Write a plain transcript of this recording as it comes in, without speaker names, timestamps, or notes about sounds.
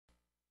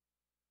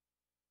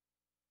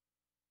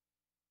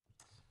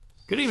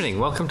Good evening.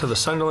 Welcome to the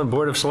Sunderland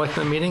Board of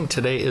Selectmen meeting.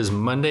 Today is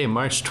Monday,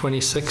 March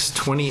 26,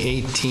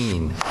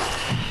 2018.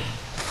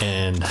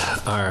 And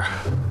our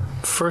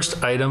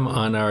first item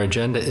on our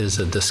agenda is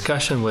a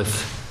discussion with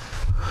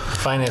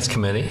Finance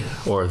Committee,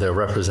 or their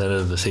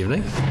representative this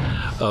evening,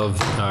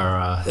 of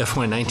our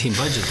FY19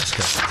 budget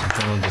discussion. A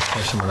general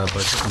discussion on our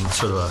budget and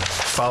sort of a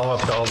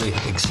follow-up to all the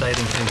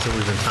exciting things that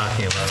we've been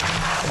talking about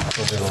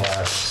over the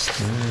last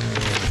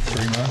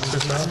 3 months or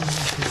so.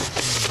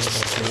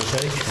 Give or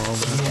take?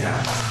 Yeah.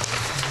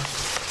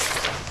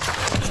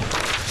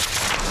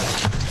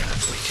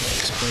 We can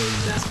explain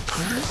that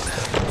part.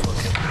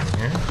 Look in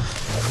here.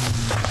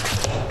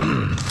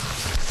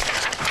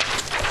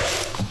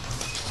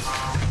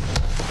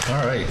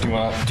 All right. Do you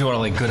want to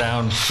like go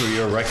down through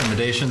your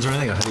recommendations or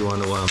anything, or how do you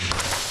want to?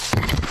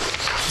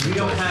 We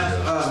don't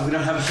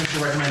have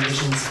official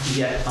recommendations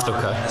yet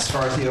as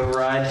far as the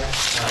override.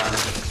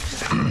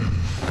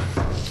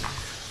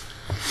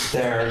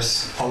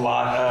 There's a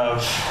lot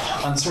of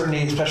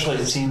uncertainty, especially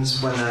it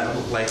seems when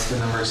the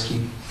numbers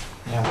keep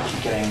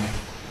getting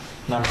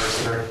numbers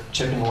that are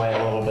chipping away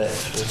a little bit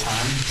at a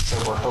time. So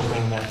we're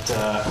hoping that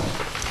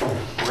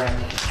we're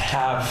going to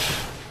have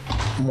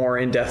more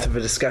in-depth of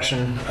a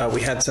discussion.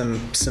 We had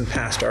some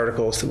past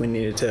articles that we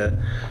needed to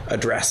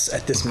address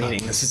at this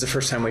meeting. This is the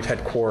first time we've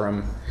had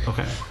quorum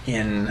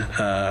in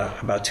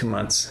about 2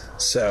 months.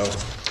 So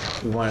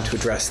we wanted to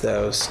address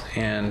those.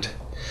 And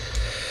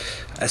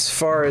as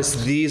far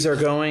as these are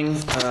going,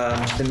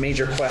 the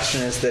major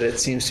question is that it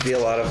seems to be a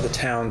lot of the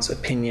town's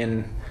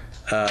opinion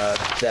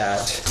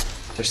that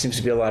there seems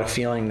to be a lot of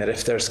feeling that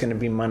if there's going to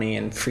be money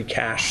in free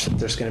cash, that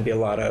there's going to be a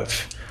lot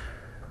of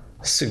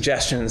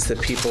suggestions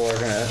that people are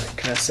going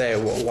to say,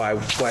 well, why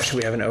should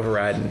we have an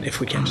override and if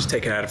we can't just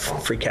take it out of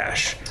free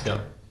cash?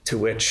 Yep. To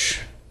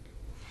which,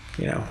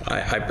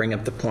 I bring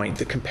up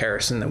the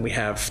comparison that we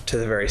have to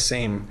the very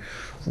same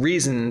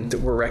reason that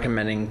we're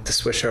recommending to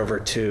switch over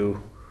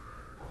to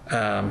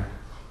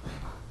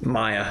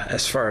Maya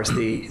as far as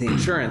the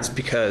insurance,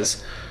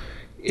 because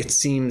it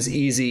seems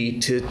easy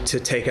to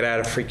take it out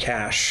of free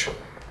cash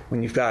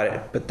when you've got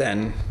it. But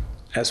then,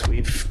 as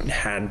we've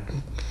had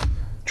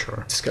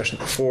discussion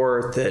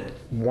before, that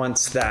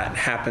once that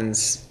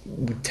happens,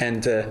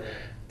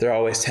 there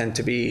always tend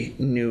to be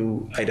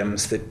new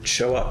items that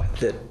show up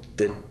that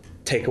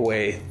take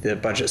away the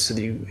budget, so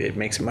that it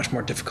makes it much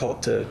more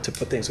difficult to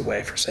put things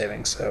away for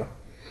savings. So.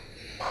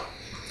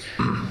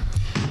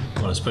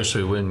 Well,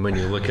 especially when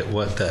you look at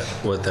what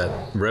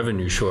that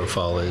revenue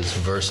shortfall is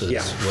versus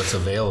what's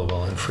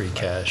available in free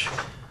cash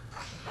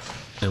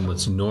and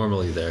what's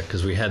normally there,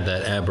 because we had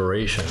that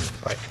aberration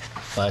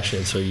last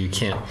year, so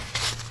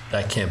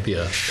that can't be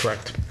a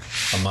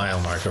mile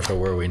marker for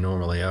where we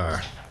normally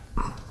are.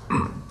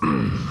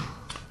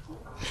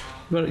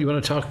 You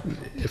want to talk,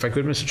 if I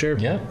could, Mr. Chair?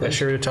 Yeah. I'd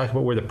share to talk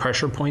about where the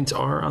pressure points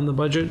are on the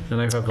budget, and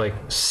I have like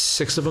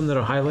 6 of them that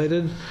are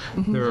highlighted.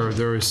 Mm-hmm.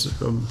 There's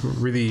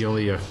really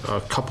only a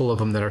couple of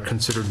them that are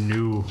considered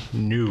new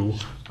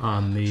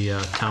on the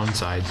town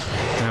side.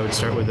 And I'd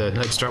start with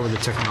the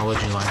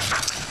technology line.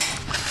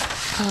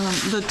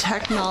 The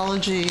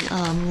technology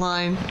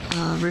line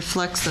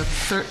reflects a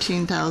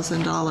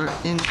 $13,000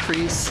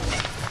 increase,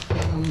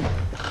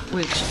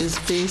 which is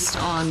based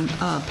on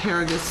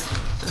Paragus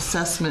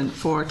assessment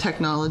for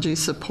technology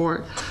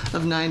support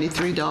of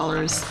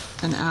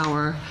 $93 an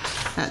hour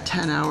at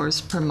 10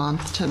 hours per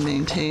month to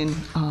maintain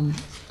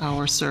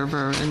our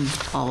server and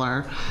all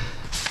our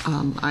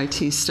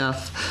IT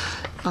stuff.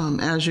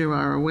 As you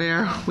are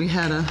aware, we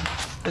had a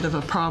bit of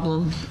a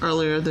problem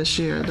earlier this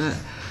year that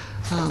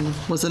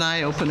was an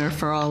eye-opener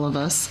for all of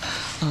us,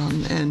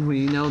 and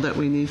we know that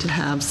we need to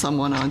have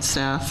someone on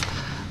staff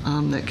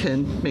that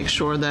can make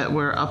sure that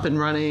we're up and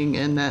running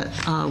and that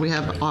we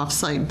have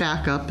off-site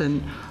backup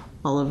and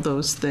all of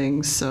those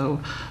things. So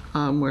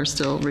we're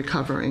still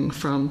recovering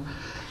from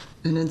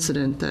an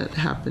incident that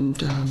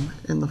happened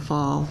in the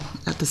fall.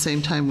 At the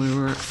same time, we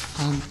were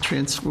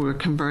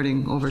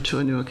converting over to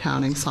a new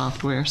accounting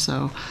software.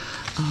 So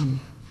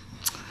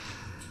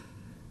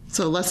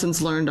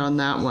lessons learned on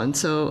that one.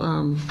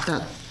 So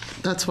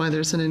that's why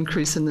there's an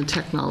increase in the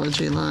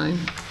technology line.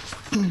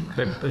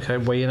 Can I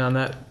weigh in on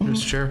that,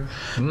 Mr. Chair?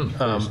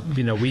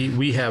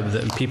 We have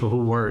the people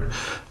who weren't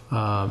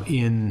at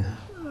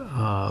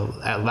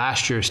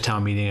last year's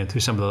town meeting and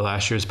through some of the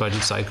last year's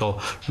budget cycle.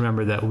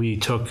 Remember that we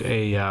took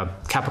a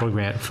capital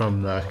grant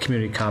from the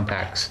Community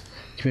Compact,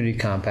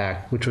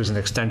 which was an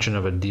extension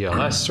of a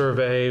DLS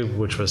survey,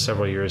 which was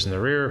several years in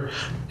the rear,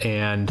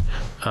 and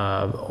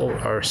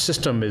our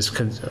system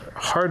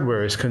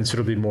hardware is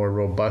considerably more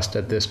robust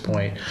at this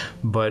point.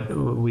 But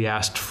we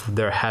asked,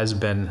 there has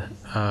been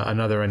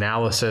another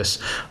analysis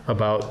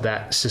about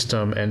that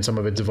system and some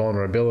of its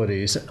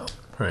vulnerabilities.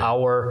 Right.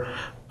 Our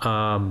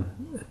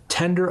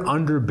tender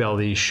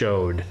underbelly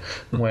showed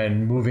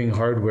when moving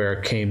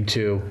hardware came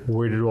to,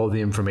 where did all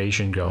the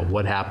information go?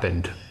 What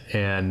happened?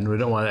 And we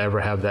don't want to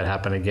ever have that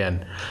happen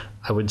again.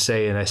 I would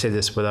say, and I say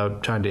this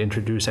without trying to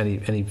introduce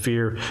any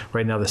fear,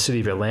 right now the city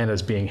of Atlanta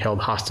is being held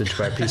hostage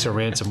by a piece of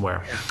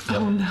ransomware.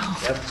 Oh no.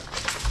 Yep.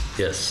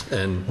 Yes,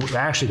 and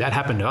Actually, that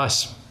happened to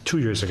us 2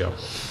 years ago.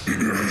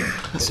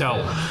 So,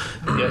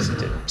 yes, it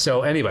did.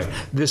 So anyway,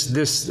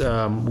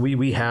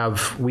 we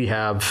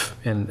have,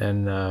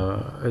 and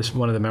as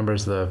one of the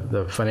members of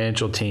the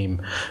financial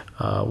team,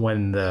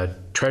 when the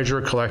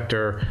treasurer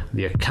collector,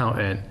 the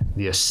accountant,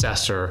 the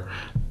assessor,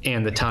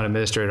 and the town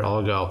administrator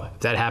all go, if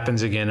that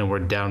happens again and we're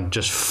down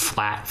just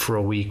flat for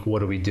a week, what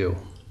do we do?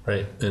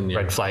 right, and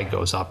Red flag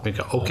goes up. We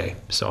go, okay,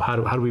 so how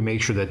do we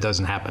make sure that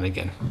doesn't happen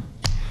again?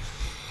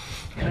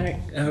 I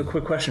have a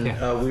quick question.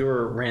 Yeah. We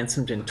were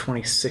ransomed in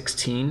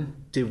 2016.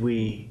 Did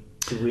we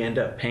end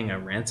up paying a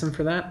ransom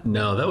for that?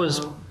 No, that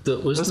was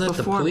wasn't that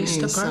the before police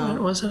me, department?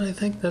 so- Was it? I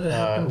think that it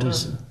happened.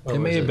 It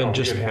may have been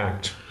just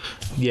hacked.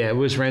 Yeah, it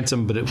was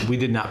ransom, but we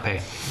did not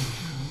pay.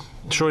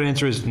 Short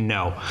answer is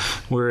no.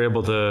 We were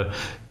able to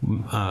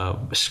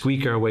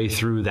squeak our way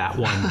through that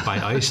one by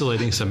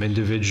isolating some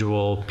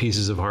individual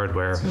pieces of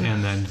hardware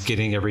and then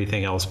getting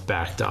everything else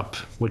backed up,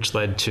 which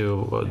led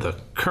to the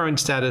current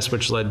status,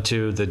 which led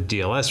to the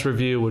DLS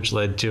review, which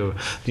led to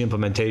the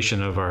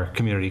implementation of our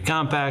community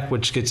compact,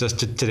 which gets us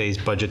to today's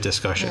budget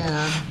discussion.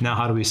 Yeah. Now,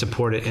 how do we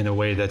support it in a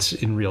way that's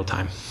in real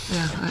time?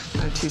 Yeah,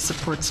 IT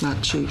support's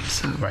not cheap,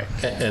 so. Right.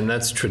 And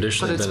that's But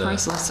traditionally it's been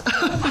priceless.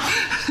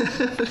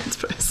 It's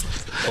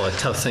priceless. a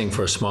tough thing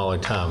for a smaller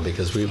town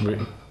because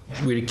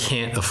we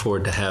can't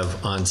afford to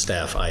have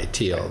on-staff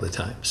IT all the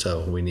time.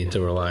 So we need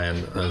to rely on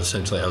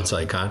essentially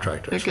outside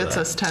contractors. It for gets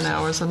that. us 10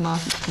 hours a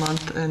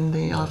month in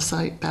the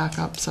off-site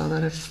backup so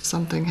that if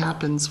something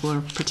happens,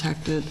 we're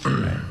protected.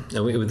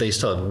 And we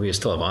still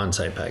have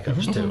on-site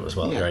backups too as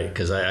well, Yeah. right?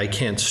 Because I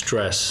can't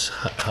stress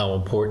how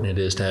important it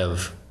is to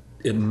have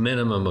a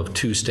minimum of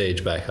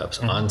 2-stage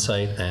backups,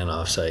 on-site and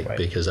off-site, Right.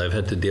 because I've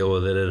had to deal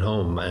with it at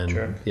home, and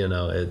Sure.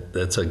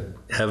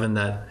 having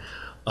that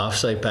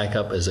off-site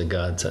backup is a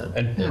godsend.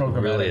 And It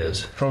really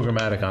is.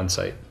 Programmatic on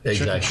site.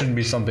 Exactly. It shouldn't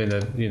be something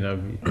that, you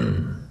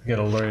got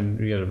to learn,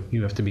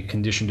 you have to be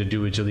conditioned to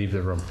do as you leave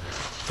the room.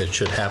 It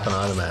should happen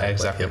automatically.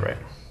 Exactly Yep. right.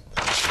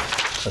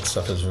 That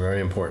stuff is very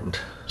important.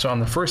 So on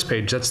the first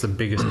page, that's the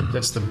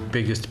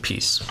biggest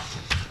piece.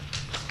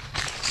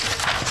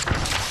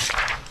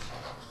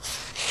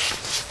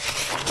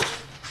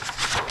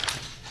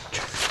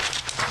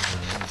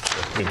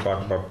 We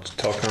talk about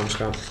telecom,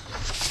 Scott?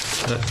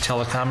 The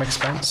telecom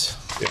expense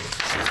Yeah.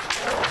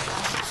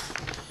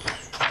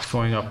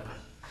 going up.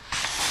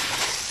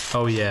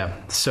 Oh, yeah.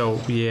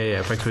 So, yeah,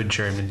 if I could,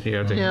 Chairman,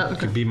 Yeah, okay.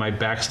 could be my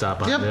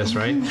backstop on Yep. this,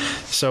 right?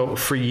 So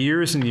for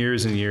years and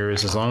years and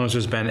years, as long as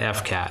there's been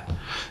FCAT,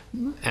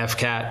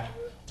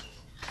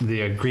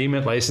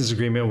 the license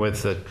agreement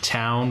with the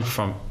town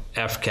from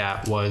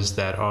FCAT was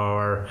that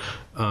our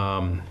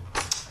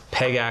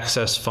PEG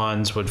access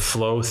funds would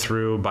flow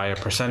through by a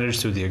percentage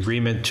through the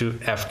agreement to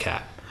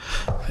FCAT.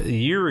 A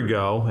year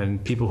ago,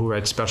 and people who were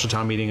at special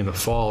town meeting in the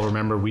fall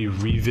remember we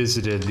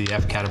revisited the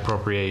FCAT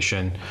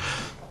appropriation.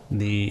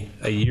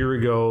 A year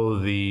ago,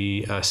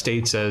 the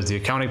state says the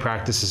accounting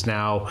practice is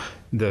now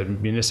the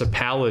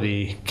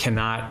municipality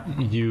cannot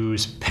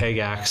use PEG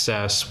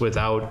access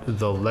without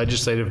the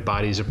legislative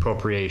body's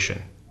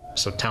appropriation.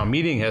 So town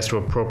meeting has to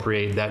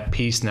appropriate that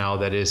piece now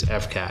that is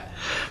FCAT.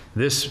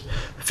 This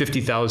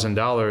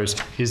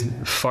 $50,000 is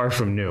far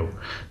from new.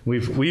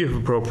 We have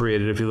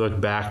appropriated, if you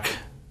look back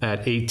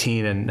at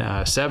 18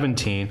 and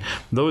 17,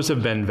 those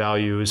have been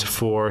values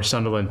for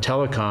Sunderland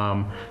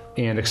Telecom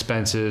and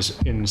expenses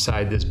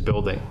inside this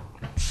building.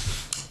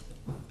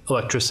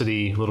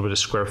 Electricity, a little bit of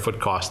square foot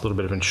cost, a little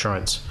bit of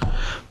insurance.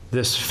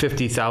 This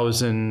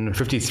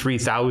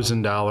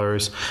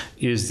 $53,000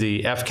 is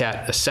the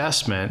FCAT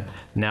assessment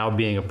now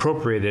being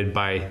appropriated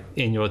by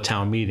annual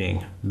town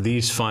meeting.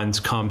 These funds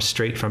come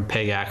straight from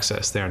PEG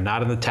access. They are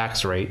not in the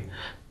tax rate.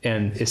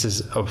 And this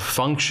is a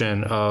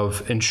function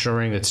of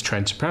ensuring it's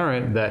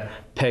transparent that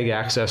PEG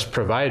access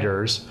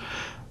providers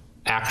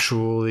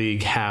actually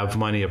have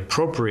money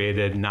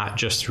appropriated, not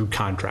just through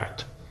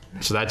contract.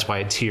 So that's why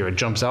it's here. It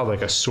jumps out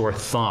like a sore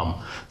thumb.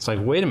 It's like,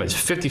 wait a minute,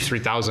 it's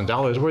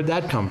 $53,000. Where'd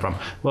that come from?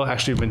 Well,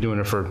 actually, we've been doing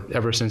it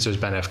ever since there's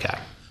been FCAT.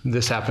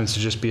 This happens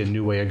to just be a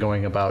new way of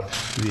going about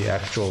the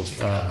actual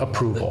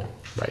approval,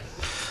 right?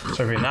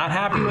 So if you're not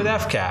happy with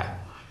FCAT,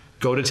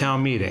 go to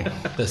town meeting.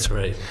 That's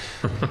right.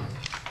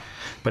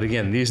 But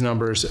again, these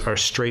numbers are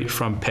straight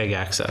from PEG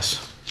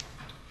access.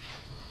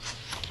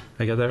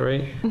 I got that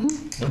right?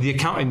 Mm-hmm. The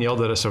accountant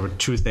yelled at us over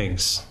two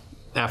things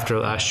after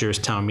last year's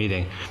town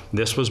meeting.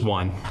 This was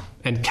one,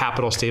 and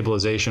capital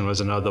stabilization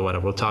was another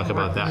one. We'll talk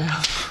about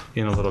that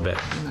in a little bit.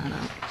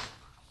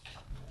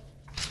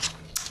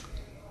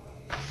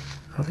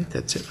 I think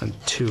that's it on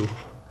 2. A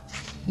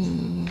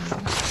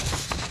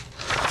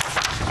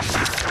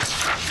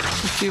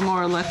few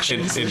more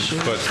elections this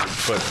year. But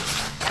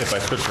if I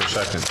could for a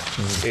second,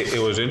 it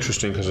was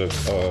interesting because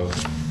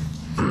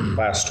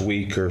last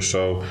week or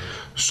so,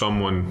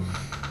 someone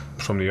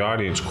from the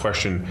audience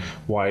questioned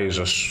why is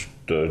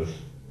the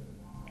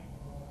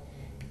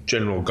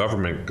general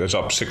government goes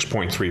up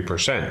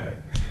 6.3%.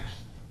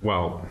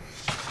 Well,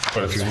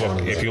 but if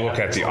you look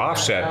at the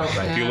offset,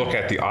 if you look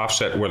at the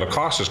offset where the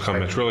cost has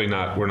come, it's really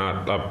not. We're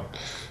not up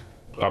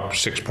up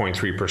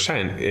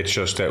 6.3%. It's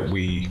just that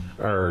we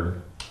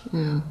are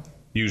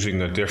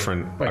using a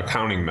different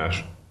accounting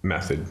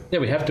method. Yeah,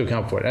 we have to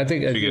account for it. I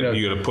think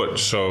You got to put,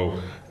 so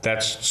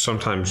that's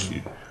sometimes,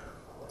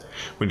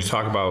 when you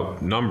talk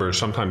about numbers,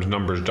 sometimes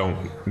numbers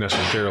don't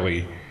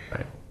necessarily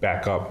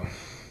back up.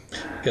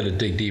 Got to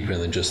dig deeper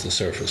than just the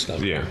surface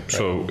number. Yeah,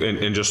 so,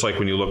 and just like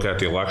when you look at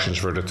the elections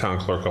for the town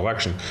clerk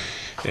election,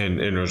 and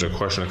there was a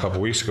question a couple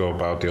weeks ago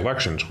about the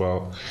elections.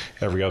 Well,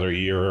 every other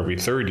year, every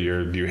third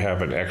year, you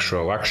have an extra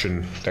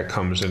election that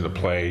comes into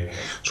play.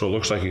 So it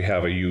looks like you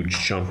have a huge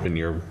jump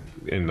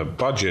in the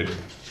budget,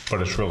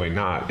 but it's really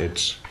not.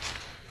 It's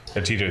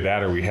either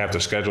that or we have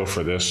to schedule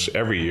for this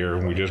every year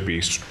and we just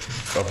be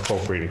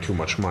appropriating too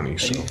much money.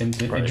 So.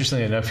 And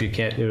interestingly enough, you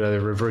can't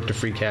either revert to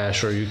free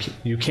cash or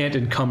you can't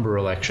encumber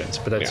elections,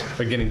 but that's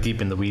we're getting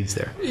deep in the weeds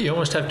there. You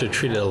almost have to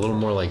treat it a little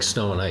more like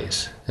snow and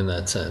ice in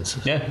that sense.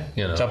 Yeah,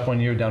 You know. it's up one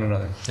year, down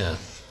another. Yeah.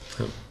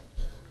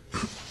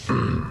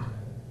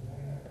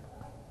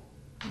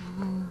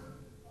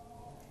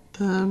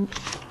 The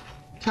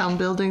town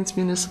buildings,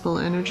 municipal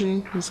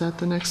energy, is that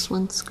the next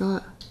one,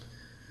 Scott?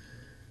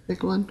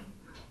 Big one,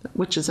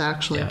 which is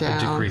actually A down.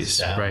 decrease,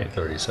 Down right?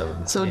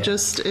 37. So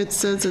it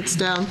says it's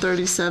down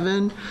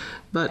 37,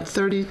 but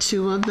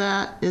 32 of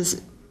that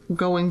is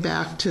going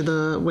back to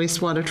the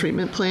wastewater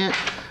treatment plant.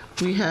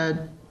 We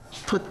had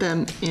put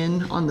them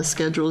in on the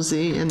Schedule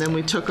Z, and then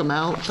we took them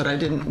out, but I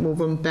didn't move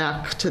them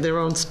back to their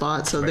own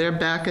spot. So they're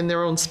back in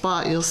their own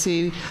spot. You'll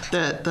see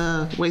that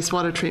the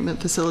wastewater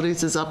treatment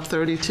facilities is up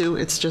 32.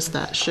 It's just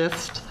that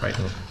shift. Right.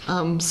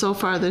 So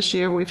far this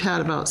year, we've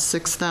had about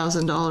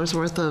 $6,000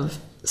 worth of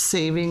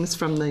savings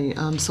from the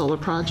solar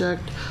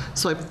project.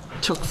 So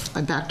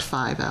I backed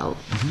 5 out.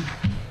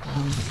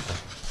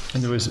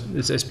 And there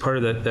was, as part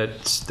of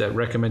that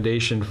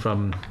recommendation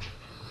from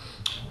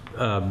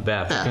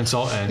Beth,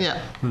 consultant,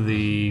 Yeah.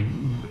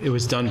 it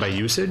was done by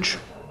usage.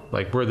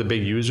 Like, we're the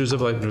big users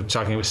of, we're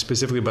talking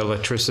specifically about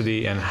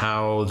electricity and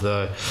how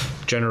the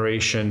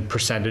generation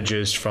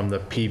percentages from the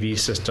PV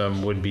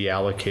system would be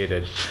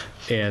allocated.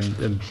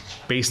 And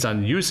based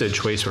on usage,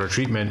 wastewater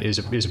treatment is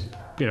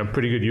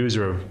pretty good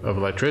user of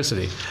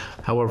electricity.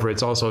 However,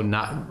 it's also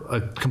not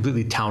a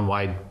completely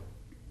town-wide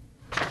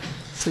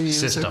So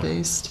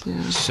user-based,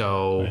 yeah.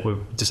 So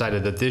we've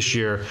decided that this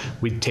year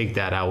we'd take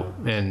that out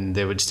and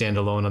they would stand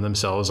alone on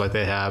themselves like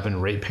they have,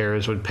 and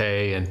ratepayers would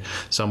pay, and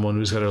someone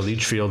who's got a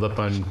leach field up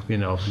on,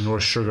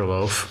 North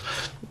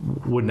Sugarloaf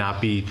would not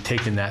be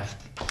taking that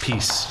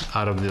piece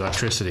out of the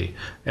electricity.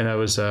 And I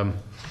was,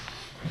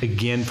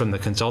 again, from the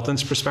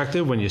consultant's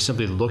perspective, when you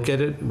simply look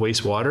at it,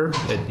 wastewater,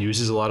 it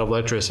uses a lot of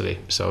electricity.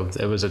 So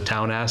it was a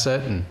town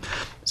asset. And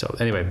so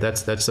anyway,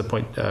 that's the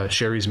point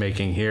Sherry's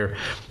making here.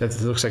 That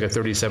looks like a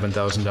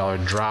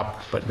 $37,000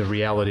 drop, but the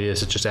reality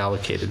is it's just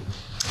allocated.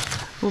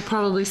 We'll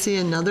probably see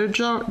another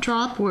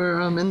drop.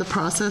 We're in the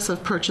process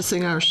of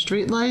purchasing our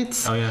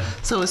streetlights. Oh, yeah.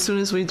 So as soon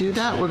as we do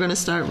that, we're going to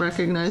start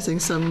recognizing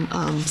some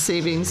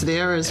savings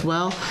there as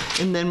well.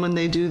 And then when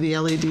they do the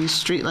LED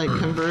streetlight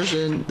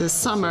conversion this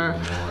summer,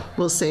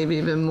 we'll save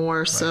even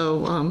more.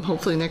 So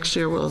hopefully next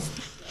year we'll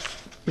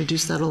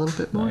reduce that a little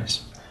bit more.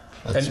 Nice.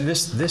 And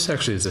this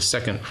actually is the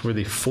second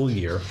really full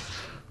year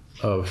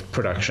of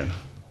production.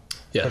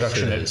 Yes,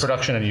 production, it is.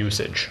 production and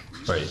usage.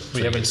 Right. We So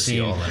you haven't can see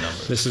seen, all the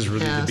numbers. this is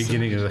really Yeah, the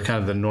beginning of the kind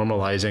of the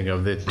normalizing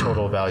of the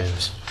total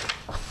values.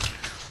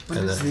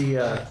 When does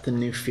the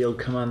new field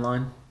come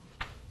online?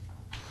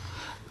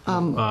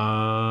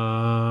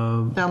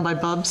 Down by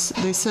Bub's,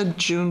 they said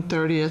June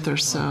 30th or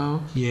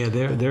so. Yeah,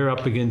 they're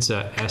up against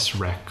a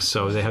SREC,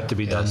 so they have to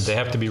be done. Yes. They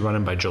have to be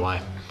running by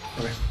July.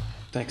 Okay,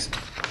 thanks.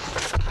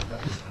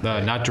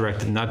 Not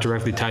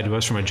directly tied to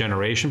us from a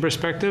generation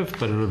perspective,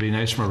 but it'll be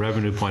nice from a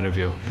revenue point of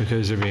view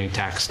because they're being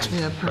taxed.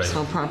 Yeah,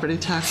 personal property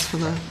tax for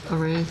the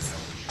arrays.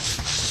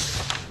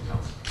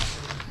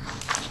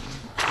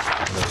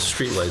 The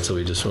streetlights that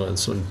we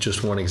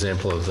just one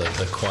example of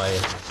the quiet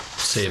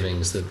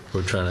savings that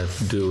we're trying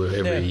to do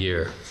every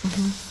year.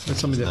 That's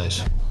something that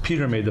Nice.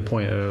 Peter made the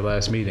point at our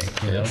last meeting.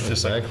 You know, Yeah, just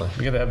exactly. Like,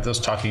 you got to have those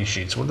talking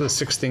sheets. What are the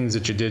 6 things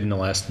that you did in the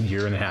last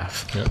year and a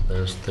half? Yeah,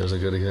 there's a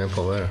good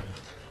example there.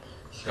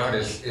 Scott,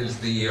 is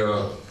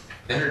the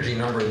energy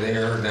number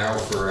there now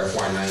for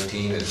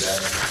FY19? Is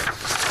that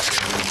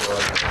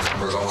the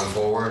number going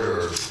forward,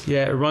 or?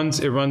 Yeah, it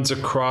runs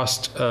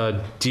across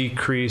a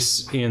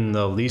decrease in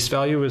the lease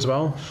value as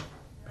well,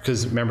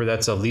 because remember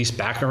that's a lease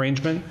back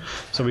arrangement.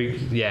 So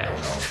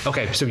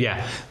okay, so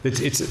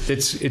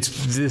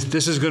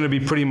this is going to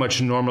be pretty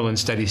much normal and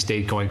steady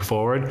state going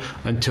forward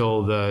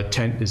until the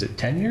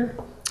 10 year?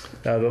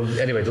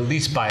 Anyway, the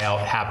lease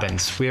buyout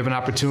happens. We have an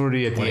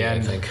opportunity at the 20, I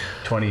end. think.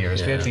 20 years.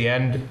 Yeah.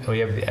 We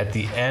have at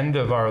the end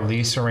of our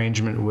lease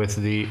arrangement with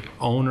the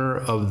owner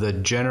of the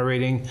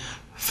generating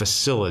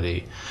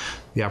facility,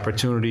 the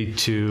opportunity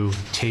to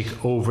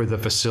take over the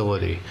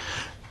facility.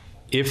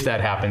 if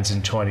that happens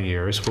in 20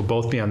 years, we'll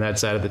both be on that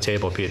side of the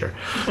table, Peter.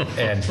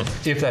 And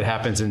if that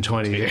happens in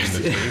 20 years,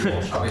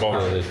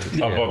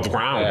 Above the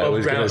ground. I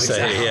was going to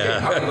say,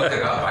 yeah. I can look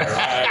it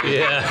up.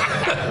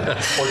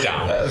 Yeah. Or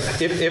down.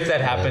 if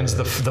that happens,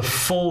 the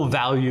full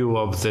value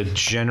of the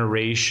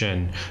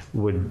generation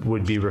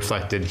would be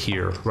reflected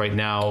here. Right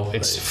now,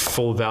 it's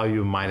full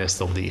value minus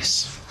the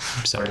lease.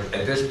 So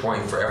At this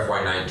point, for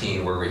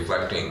FY19, we're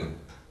reflecting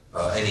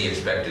any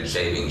expected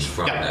savings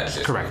from Yeah, that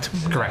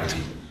system. correct.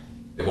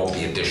 There won't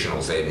be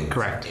additional savings.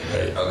 Correct.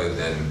 Other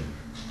than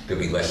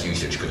there'll be less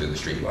usage because of the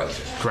street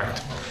lights.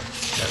 correct.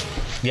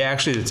 Yeah,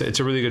 actually, it's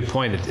a really good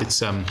point. It's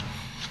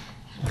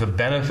the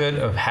benefit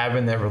of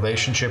having that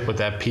relationship with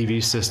that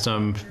PV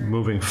system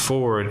moving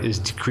forward is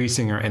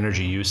decreasing our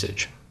energy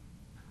usage.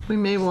 We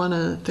may want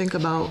to think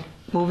about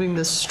moving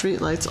the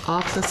streetlights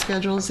off the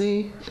Schedule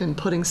Z and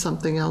putting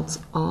something else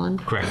on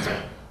Correct.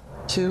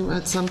 too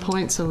at some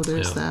point, so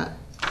there's Yeah. that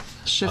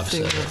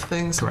shifting Offset it. of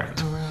things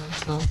Correct. around,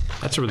 so.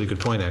 That's a really good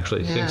point,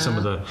 actually. Take some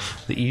of the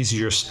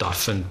easier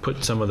stuff and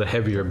put some of the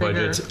heavier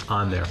budgets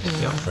on there.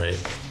 Yeah. Right.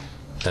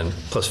 And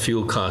plus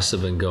fuel costs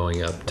have been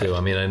going up too.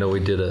 I mean, I know we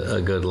did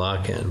a good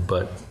lock-in,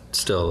 but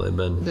still they've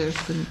been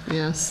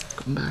Yes,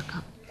 come back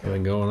up.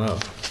 going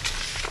up.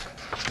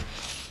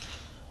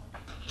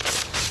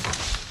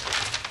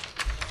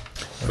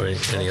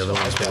 Great. Any other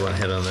ones we want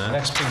to hit on The that?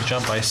 next big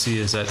jump I see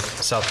is at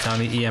South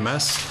County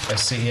EMS,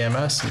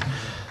 SCEMS.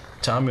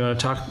 Tom, you want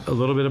to talk a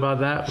little bit about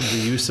that? The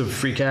use of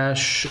free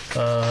cash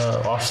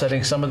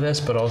offsetting some of this,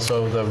 but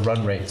also the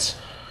run rates.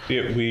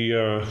 Yeah, we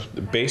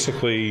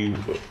basically,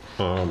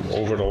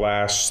 over the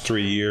last 4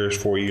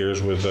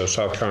 years with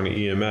South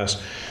County EMS,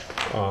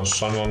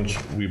 Sunderland's,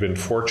 we've been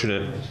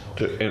fortunate,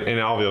 and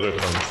all the other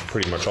towns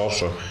pretty much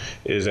also,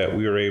 is that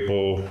we were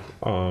able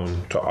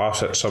to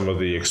offset some of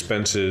the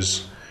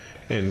expenses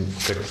and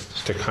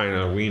to kind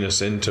of wean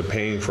us into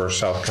paying for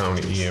South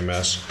County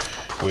EMS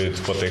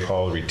with what they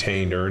call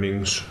retained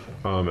earnings,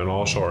 and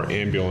also our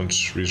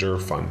ambulance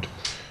reserve fund.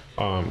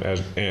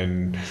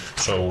 And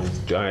so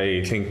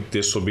I think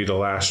this will be the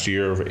last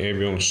year of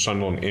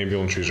Sunderland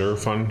Ambulance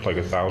Reserve Fund, like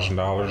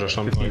 $1,000 or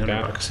something like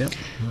that. $1,500,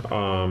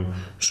 yeah.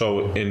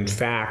 So in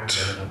fact,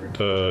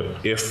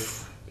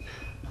 if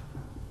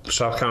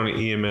South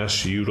County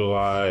EMS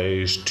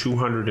utilized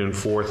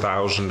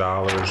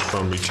 $204,000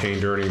 from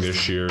retained earning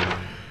this year,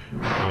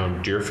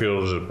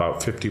 Deerfield is about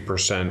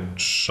 50%.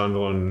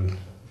 Sunderland,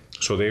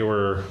 so they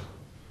were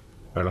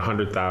at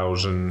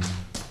 100,000.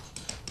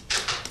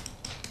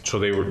 So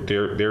they were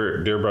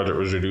their budget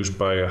was reduced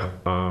by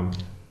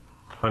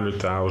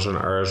 100,000.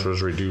 Ours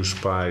was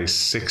reduced by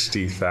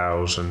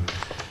 60,000.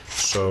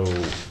 So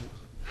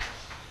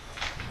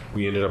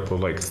we ended up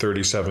with like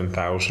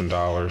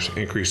 $37,000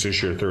 increase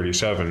this year,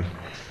 37.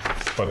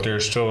 But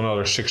there's still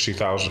another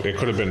 60,000. It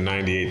could have been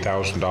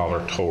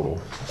 $98,000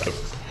 total.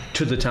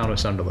 To the town of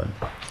Sunderland.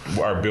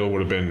 Our bill would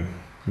have been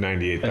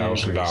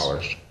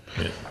 $98,000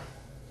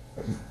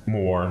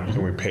 more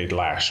than we paid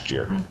last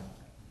year.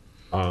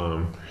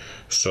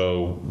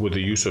 So with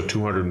the use of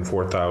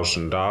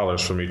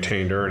 $204,000 from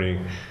retained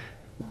earning,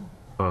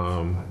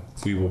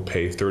 we will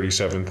pay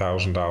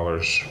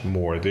 $37,000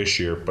 more this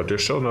year, but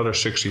there's still another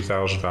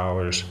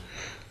 $60,000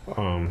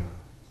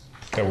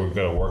 that we're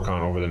going to work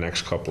on over the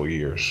next couple of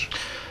years.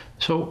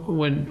 So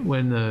when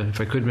if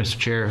I could, Mr.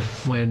 Chair,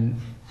 when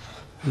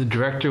the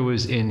director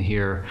was in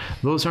here,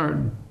 those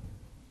aren't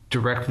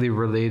directly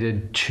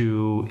related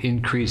to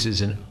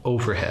increases in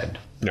overhead.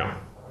 No.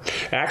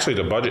 Actually,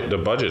 the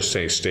budget's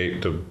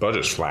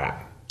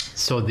flat.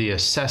 So the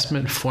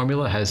assessment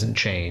formula hasn't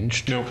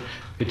changed. No.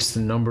 It's the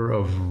number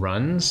of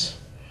runs.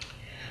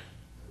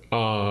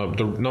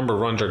 The number of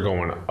runs are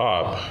going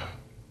up,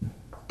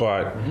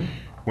 but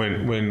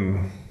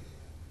when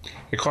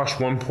it costs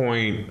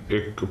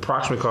it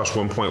approximately costs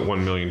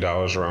 $1.1 million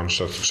around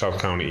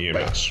South County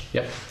EMS.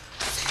 Yep.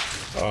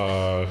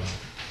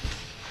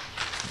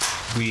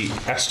 We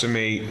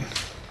estimate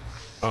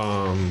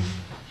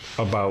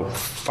about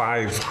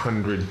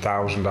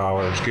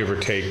 $500,000, give or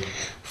take,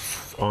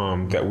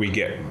 that we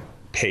get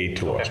paid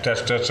to us.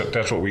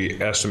 That's what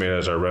we estimate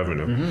as our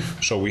revenue.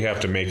 So we have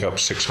to make up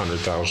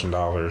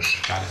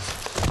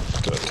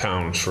 $600,000 to the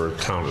towns for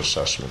town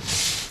assessment.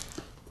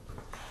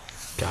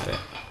 Got it.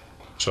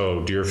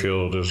 So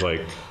Deerfield is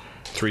like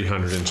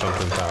 300 and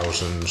something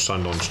thousand,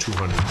 Sunderland's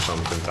 200 and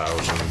something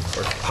thousand,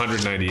 or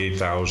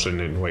 198,000,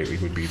 and Whately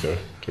would be the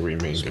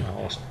remainder.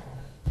 100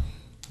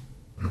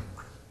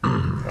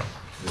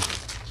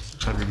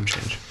 and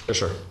change. Yes,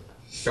 sir.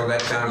 So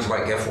that sounds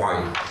like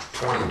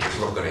FY20, just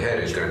looking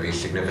ahead, is going to be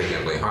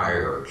significantly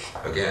higher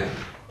again.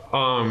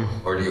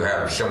 Or do you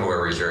have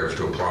similar reserves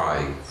to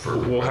apply for?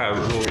 We'll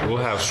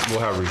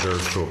have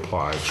reserves to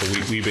apply. So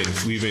we've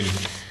been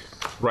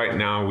right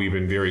now we've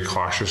been very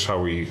cautious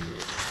how we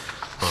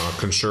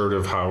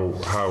conservative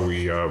how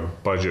we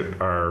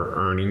budget our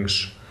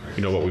earnings.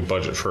 You know what we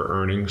budget for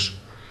earnings.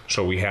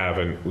 So we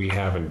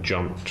haven't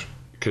jumped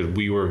because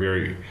we were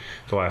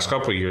the last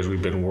couple of years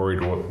we've been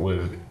worried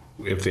with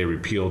if they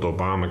repealed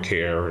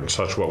Obamacare and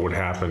such, what would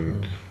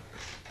happen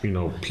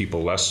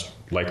people less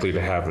likely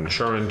to have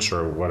insurance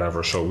or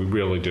whatever. So we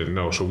really didn't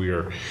know. So we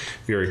are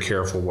very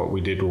careful what we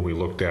did when we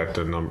looked at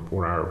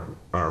our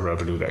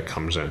revenue that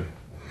comes in.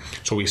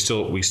 So we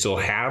still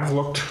have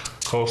looked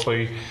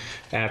closely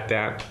at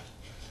that.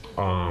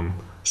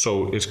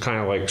 So it's kind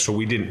of like, so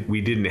we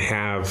didn't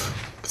have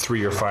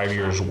 3 or 5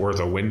 years worth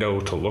of window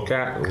to look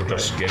at. We're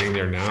just getting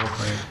there now.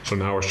 Right. So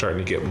now we're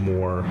starting to get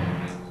more,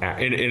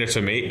 and it's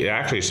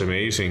actually it's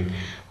amazing.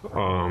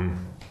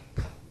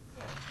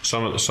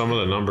 Some of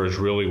the numbers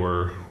really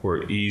were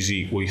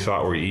easy. We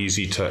thought were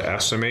easy to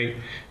estimate,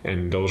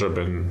 and those have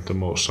been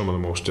some of the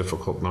most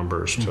difficult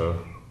numbers to.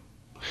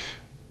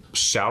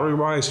 Salary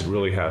wise, it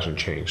really hasn't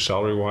changed.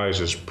 Salary wise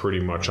is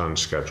pretty much on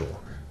schedule.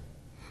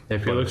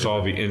 If you look at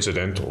all the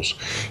incidentals,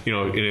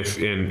 and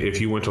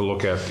if you went to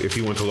look at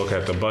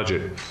the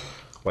budget,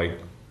 like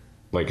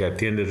at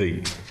the end of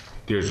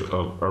there's a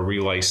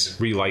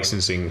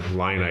relicensing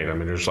line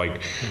item, and there's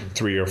like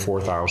 $3,000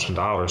 or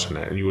 $4,000 in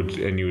that, and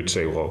you would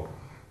say, well,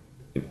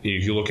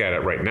 if you look at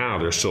it right now,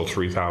 there's still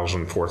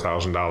 $3,000,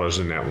 $4,000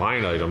 in that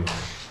line item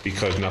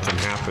because nothing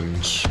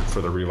happens for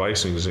the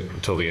relicensing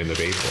until the end of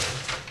April.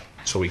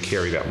 So we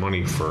carry that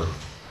money for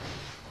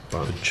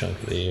a chunk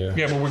of the year.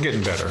 Yeah, but we're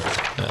getting better.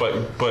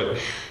 Yeah. But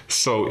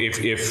so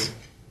if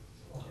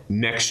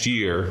next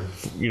year,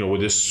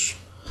 with this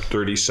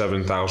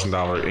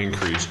 $37,000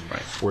 increase,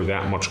 right, we're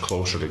that much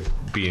closer to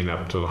being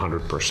up to the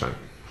 100%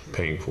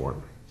 paying for it.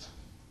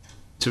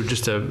 So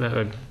just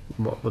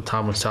what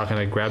Tom was talking,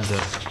 I grabbed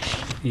the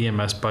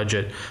EMS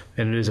budget,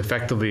 and it is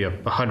effectively a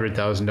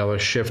 $100,000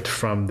 shift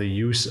from the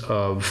use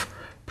of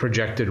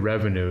projected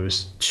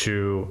revenues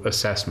to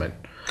assessment.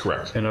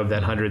 Correct. And of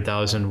that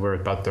 100,000, we're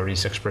about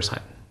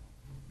 36%.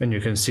 And you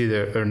can see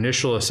the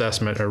initial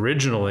assessment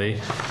originally,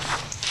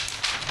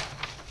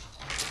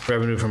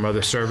 revenue from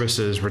other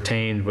services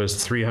retained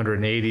was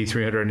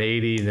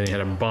 380, and then you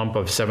had a bump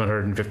of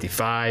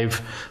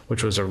 755,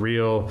 which was a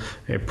real,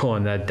 you're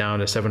pulling that down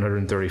to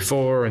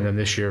 734, and then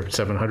this year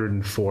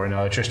 704.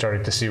 Now that you're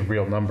starting to see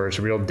real numbers,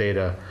 real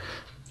data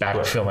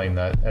backfilling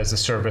that as the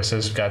service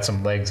has got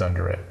some legs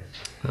under it.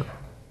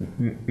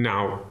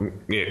 Now,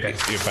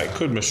 if I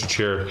could, Mr.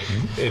 Chair,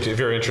 it's a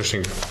very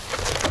interesting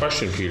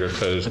question, Peter,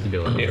 because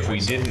if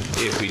we didn't,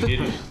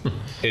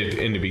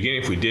 in the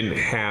beginning, if we didn't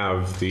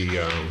have the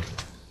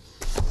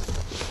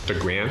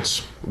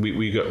grants,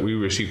 we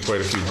received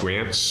quite a few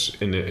grants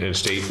in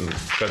state and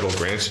federal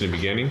grants in the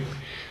beginning.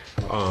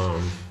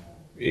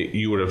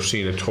 You would have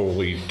seen a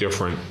totally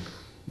different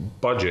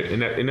budget,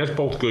 and that's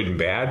both good and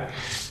bad,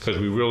 because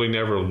we really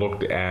never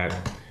looked at,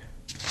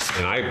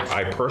 and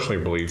I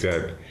personally believe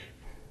that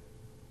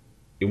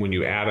when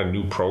you add a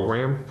new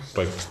program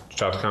like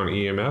South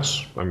County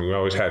EMS, I mean, we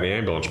always had the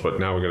ambulance, but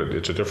now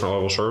it's a different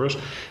level of service.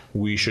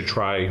 We should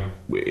try.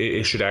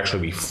 It should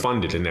actually be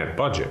funded in that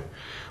budget.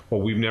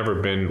 Well, we've never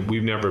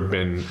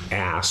been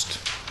asked,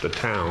 the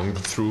town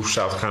through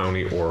South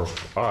County or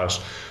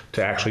us,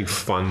 to actually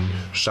fund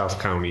South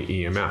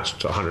County EMS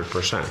to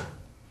 100%.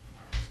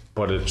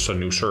 But it's a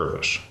new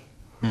service,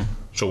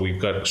 so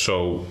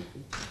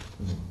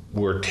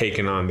we're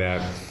taking on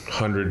that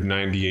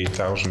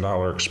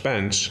 $198,000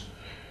 expense.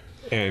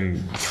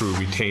 And through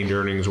retained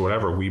earnings or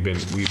whatever, we've been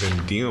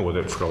dealing with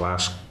it for the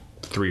last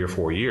 3 or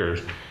 4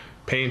 years,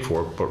 paying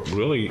for it. But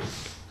really,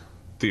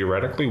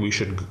 theoretically, we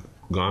should have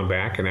gone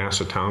back and asked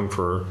the town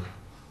for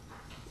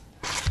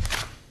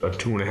a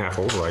 2.5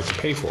 override to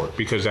pay for it,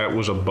 because that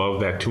was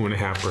above that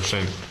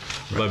 2.5%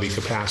 levy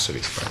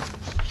capacity.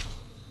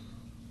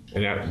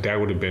 And that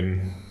would have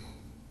been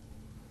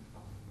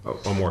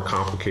a more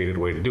complicated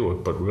way to do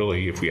it. But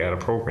really, if we add a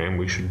program,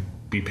 we should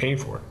be paying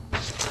for it.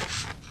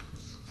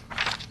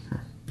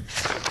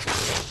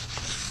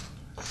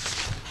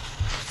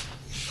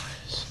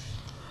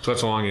 So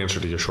that's a long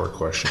answer to your short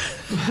question.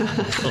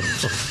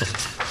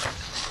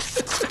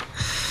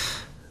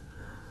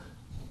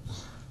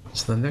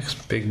 So the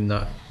next big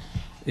nut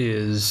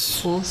is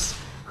Schools.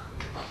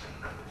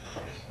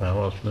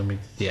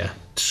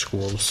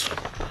 Schools.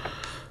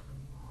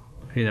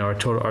 Our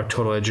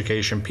total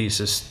education piece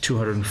is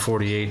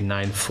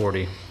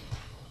 $248,940,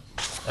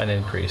 an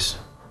increase.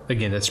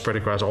 Again, that's spread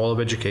across all of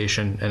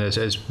education, and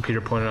as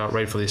Peter pointed out,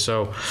 rightfully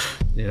so,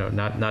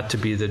 not to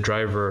be the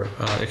driver,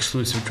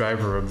 exclusive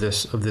driver of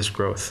this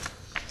growth.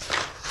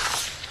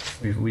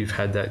 We've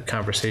had that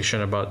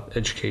conversation about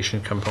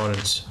education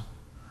components.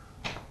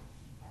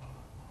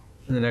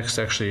 And the next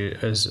actually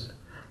is,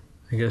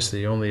 I guess,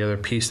 the only other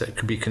piece that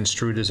could be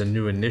construed as a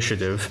new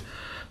initiative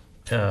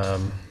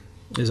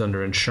is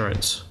under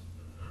insurance.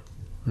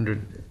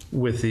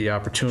 With the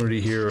opportunity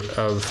here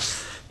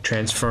of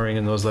transferring,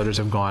 and those letters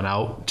have gone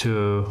out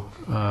to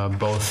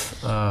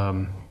both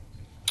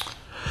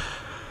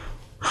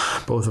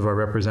of our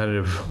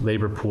representative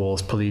labor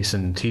pools, police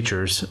and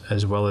teachers,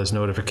 as well as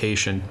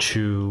notification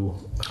to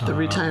The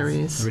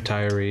retirees.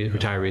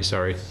 Retirees,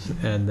 sorry,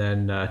 and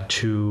then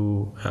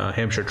to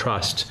Hampshire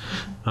Trust.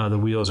 The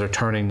wheels are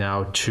turning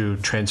now to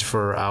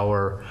transfer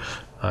our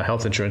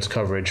health insurance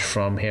coverage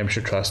from Hampshire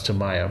Trust to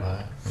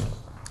Maya.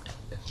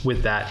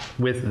 with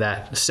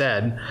that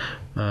said,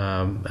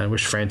 I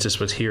wish Francis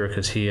was here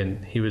because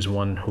he was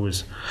one who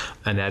was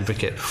an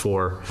advocate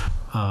for,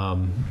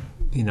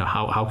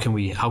 how can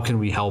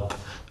we help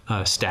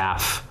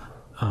staff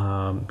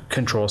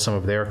control some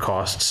of their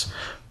costs.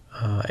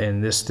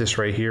 And this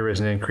right here is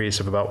an increase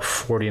of about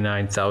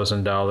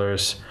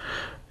 $49,000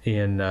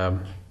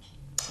 in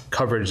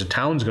coverage the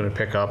town's going to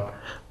pick up,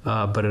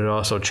 but it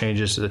also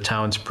changes the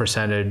town's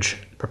percentage.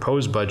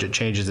 Proposed budget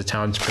changes the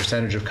town's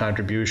percentage of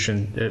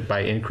contribution by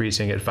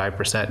increasing it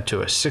 5%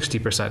 to a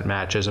 60%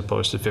 match as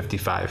opposed to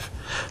 55%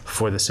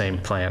 for the same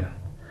plan.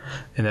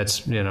 And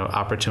that's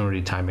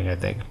opportunity timing, I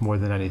think, more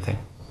than anything.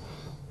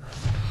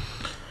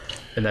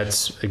 And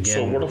that's again.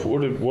 So what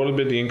would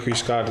be the increase,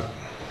 Scott,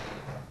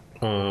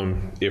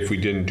 if we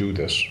didn't do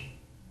this?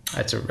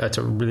 That's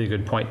a really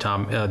good point,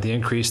 Tom. The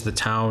increase of the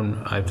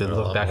town, I have to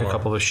look back a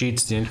couple of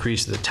sheets. The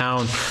increase of the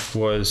town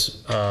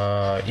was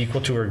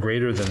equal to or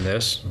greater than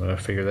this. I'm going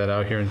to figure that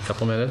out here in a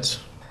couple minutes,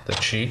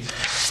 that sheet.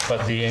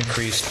 But the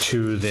increase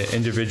to the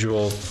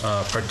individual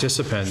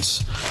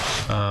participants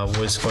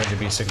was going to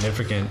be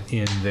significant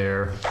in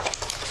their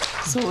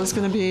So it was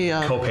going to be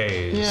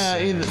co-pays. Yeah,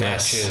 either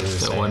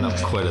matches. That went up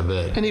quite a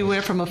bit.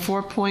 anywhere from a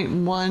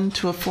 4.1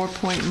 to a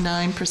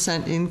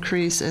 4.9%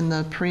 increase in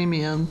the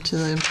premium to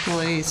the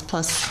employees,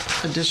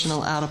 plus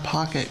additional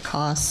out-of-pocket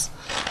costs.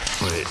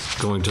 Right,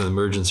 going to the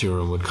emergency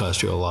room would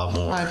cost you a lot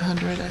more.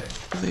 500, I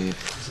believe.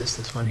 Is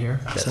this one here?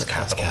 That's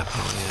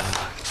capital,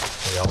 yeah.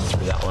 We all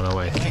threw that one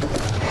away.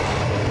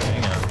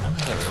 Hang on.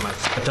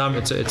 Tom,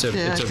 it's a I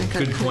think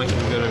I good point.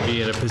 could. We're going to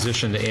be in a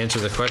position to answer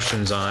the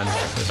questions on.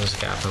 This is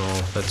capital.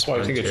 That's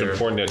Well, I think it's frontier.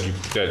 important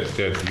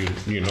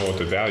that you know what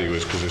the value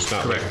is, because it's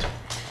not like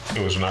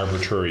it was an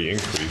arbitrary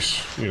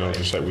increase.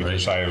 Just like we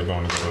decided we're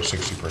going to go to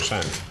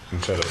 60%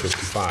 instead of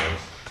 55.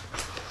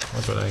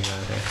 That's what I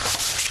got here.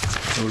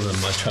 It would have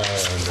been much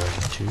higher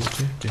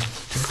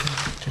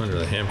under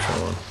the Hampshire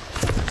one.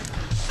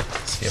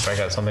 See if I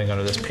got something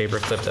under this paper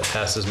clip that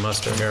passes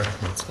muster here.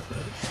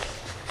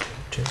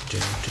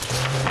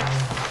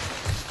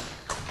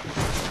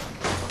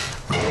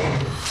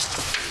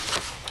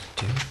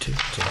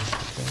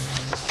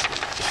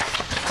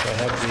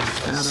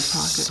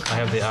 I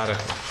have the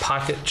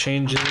out-of-pocket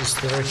changes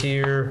that are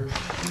here,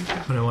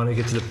 but I want to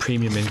get to the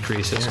premium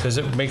increases because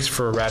it makes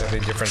for a radically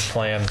different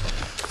plan.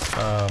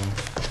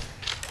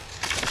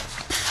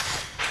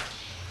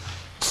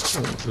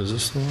 Was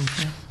this the one?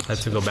 I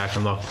have to go back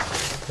and look.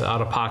 The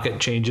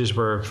out-of-pocket changes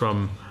were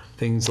from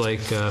things like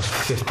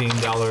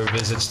 $15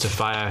 visits to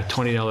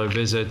 $20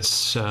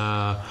 visits,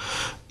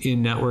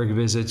 in-network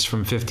visits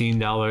from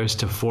 $15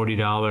 to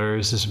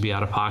 $40. This would be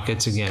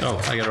out-of-pockets again.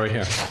 Oh, I got it right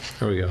here.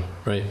 Here we go.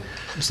 Right.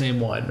 Same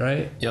one,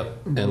 right?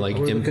 Yep. And like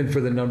We're looking for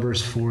the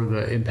numbers for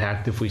the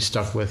impact if we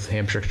stuck with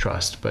Hampshire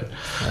Trust, but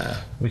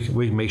we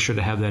can make sure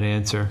to have that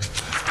answer.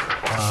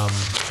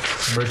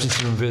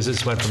 Emergency room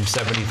visits went from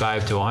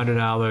 $75 to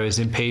 $100.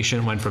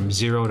 Inpatient went from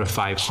 0 to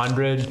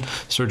 500.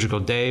 Surgical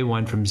day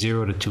went from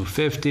 0 to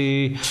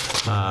 250.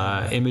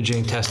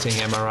 Imaging, testing,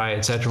 MRI,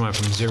 etc. went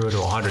from 0 to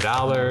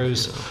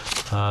 $100.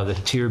 The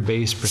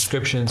tier-based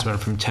prescriptions went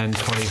from 10,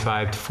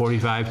 25 to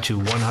 45 to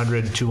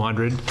 100,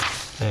 200.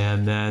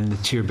 And then the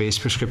tier-based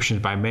prescriptions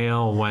by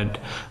mail went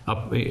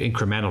up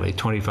incrementally,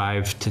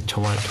 25 to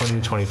 20 to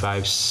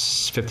 25,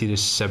 50 to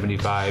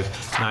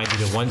 75, 90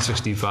 to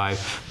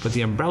 165. But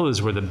the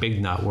umbrellas were the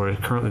big nut, where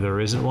currently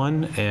there isn't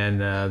one, and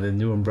the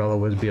new umbrella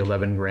would be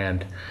 11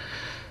 grand.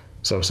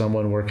 So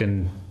someone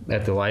working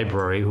at the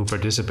library who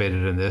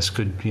participated in this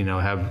could,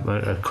 have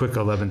a quick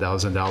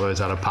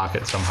 $11,000 out of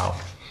pocket somehow.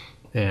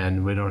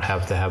 And we don't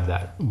have to have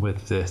that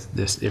with this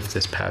if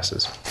this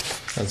passes.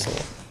 That's a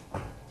lot.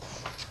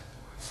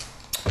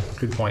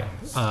 Good point.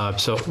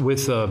 So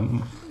with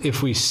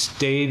if we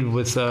stayed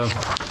with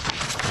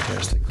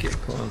There's the gig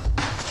one.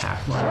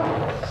 half one,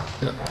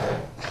 Yep.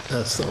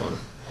 That's the one.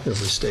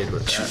 If we stayed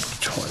with that.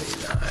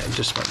 29.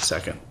 Just 1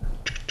 second.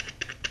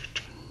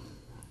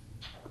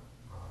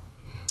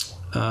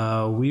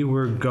 We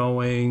were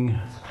going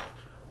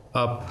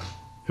up.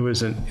 It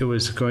was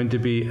going to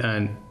be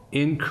an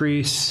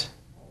increase.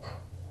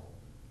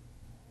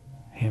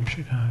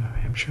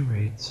 Hampshire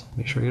rates.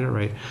 Make sure I get it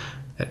right.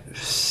 At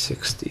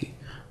 60.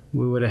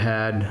 We would have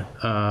had,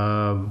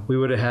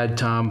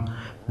 Tom,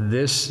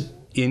 this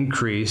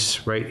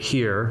increase right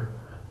here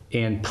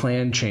and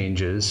plan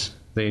changes.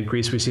 The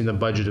increase we see in the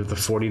budget of the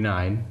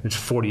 49, it's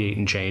 48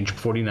 and change,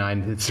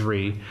 49 to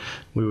 3.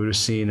 We would have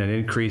seen an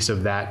increase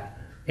of that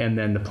and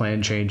then the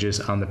plan changes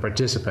on the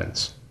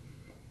participants.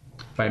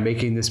 By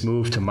making this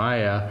move to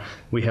Maya,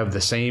 we have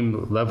the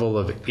same level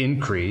of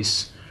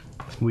increase.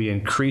 We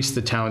increase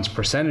the town's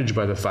percentage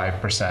by the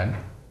 5%,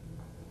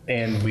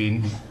 and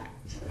we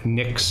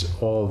nix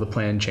all the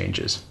plan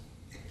changes.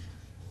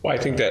 Well, I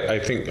think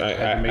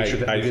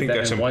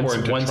that's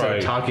important to one set try.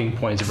 of talking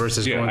points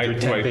versus going through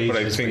 10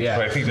 pages.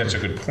 But I think that's a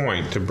good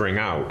point to bring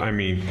out. I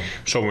mean,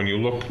 so when you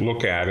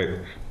look at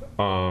it,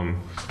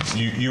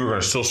 you were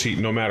going to still see,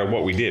 no matter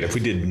what we did,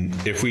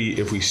 if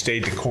we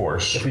stayed the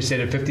course. If we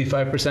stayed at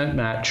 55%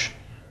 match,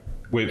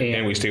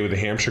 and we stay with the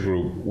Hampshire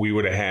group, we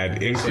would have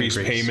had increased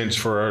payments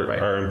for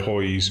our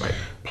employees,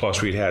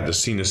 plus we'd had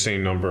seen the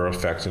same number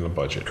effect in the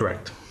budget.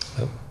 Correct.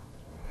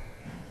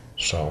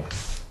 So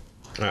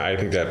I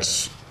think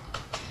that's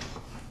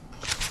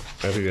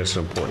an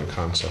important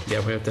concept.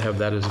 Yeah, we have to have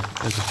that as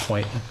a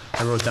point.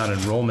 I wrote down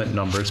enrollment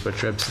numbers, but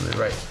you're absolutely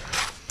right.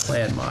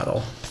 Plan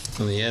model.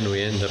 In the end,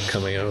 we end up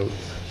coming out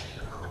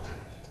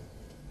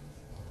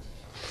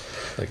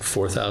like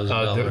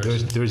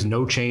 $4,000. There's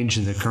no change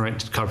in the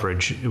current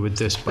coverage with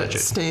this It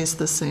budget. stays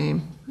the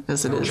same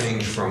as it No is.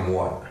 change from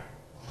what?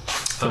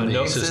 From the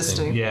no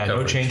existing. Yeah, no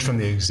coverage. change from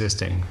the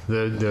existing.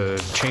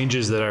 The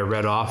changes that I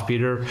read off,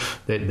 Peter,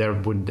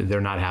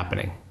 they're not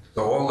happening.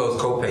 So all those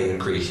copay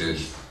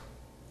increases,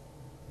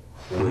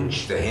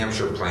 which the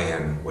Hampshire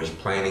plan was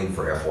planning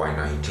for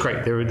FY19.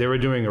 Correct. They were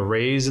doing a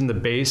raise in the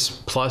base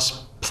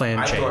plus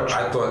plan change.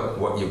 I thought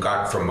what you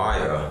got from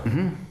Maya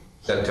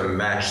said to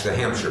match the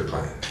Hampshire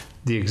plan.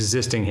 The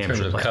existing In terms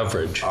Hampshire of plan.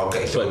 coverage,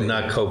 Okay, so but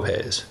not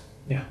co-pays.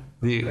 Yeah.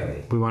 We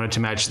wanted to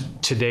match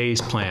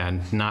today's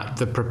plan, not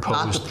the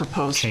proposed,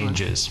 proposed one.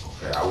 changes.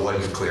 Okay, I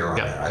wasn't clear on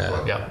Yep, that. I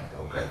thought, yep.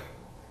 okay.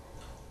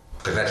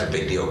 Because that's a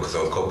big deal, because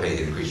those copay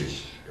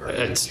increases are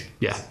huge.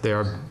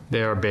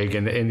 They are big,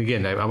 and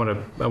again, I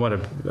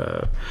want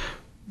to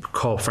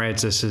call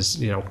Francis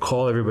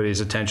call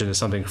everybody's attention to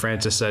something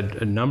Francis said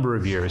a number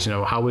of years.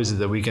 How is it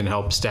that we can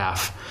help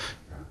staff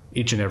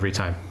each and every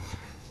time?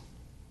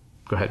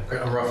 Go ahead.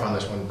 I'm rough on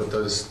this one, but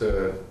does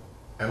the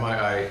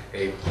MIA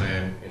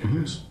plan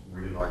introduce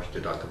really large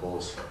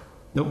deductibles?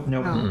 Nope.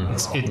 No.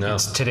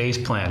 It's today's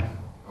plan,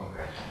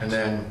 Okay. And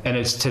then and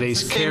it's today's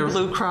Same care.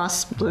 Blue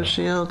Cross Blue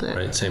Shield.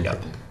 Right, same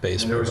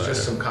base there was provider.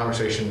 just some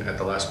conversation at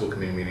the last school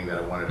committee meeting that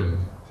I wanted to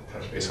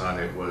touch base on.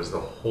 It was the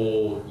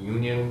whole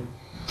union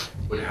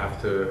would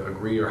have to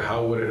agree, or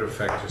how would it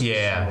affect? Just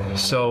Yeah.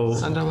 So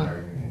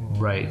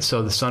Sunderland. right.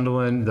 So the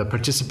Sunderland, the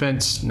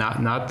participants,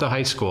 not the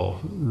high school,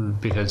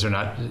 because they're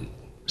not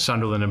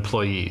Sunderland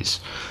employees.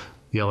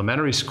 The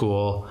elementary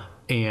school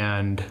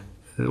and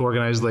the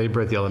organized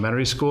labor at the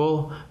elementary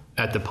school,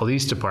 at the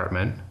police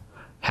department,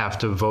 have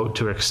to vote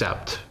to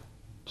accept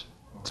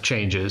the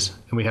changes,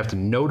 and we have to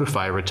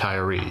notify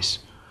retirees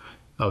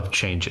of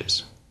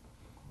changes.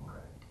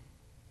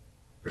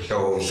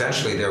 So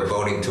essentially, they're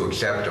voting to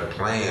accept a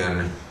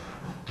plan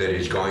that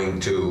is going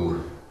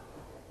to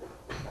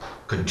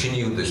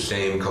continue the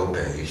same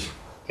copays.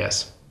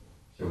 Yes,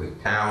 So the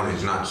town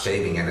is not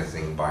saving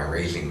anything by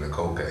raising the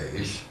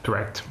copays,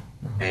 correct.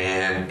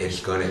 and it's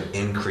going to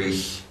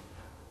increase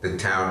the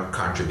town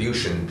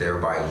contribution,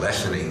 thereby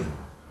lessening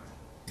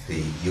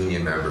the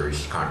union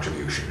members'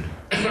 contribution.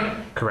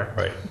 Correct.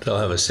 Right, they'll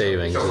have a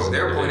savings. So from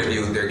their point of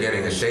view, they're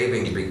getting a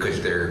savings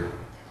because they're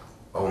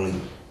only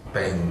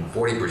paying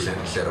 40%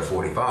 instead of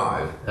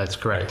 45, That's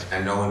correct.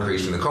 and no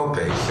increase in the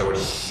copay. So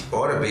it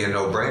ought to be a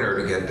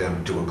no-brainer to get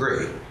them to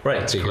agree.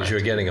 Right, because you're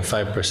getting a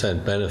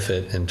 5%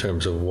 benefit in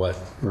terms of what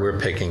we're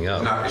picking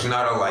up. It's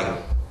not a like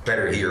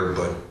better here,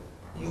 but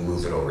you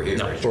lose it over here.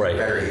 It's right.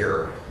 better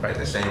here and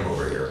the same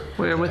over here.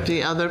 Where with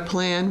the other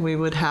plan, we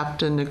would have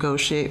to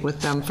negotiate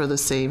with them for the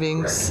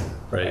savings.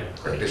 Right,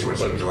 But this one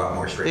seems a lot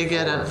more They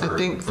get straightforward. I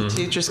think the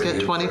teachers get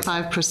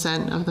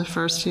 25% of the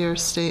first year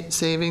state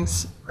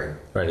savings.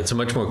 right. It's a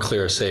much more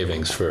clear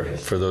savings for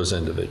those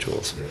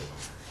individuals.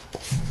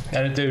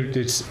 And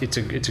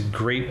it's a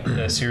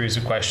great series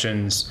of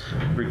questions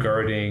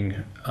regarding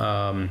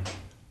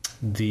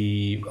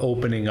the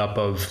opening up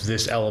of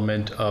this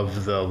element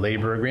of the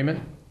labor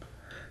agreement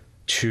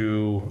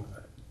to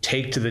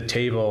take to the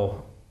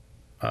table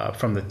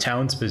from the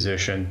town's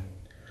position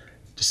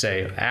to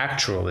say,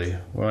 actually,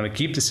 we want to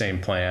keep the same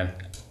plan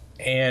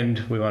and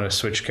we want to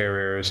switch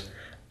carriers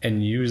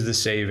and use the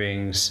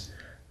savings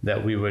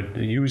that we would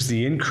use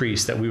the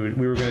increase that we were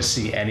going to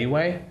see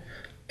anyway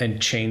and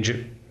change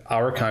it,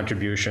 our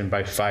contribution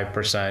by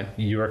 5%,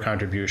 your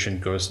contribution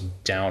goes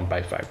down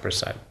by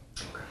 5%.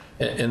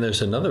 And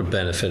there's another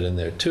benefit in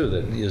there too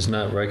that is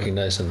not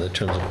recognized in the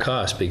terms of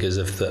cost, because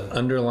if the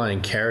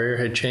underlying carrier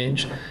had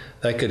changed,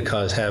 that could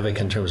cause havoc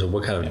in terms of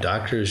what kind of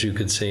doctors you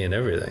could see and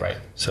everything. Right.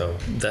 So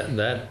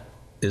that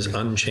is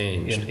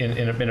unchanged.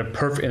 In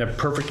a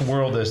perfect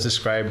world as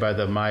described by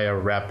the Maya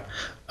rep,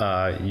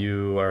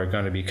 you are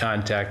going to be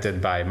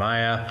contacted by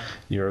Maya.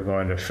 You're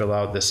going to fill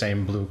out the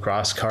same Blue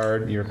Cross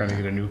card. You're going to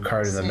get a new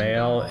card in the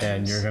mail,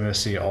 and you're going to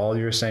see all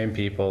your same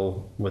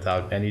people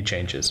without any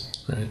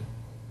changes. Right.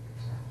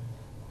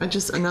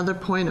 Just another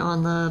point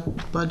on the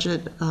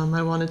budget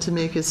I wanted to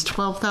make is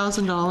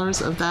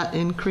 $12,000 of that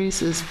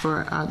increase is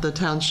for the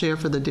town share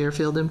for the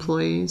Deerfield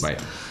employees.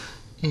 Right.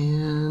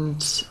 And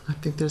I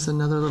think there's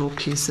another little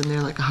piece in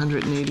there, like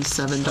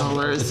 $187.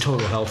 The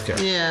total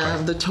healthcare. Yeah,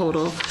 the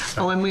total.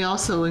 Oh, and we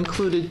also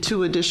included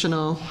 2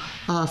 additional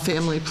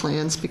family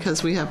plans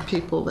because we have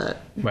people that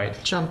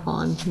Right. jump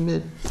on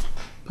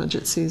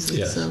mid-budget season.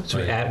 Yes.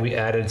 So, We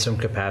added some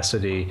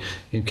capacity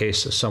in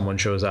case someone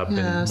shows up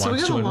yeah, and so we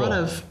wants got to a enroll. lot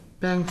of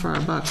bang for our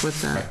buck with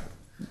that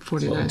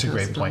 $49,000 It's a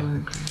great point.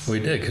 increase. We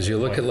did, because you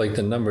look at like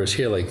the numbers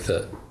here, like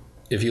the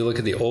if you look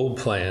at the old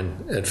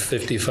plan at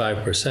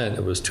 55%,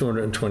 it was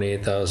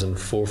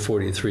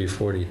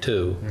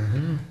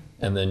 228,443.42.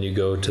 And then you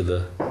go to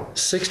the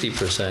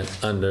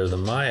 60% under the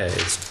Maya,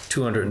 it's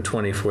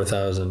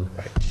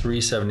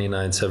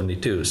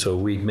 224,379.72. So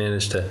we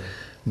managed to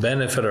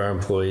benefit our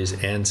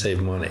employees and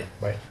save money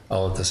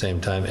all at the same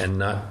time and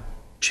not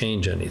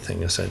change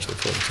anything essentially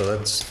for them. So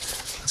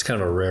that's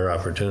kind of a rare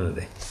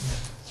opportunity.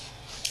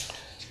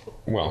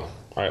 Well,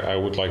 I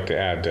would like to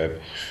add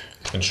that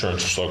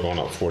insurance is still going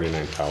up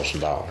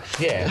 $49,000.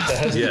 Yeah,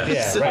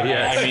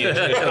 right. I mean,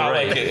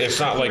 it's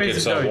not like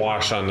it's a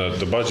wash on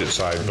the budget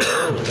side, but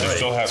you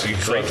still have to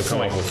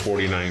come up with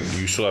 49.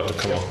 You still have to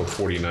come up with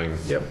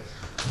 $49,000.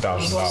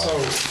 There's also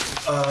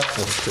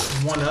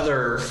one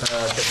other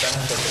the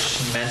benefit that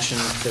she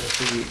mentioned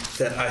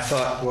that I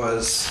thought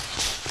was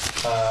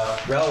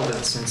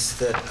relevant, since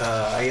that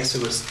I guess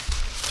it was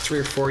 3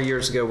 or 4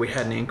 years ago we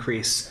had an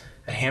increase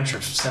at Hampshire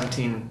of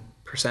 17%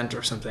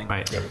 or something.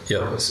 Right. It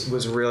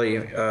was really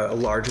a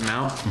large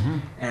amount.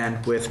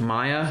 And with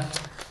Maya,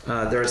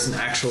 there's an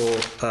actual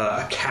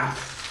cap.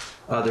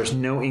 There's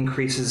no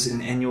increases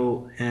in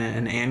annual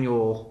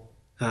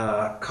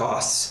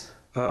costs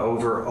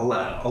over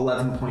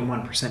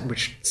 11.1%,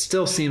 which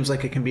still seems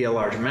like it can be a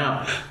large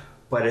amount,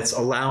 but it's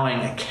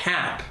allowing a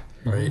cap.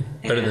 Right.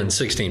 Better than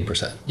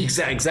 16%.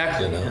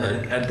 Exactly. You know,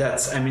 and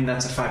that's a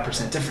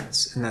 5%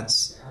 difference, and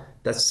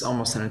that's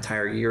almost an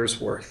entire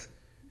year's worth.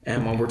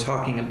 And when we're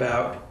talking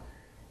about,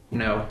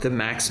 the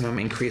maximum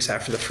increase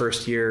after the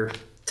first year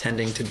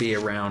tending to be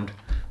around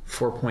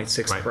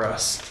 4.6 for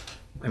us,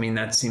 I mean,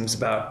 that seems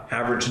about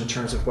average in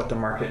terms of what the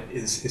market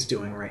is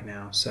doing right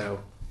now.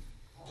 So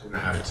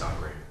 2.5 is not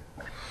great.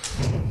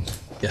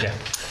 Yeah.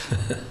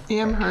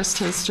 Amherst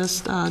has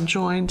just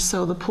joined,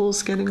 so the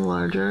pool's getting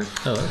larger.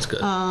 Oh, that's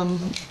good.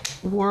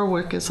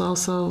 Warwick is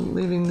also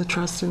leaving the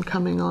trust and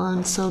coming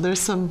on, so there's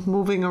some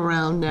moving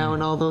around now,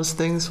 and all those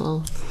things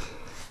will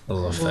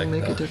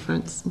make a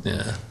difference.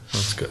 Yeah,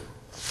 that's good.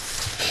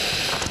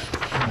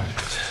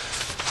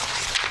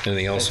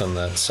 Anything else on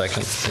that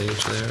second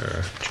page there?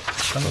 Or?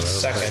 On the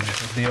second,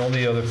 the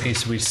only other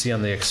piece we see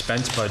on the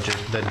expense budget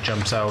that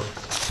jumps out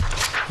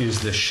is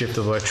the shift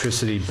of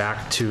electricity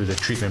back to the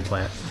treatment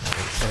plant.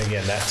 And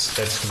again, that's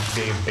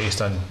being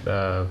based on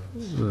the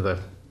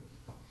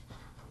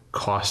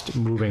cost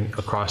moving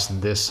across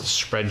this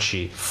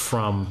spreadsheet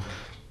from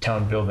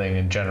town building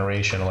and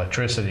generation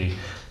electricity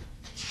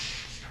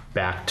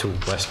back to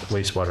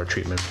wastewater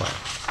treatment plant.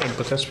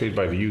 But that's paid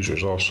by the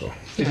users also.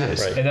 It is,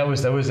 right. And that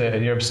was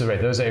you're absolutely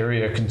right. That was an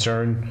area of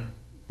concern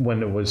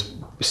when it was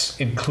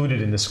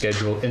included in the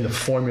schedule, in the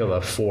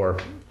formula for.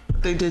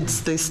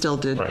 They still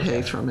did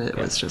pay from it. It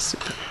was just.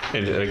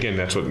 And again,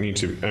 that's what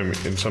needs to. And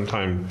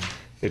sometimes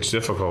it's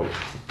difficult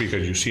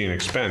because you see an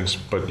expense,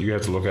 but you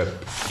have to look at,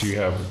 do you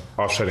have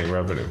offsetting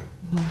revenue?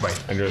 Right.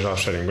 And there's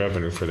offsetting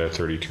revenue for that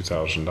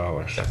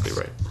 $32,000. Exactly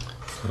right.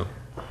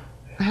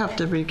 I have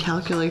to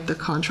recalculate the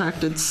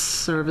contracted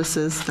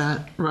services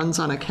that runs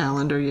on a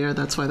calendar year.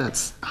 That's why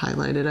that's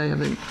highlighted. I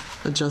haven't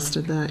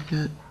adjusted that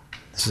yet.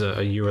 This is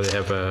a year where they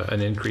have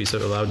an increase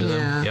allowed to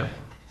them. Yeah.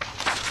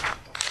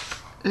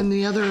 And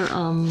the other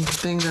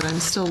thing that I'm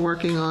still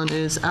working on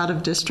is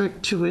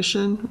out-of-district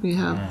tuition. We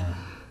have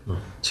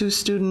 2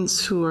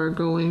 students who are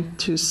going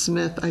to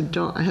Smith. I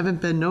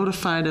haven't been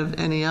notified of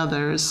any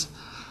others,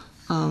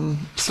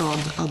 so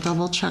I'll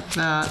double check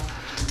that.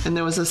 And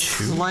there was a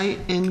slight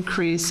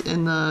increase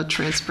in the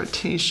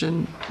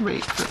transportation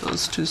rate for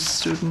those 2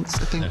 students.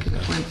 I think it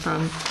went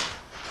from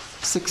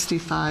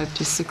 $65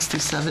 to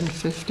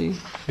 $67.50.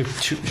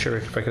 Sure,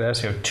 if I could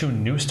ask you, 2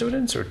 new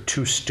students or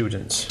 2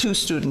 students? 2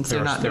 students,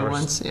 they're not new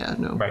ones, yeah,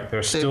 no. Right,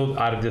 they're still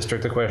out of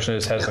district. The question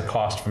is, has the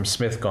cost from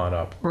Smith gone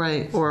up?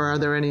 Right, or are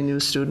there any new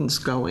students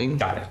going?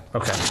 Got it,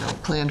 okay.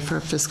 Planned for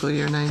fiscal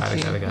year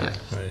 19. Got it.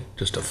 Right,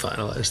 just to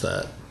finalize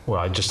that. Well,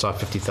 I just saw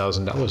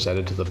 $50,000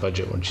 added to the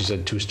budget when she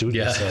said 2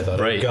 students. Yeah, and I thought,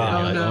 right. Oh,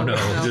 God. Oh, no.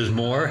 There's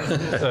more?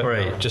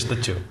 Right. Just the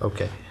 2,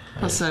 okay.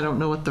 Plus, I don't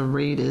know what the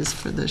rate is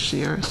for this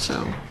year,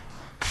 so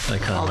I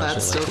can't all imagine,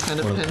 that's still kind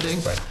of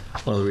pending.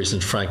 One of the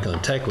reasons Franklin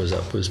Tech was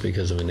up was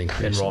because of an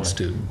increase in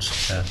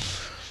students. Yeah.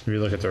 If you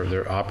look at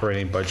their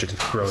operating budget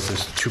growth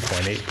is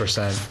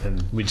 2.8%,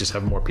 and we just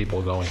have more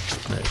people going.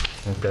 Right.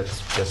 That's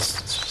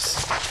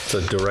It's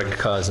a direct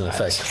cause and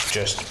effect.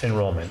 just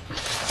enrollment.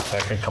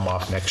 That can come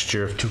off next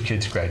year if 2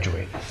 kids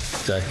graduate.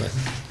 Exactly.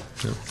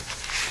 Yep.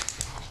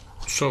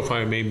 So if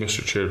I may,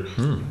 Mr. Chair,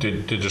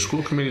 did the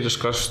school committee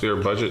discuss their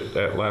budget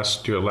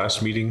at your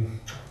last meeting?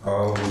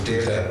 We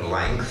did at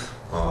length.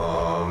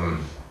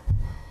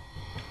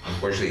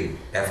 Unfortunately,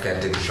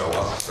 FCAT didn't show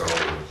up, so.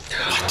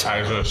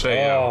 I was going to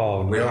say,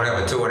 We don't have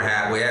a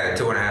 2.5, we had a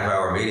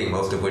 2.5-hour meeting,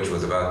 most of which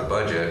was about the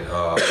budget.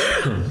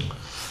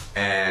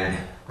 And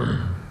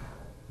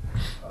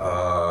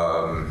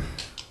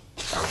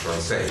how should I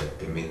say?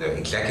 I mean, the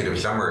executive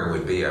summary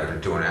would be after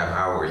 2.5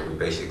 hours, we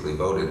basically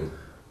voted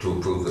to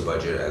approve the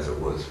budget as it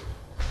was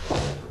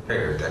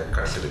prepared. That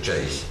cuts to the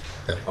chase.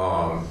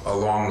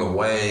 Along the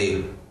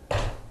way,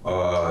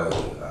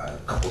 a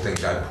couple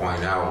things I'd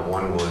point out.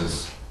 One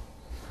was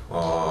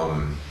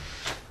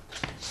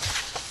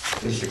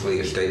basically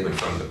a statement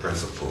from the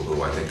principal,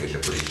 who I think is a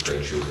pretty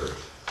straight shooter,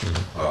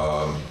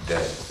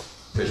 that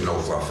there's no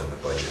fluff in the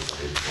budget.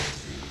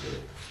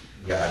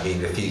 Yeah, I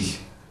mean, if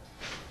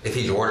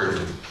he's ordered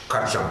to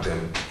cut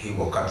something, he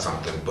will cut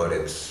something, but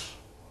it's,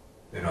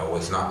 you know,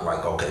 it's not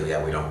like, okay,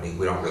 yeah, we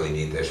don't really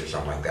need this or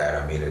something like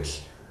that. I mean,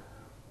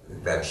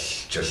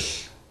 that's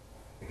just,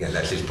 again,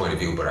 that's his point of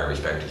view, but I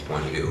respect his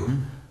point of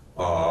view.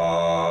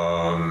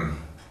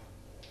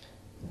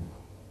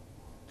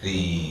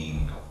 The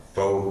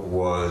vote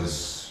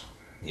was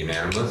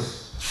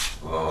unanimous.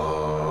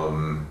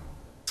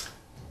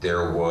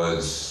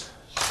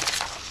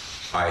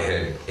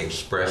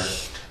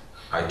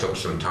 I took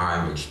some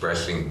time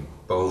expressing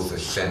both a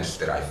sense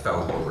that I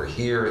felt over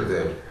here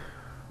that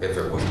if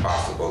it was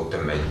possible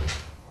to make,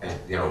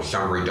 you know,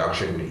 some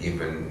reduction,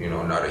 even, you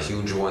know, not a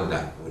huge one,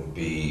 that would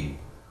be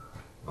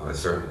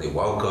certainly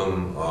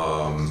welcome.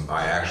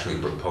 I actually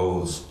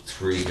proposed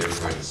 3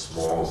 different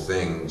small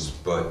things,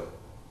 but,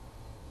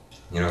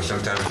 you know,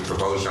 sometimes you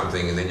propose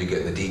something and then you get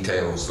in the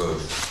details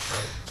of,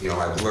 you know,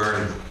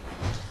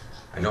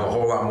 I know a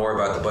whole lot more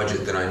about the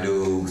budget than I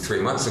knew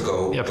 3 months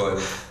ago, Yep.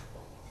 but,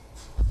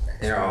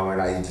 you know,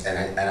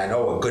 and I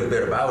know a good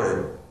bit about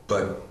it,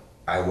 but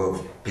I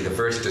will be the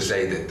first to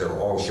say that there are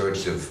all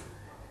sorts of,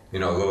 you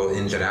know, little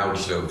ins and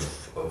outs of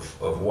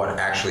what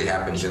actually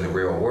happens in the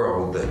real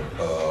world that,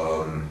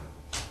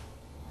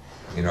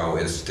 you know,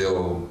 is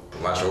still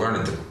lots of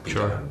learning to be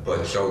done.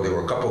 But so there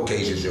were a couple of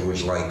cases, it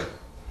was like,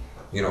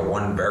 you know,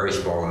 one very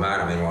small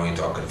amount, I mean, we're only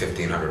talking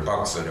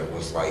 $1,500, and it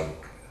was like,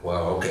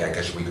 well, okay, I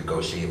guess we could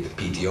go see if the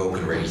PTO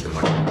can raise the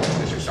money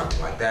or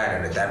something like that.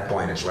 And at that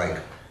point, it's like,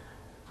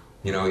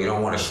 you know, you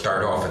don't want to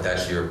start off if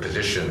that's your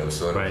position of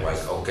sort of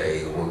like,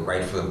 okay, we're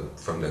right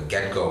from the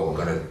get-go, we're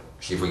going to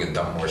see if we can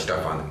dump more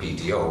stuff on the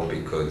PTO,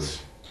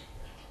 because,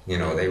 you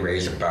know, they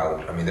raise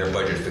about, I mean, their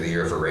budget for the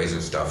year for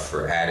raising stuff,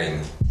 for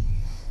adding,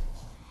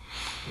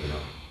 you know,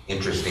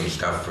 interesting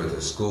stuff for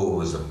the school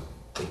was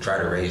to try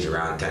to raise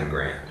around 10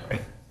 grand.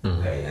 Right.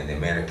 Okay, and they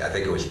managed, I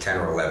think it was 10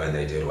 or 11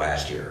 they did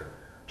last year,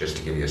 just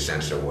to give you a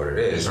sense of what it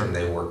is. And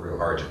they work real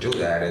hard to do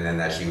that, and then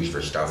that's used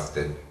for stuff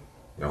that, you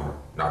know,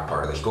 not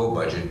part of the school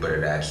budget, but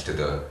it adds to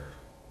the,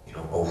 you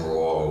know,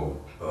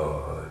 overall,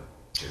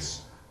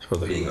 just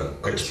being a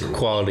good school.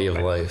 Quality of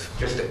life.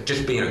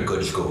 Just being a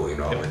good school, you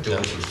know, and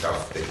doing some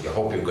stuff that you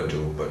hope you could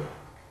do, but,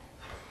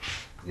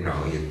 you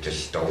know, you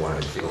just don't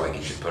want to feel like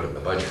you should put it in the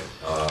budget.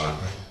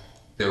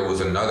 There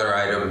was another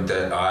item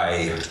that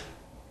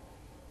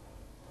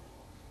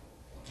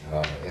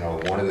you know,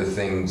 one of the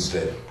things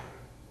that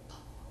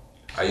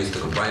I used to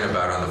complain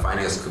about on the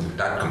finance,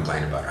 not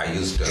complain about, I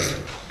used to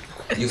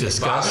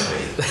bother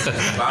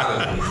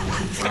me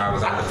when I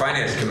was on the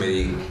finance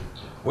committee,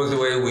 was the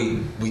way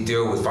we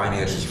deal with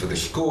finances for the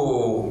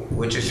school,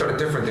 which is sort of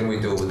different than we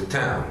do with the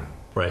town.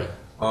 Right.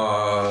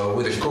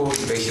 With the school,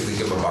 you basically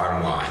give a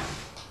bottom line.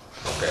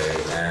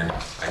 Okay, and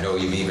I know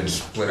you've even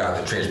split out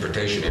the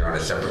transportation here on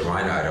a separate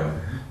line item,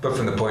 but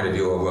from the point of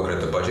view of looking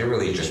at the budget,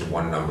 really it's just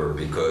one number,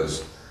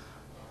 because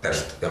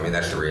that's the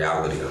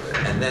reality of it.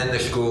 And then the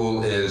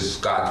school is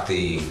got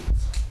the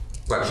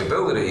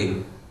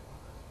flexibility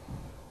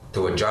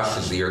to adjust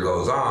as the year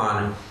goes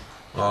on,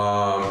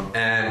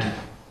 and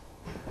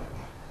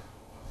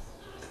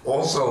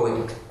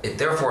also it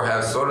therefore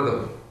has sort of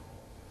the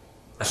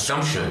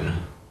assumption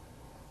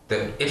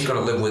that it's going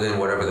to live within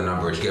whatever the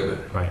number is given.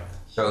 Right.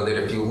 So that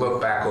if you look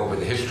back over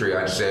the history,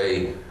 I'd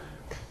say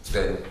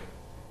that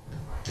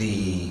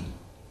the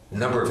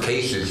number of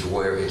cases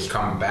where it's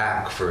come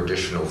back for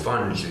additional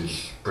funds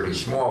is pretty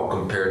small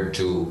compared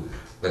to,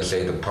 let's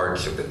say, the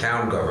parts of the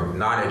town government,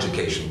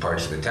 non-education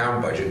parts of the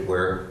town budget,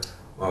 where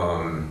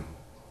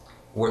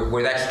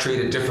that's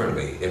treated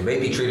differently. It may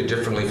be treated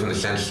differently from the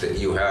sense that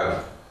you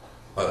have,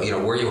 you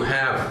know, where you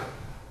have,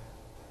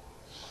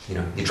 you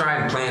know, you try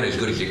and plan as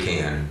good as you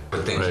can,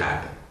 but things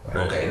happen.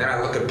 Right. Okay, and then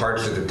I look at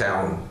parts of the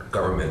town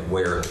government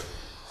where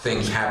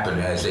things happen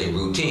as a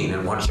routine,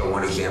 and one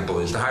example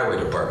is the highway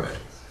department.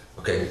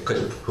 Okay,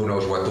 because who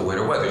knows what the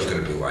winter weather is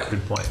going to be like.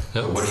 Good point.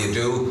 So what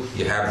do?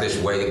 You have this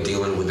way of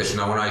dealing with the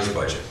snow and ice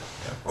budget.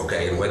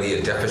 Okay, and whether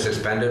you deficit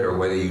spend it or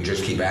whether you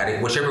just keep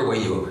adding, whichever way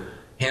you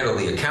handle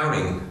the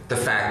accounting, the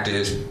fact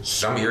is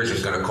some years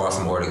it's going to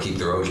cost more to keep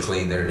the roads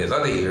clean than it is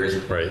other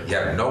years. Right. You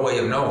have no way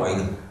of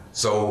knowing,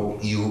 so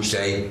you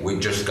say we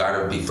just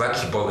got to be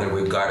flexible and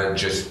we've got to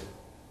just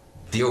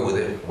deal with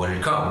it when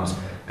it comes.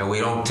 And we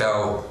don't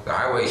tell the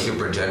highway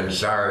superintendent,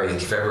 sorry,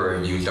 it's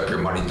February, you used up your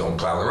money, don't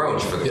plow the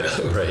roads for the rest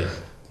of the Right.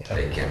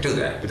 They can't do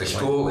that. With the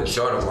school, it's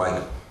sort of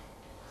like,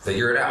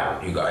 figure it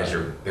out. You guys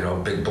are, you know,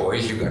 big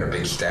boys, you've got a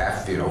big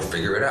staff, you know,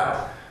 figure it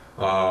out.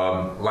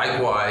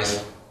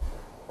 Likewise,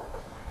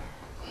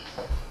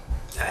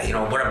 you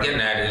know, what I'm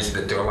getting at is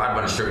that there are a lot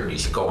of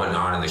uncertainties going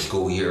on in the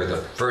school year, the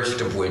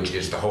first of which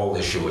is the whole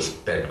issue of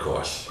sped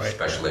costs,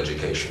 special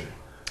education.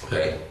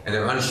 Okay? And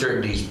there are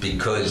uncertainties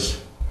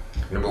because,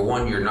 number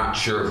one, you're not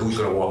sure who's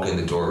going to walk in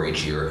the door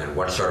each year and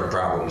what sort of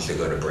problems they're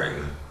going to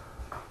bring.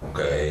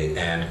 Okay?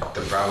 And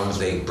the problems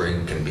they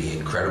bring can be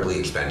incredibly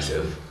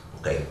expensive.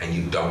 Okay? And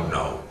you don't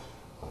know.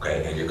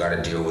 okay? And you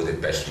gotta deal with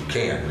it best you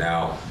can.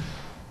 Now,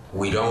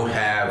 we don't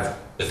have,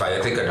 if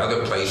I think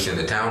another place in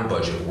the town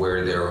budget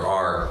where there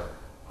are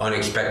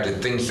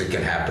unexpected things that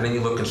can happen, and you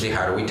look and see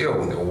how do we deal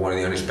with it. One of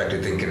the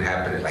unexpected things can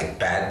happen, like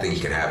bad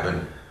things can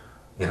happen.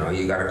 You know,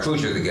 you got a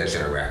cruiser that gets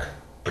in a wreck,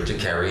 but you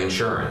carry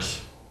insurance,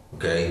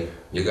 okay?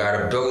 You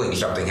got a building,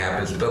 something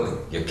happens to the building,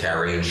 you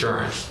carry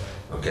insurance,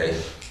 okay?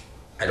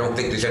 I don't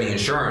think there's any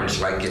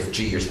insurance like if,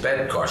 gee, your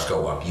bed costs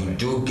go up. You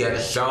do get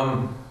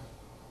some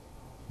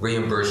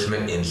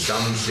reimbursement in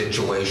some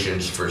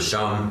situations for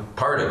some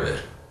part of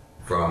it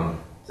from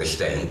the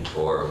state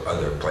or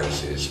other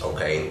places,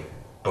 okay?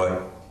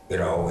 But, you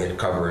know, it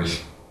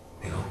covers,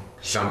 you know,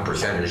 some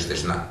percentage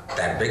that's not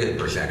that big a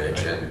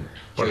percentage, and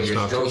so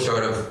you're still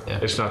sort of.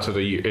 It's not to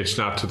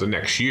the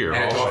next year.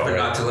 And it's often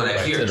not till the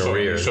next year. So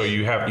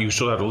you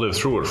still have to live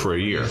through it for a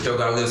year. You still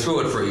got to live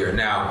through it for a year.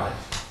 Now,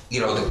 you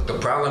know, the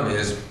problem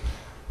is,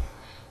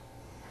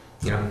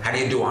 you know, how do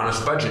you do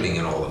honest budgeting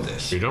in all of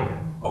this? You don't.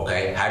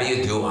 Okay, how do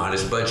you do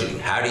honest budgeting?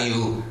 How do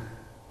you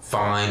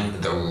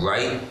find the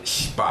right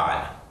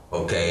spot,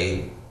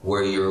 okay,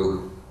 where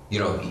you're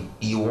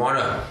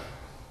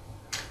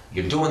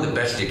doing the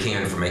best you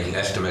can for making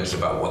estimates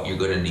about what you're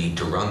going to need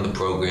to run the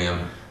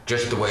program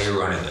just the way you're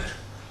running it,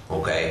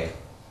 okay?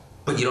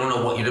 But you don't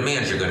know what your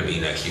demands are going to be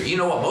next year. You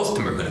know what most of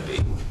them are going to be,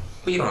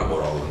 but you don't know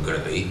what all of them are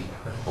going to be,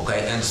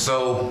 okay? And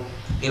so,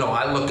 you know,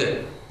 I look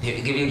at, to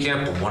give you an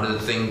example, one of the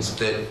things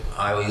that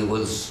I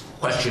was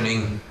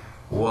questioning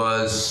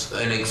was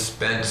an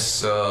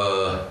expense,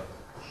 I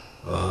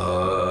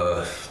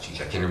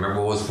can't remember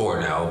what it was for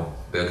now.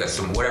 I got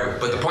some whatever.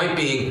 But the point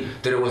being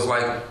that it was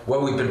like,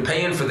 well, we've been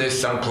paying for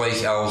this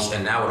someplace else,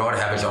 and now it ought to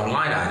have its own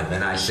line item.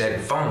 And I said,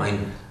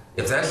 fine,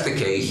 if that's the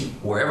case,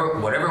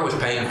 whatever was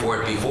paying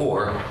for it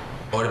before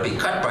ought to be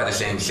cut by the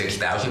same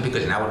 $6,000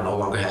 because now it no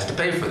longer has to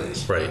pay for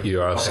this. Right,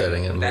 you're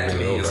offsetting it and that to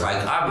moving me it is over.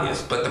 like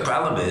obvious. But the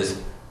problem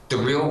is, the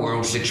real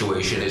world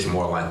situation is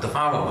more like the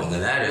following,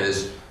 and that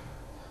is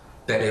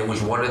that it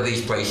was one of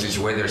these places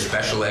where there's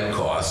special ed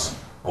costs.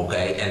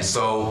 Okay, and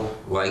so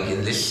like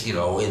in this, you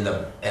know, in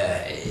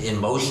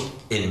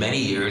many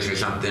years or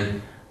something,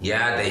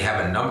 yeah, they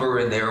have a number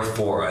in there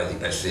for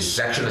this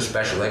section of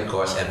special ed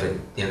costs,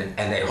 and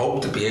they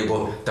hope to be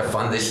able to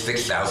fund this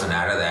 $6,000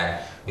 out of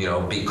that, you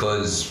know,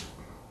 because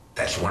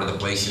that's one of the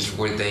places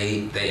where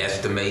they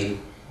estimate,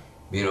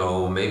 you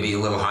know, maybe a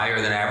little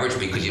higher than average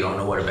because you don't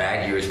know what a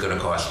bad year is going to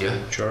cost you.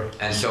 Sure.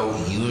 And so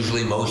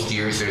usually most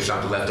years there's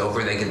something left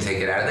over, they can take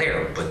it out of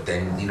there. But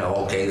then, you know,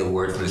 okay, the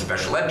word from the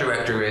special ed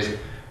director is,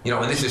 you know,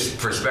 and this is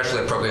for special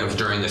ed programs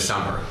during the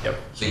summer. Yep.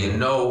 So you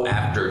know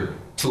after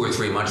 2 or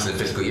 3 months in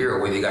the fiscal year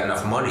whether you got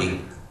enough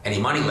money, any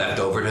money left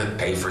over to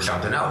pay for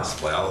something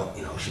else. Well,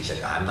 you know, she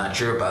said, I'm not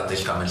sure about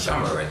this coming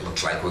summer. It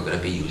looks like we're going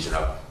to be using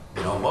up,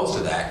 you know, most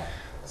of that.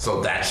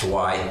 So that's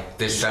why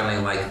this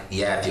sounding like,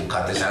 yeah, if you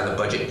cut this out of the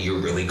budget,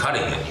 you're really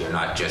cutting it. You're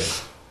not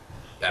just,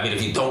 I mean,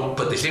 if you don't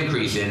put this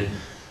increase in,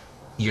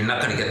 you're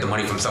not going to get the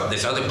money from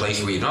this other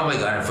place where you normally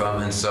got it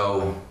from. And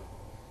so,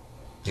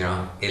 you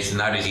know, it's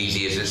not as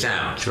easy as it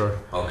sounds. Sure.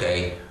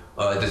 Okay.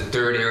 The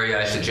third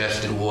area I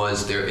suggested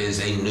was there is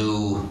a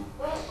new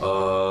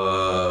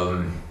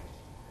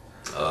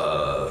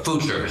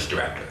food service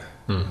director.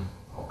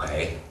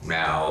 Okay.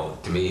 Now,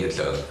 to me,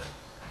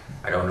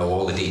 I don't know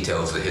all the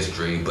details of the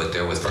history, but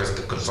there was first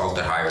a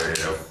consultant hired at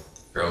a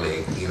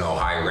fairly, you know,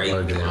 high rate.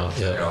 Large amount,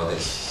 yeah. You know,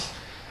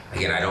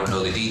 again, I don't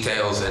know the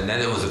details. And then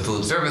there was a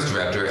food service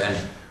director,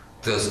 and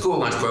the school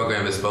lunch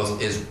program runs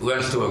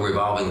through a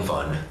revolving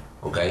fund.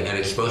 Okay, and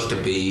it's supposed to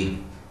be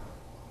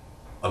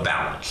a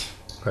balance.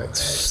 Right,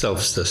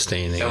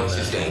 self-sustaining.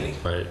 Self-sustaining.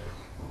 Right.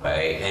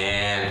 Right,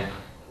 and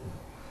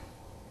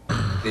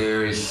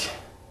there's,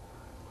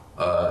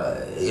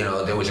 you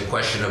know, there was a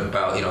question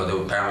about, you know, there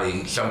were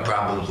apparently some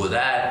problems with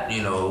that,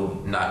 you know,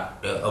 not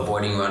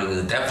avoiding running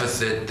the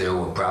deficit. There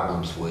were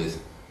problems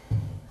with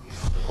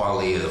the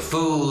quality of the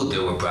food.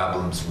 There were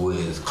problems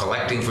with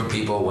collecting from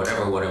people,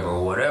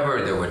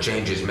 whatever. There were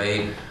changes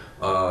made.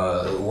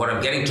 What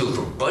I'm getting to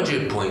from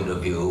budget point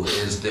of view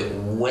is that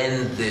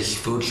when this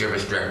food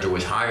service director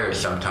was hired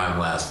sometime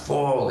last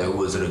fall, there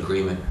was an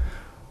agreement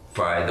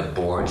by the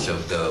boards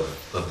of the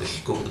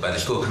school, by the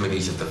school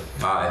committees of the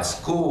 5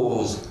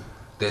 schools,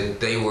 that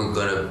they were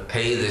going to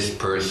pay this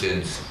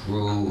person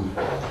through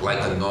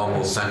like a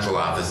normal central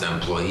office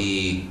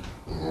employee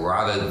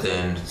rather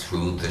than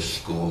through the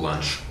school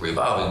lunch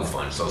revolving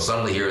fund. So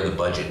suddenly here in the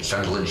budget,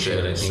 Sunderland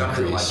shared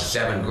something like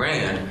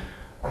 $7,000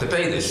 to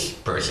pay this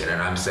person,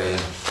 and I'm saying,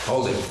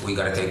 hold it, we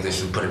got to take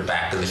this and put it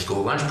back in the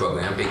school lunch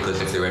program, because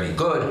if they're any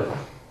good,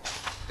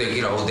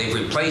 you know, they've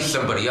replaced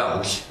somebody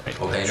else,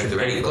 okay, and if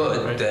they're any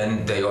good,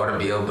 then they ought to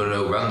be able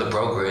to run the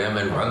program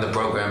and run the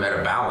program at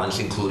a balance,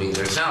 including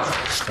their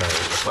salaries.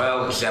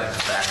 Well, except the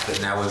fact that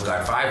now we've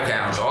got 5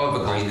 counts, all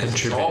have agreed,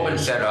 it's all been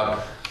set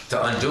up.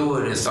 To undo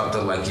it is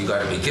something like, you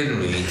got to be kidding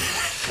me,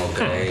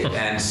 okay,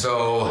 and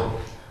so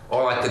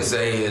all I could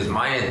say is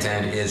my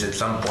intent is at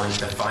some point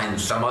to find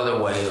some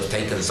other way of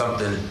taking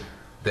something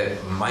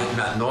that might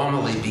not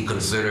normally be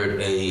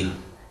considered a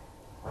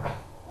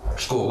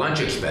school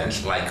lunch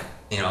expense, like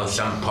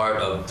some part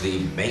of the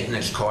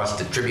maintenance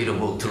cost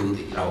attributable to,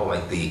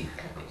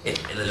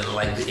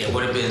 it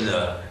would have been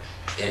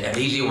an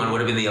easy one would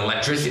have been the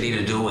electricity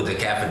to do with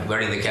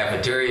running the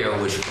cafeteria,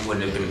 which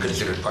wouldn't have been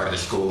considered part of the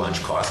school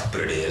lunch cost,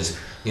 but it is.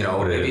 Maybe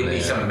it'd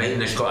be some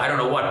maintenance cost. I don't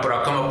know what, but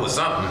I'll come up with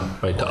something.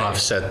 Right, to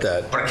offset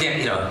that. But I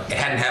can't, it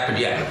hadn't happened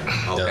yet,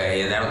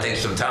 okay? And that'll take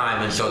some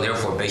time, and so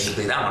therefore,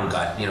 basically, that one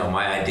got,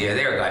 my idea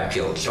there got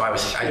killed. So I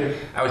was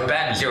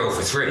batting 0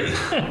 for 3.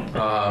 Can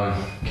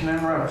I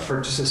interrupt for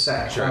just a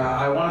sec? Sure.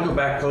 I want to go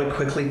back really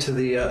quickly to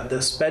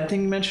the SPED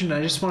thing you mentioned.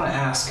 I just want to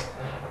ask,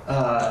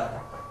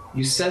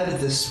 you said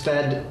that the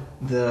SPED,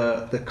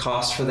 the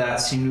cost for that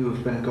seemed to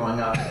have been going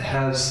up.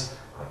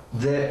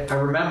 I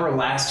remember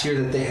last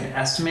year that they had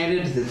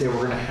estimated that they were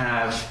going to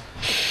have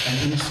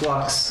an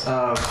influx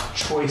of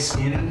choice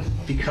in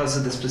because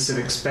of the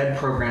specific SPED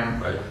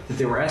program that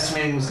they were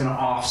estimating was going to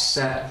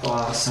offset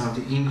some of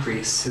the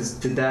increase.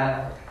 Did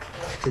that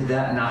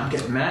not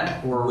get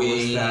met, or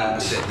was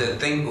that the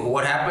thing?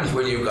 What happens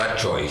when you've got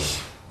choice?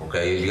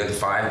 Okay, you get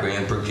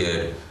 $5,000 per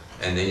kid,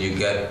 and then you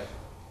get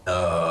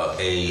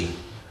the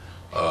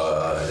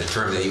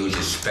term they use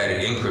is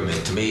SPED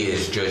increment. To me,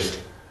 is just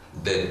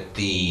that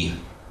the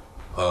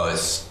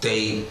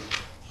state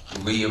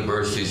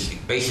reimburses,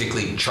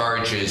 basically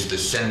charges the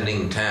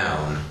sending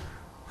town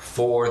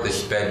for the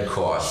SPED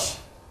costs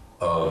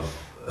of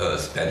a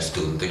SPED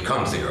student that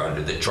comes there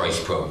under the choice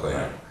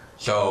program.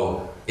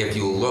 So if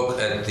you look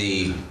at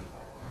the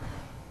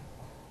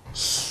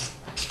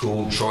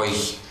school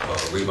choice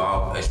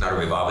it's not a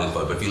revolving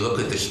fund, but if you look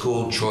at the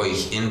school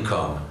choice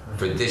income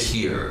for this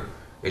year,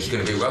 it's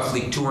going to be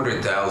roughly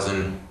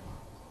 200,000.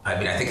 I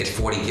think it's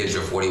 40 kids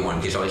or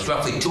 41 kids, so it's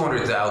roughly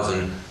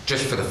 200,000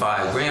 just for the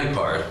 $5,000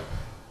 part,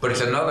 but it's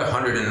another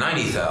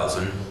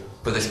 190,000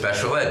 for the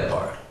special ed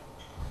part.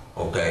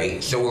 Okay,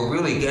 so we're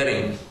really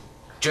getting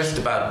just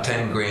about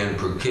 $10,000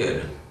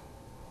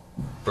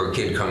 per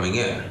kid coming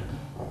in.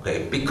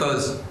 Okay,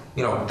 because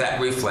that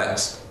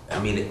reflects.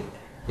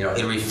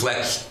 It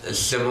reflects a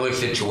similar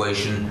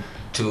situation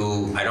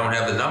to, I don't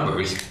have the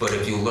numbers, but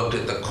if you looked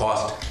at the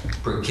cost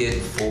per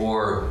kid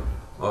for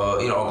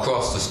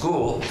across the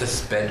school, the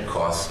SPED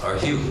costs are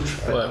huge.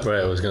 Well,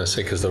 right, I was going to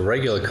say, because the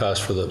regular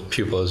cost for the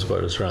pupil is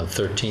around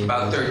 13.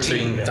 About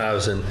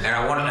 13,000. And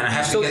I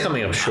have still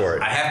coming up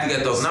short. I have to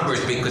get those numbers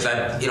because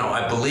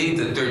I believe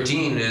that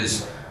 13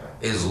 is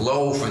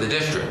low for the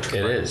district.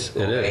 It is.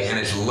 And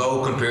it's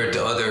low compared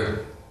to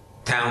other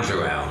towns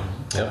around.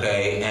 Yep.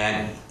 Okay,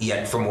 and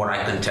yet from what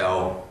I can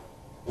tell,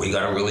 we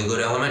got a really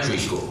good elementary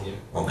school.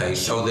 Okay,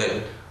 so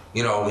that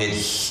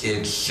it's.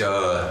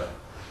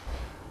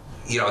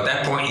 At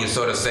that point you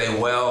sort of say,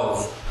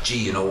 well,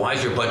 gee, why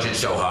is your budget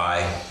so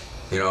high?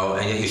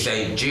 And yet you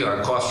say, gee,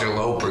 our costs are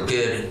low per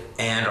kid,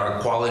 and our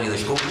quality of the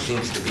school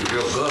seems to be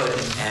real good,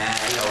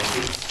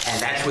 and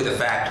that's with the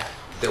fact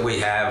that we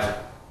have,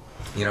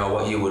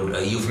 what you would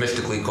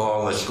euphemistically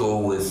call a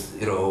school with,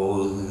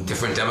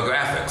 different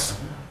demographics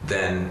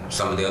than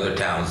some of the other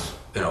towns,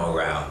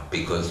 around,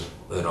 because,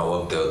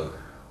 of the,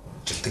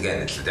 just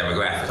again, it's the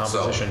demographics.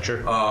 Composition,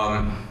 sure.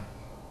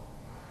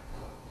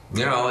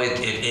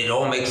 It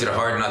all makes it a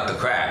hard nut to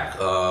crack.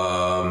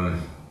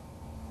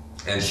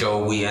 And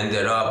so we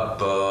ended up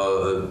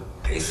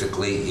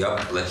basically,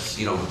 let's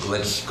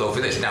go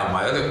for this. Now,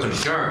 my other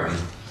concern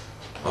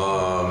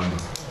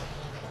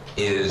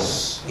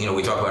is,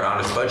 we talk about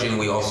honest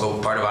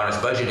budgeting. Part of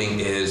honest budgeting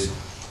is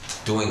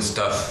doing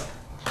stuff,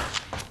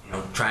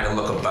 trying to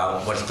look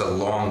about what's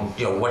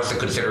the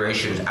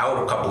considerations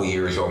out a couple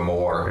years or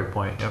more. Good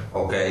point, yep.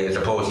 Okay, as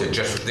opposed to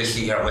just this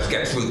year, let's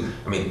get through.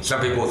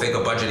 Some people think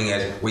of budgeting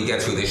as we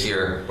get through this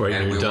year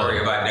and we worry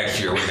about next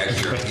year when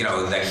next year,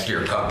 next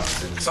year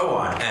comes and so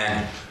on.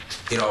 And,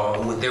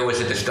 there was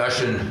a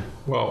discussion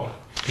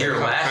here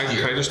last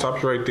year. Can I just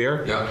stop you right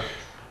there? Yeah.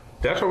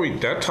 That's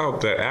how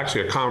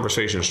actually a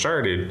conversation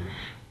started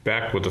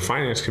back with the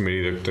finance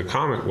committee. The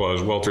comment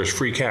was, well, if there's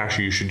free cash,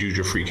 you should use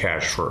your free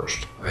cash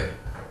first. Right.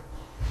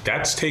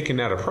 That's taking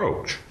that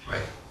approach.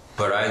 Right.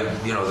 But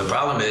the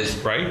problem is,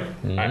 right?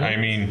 Mm-hmm.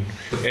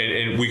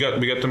 And we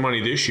got the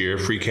money this year,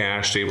 free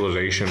cash,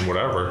 stabilization,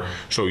 whatever.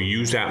 So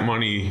use that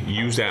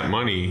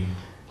money,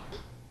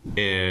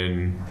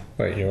 and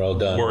right, you're all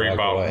done. Worry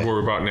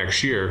about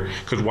next year.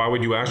 Because why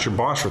would you ask your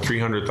boss for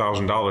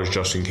 $300,000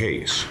 just in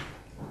case?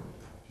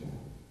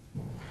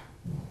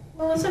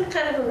 Well, isn't it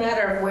kind of a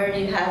matter of where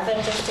you have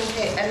it just in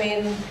case?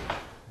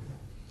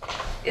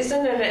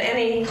 Isn't it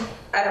any?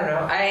 I don't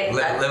know.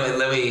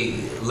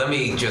 Let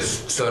me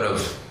just sort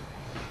of.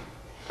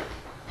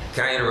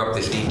 Can I interrupt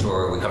this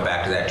detour? We come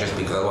back to that just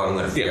because I'm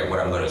going to forget what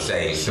I'm going to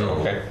say. So,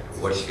 okay.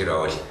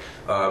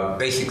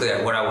 Basically,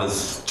 what I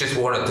was just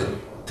wanted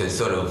to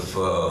sort of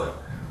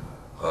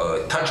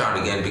touch on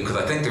again, because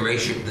I think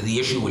the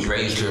issue was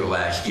raised here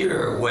last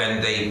year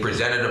when they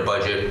presented a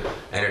budget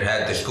and it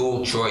had the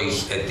school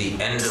choice at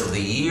the end of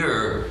the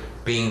year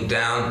being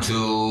down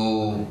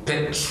to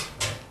pittance.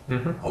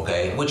 Mm-hmm.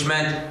 Okay, which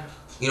meant,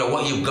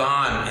 what you've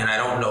gone, and I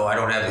don't know, I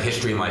don't have the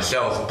history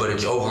myself, but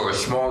it's over a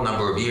small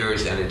number of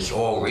years, and it's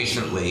all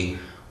recently,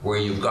 where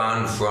you've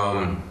gone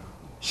from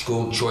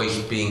school choice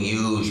being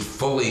used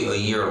fully a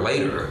year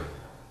later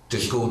to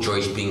school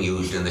choice being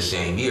used in the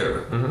same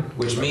year,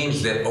 which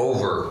means that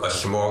over a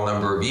small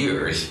number of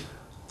years,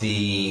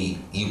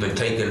 you've been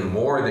taking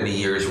more than a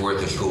year's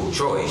worth of school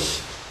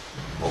choice,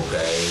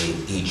 okay,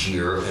 each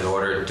year in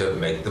order to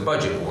make the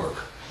budget work.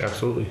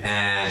 Absolutely.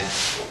 And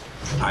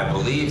I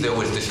believe there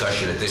was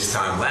discussion at this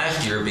time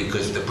last year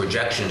because the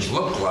projections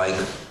looked like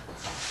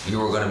you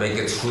were going to make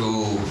it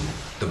through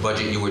the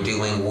budget you were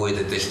dealing with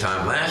at this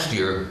time last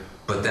year,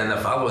 but then the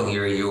following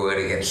year you were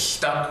going to get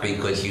stuck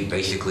because you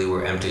basically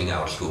were emptying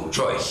out school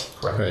choice.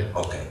 Right.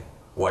 Okay.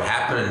 What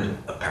happened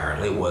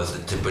apparently was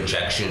that the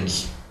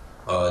projections,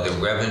 the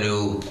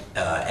revenue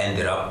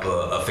ended up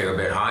a fair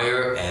bit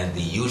higher, and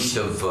the use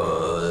of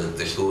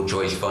the school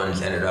choice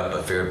funds ended up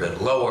a fair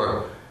bit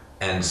lower.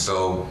 And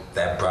so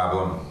that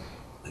problem,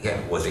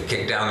 again, was it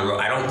kicked down the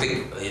road? I don't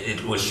think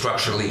it was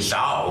structurally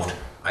solved.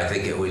 I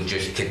think it was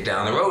just kicked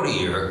down the road a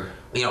year.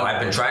 You know, I've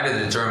been trying to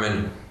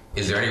determine,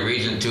 is there any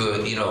reason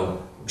to, you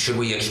know, should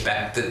we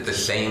expect that the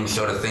same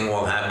sort of thing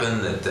will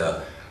happen, that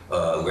the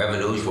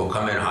revenues will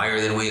come in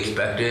higher than we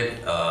expected,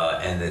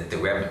 and that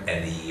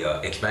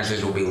the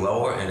expenses will be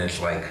lower? And it's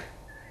like,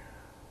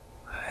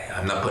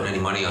 I'm not putting any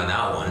money on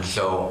that one.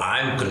 So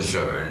I'm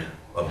concerned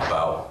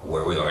about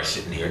where we are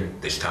sitting here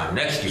this time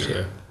next year.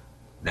 Sure.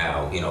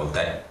 Now, you know,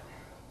 that,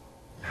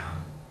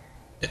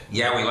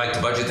 yeah, we like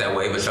to budget that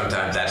way, but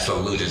sometimes that so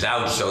loses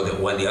out. So that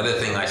when the other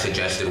thing I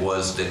suggested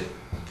was that,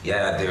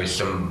 yeah, there's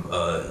some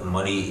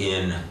money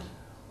in,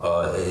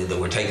 that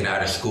we're taking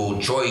out of school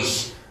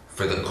choice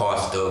for the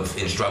cost of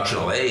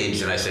instructional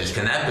aids. And I said,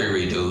 can that be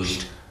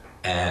reduced?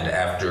 And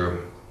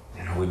after,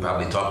 you know, we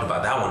probably talked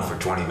about that one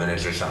for 20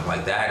 minutes or something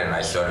like that. And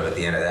I sort of, at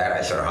the end of that,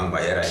 I sort of hung my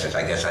head. I said,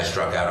 I guess I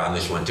struck out on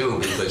this one too,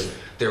 because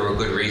there were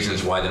good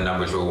reasons why the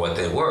numbers were what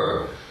they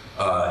were.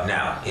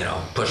 Now, you know,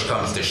 push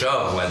comes to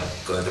shove, like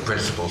the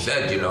principal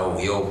said, you know,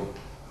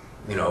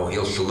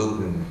 he'll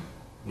salute and,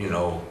 you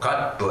know,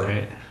 cut, but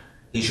Right.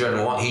 he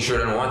shouldn't want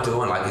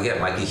to. And like, again,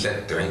 like he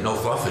said, there ain't no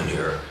fluff in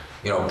here.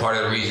 You know, part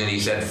of the reason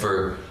he said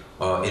for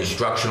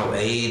instructional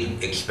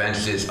aid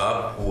expenses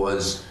up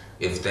was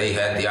if they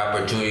had the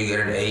opportunity to get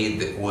an aid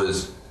that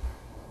was,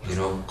 you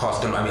know,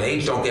 cost them. I mean,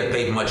 aides don't get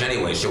paid much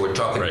anyway, so we're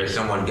talking about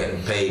someone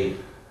getting paid,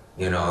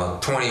 you know,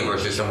 20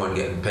 versus someone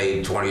getting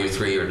paid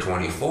 23 or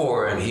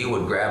 24, and he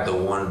would grab the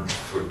one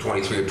for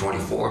 23 or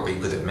 24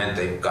 because it meant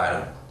they've got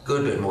a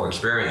good bit more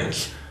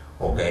experience,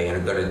 okay, and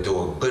are going to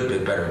do a good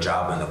bit better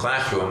job in the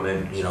classroom,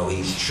 and, you know,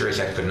 he sure as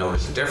heck could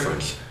notice the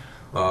difference.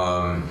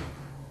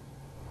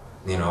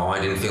 You know, I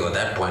didn't feel at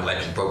that point like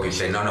it's appropriate to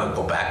say, no,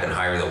 go back and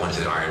hire the ones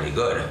that aren't any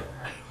good.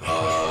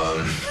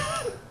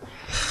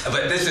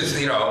 But this is,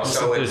 you know,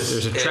 so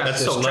There's a trap.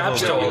 That's the level Trap of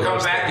still, you Still come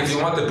back, if you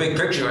want the big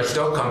picture, I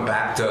still come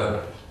back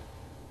to,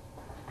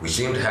 we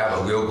seem to have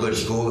a real good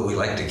school that we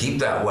like to keep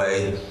that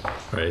way.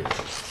 Right.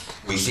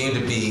 We seem to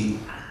be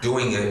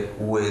doing it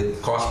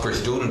with cost per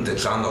student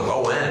that's on the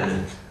low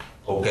end,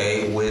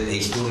 okay, with a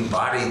student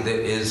body that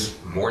is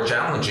more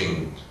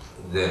challenging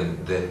than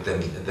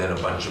a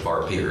bunch of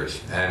our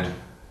peers. And,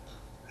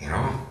 you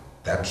know,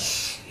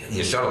 that's,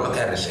 you sort of look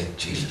at it and say,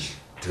 Jesus,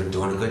 they're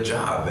doing a good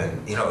job.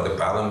 And, you know, the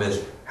problem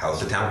is,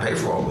 how's the town pay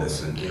for all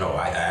this? And, you know,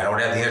 I don't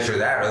have the answer to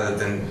that other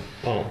than,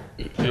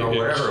 you know,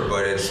 whatever,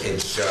 but it's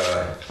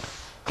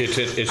I'm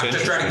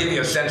just trying to give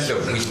you a sense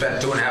of, we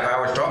spent 2.5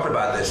 hours talking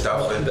about this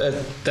stuff. And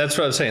That's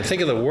what I was saying.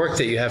 Think of the work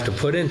that you have to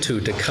put into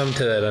to come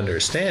to that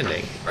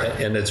understanding. Right.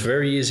 And it's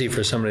very easy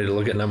for somebody to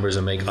look at numbers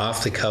and make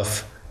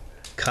off-the-cuff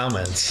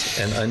comments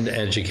and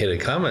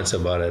uneducated comments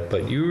about it,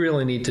 but you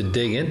really need to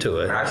dig into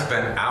it. And I've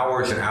spent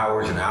hours and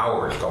hours and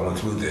hours going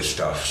through this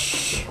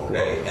stuff,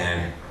 okay,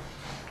 and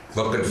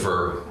looking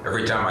for,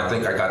 every time I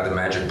think I got the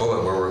magic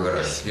bullet where we're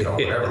gonna, you know,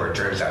 whatever, it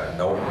turns out,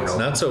 no, you know. It's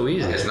not so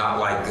easy. It's not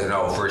like, you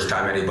know, first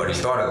time anybody's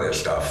thought of this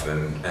stuff.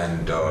 And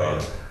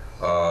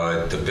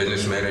the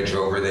business manager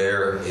over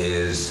there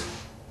is,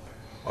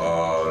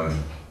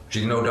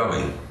 she's no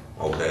dummy,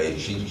 okay?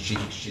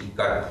 She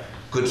got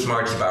good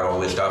smarts about all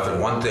this stuff. And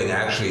one thing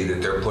actually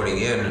that they're putting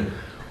in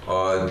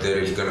that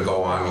is gonna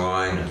go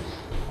online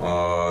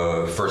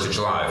 1st of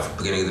July,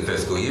 beginning of the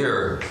fiscal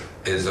year,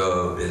 is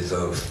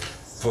a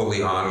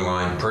fully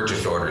online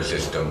purchase order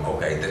system,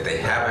 okay, that they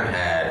haven't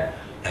had,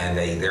 and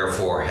they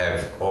therefore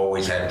have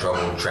always had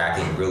trouble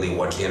tracking really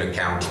what's in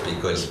accounts,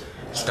 because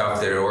stuff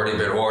that had already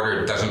been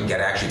ordered doesn't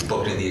get actually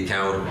booked in the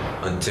account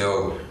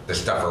until the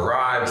stuff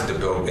arrives, the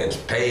bill gets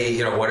paid,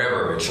 you know,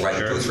 whatever. It's like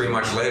 2-3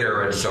 months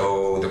later, and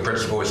so the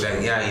principal was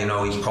saying, yeah, you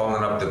know, he's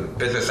calling up the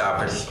business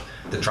office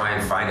to try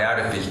and find out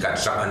if he's got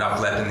enough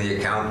left in the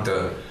account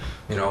to,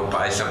 you know,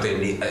 buy something.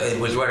 It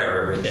was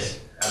whatever.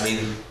 I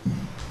mean,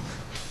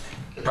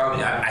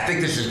 probably, I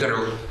think this is going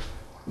to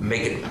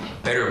make it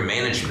better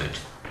management.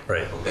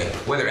 Right. Okay.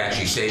 Whether it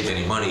actually saves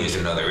any money is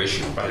another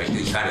issue. But it's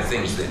these kind of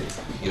things that,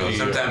 you know,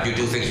 sometimes you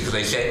do things because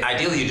they say,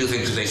 ideally you do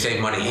things because they save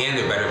money and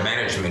they're better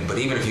management. But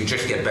even if you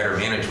just get better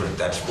management,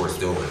 that's worth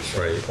doing.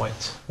 Right.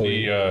 Points.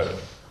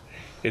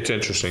 it's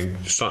interesting.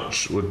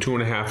 With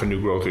 2.5 in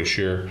new growth this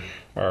year,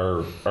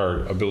 our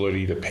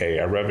ability to pay,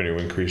 our revenue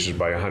increases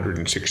by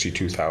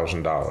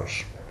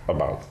 $162,000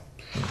 about.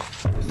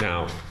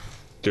 Now,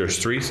 there's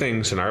 3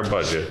 things in our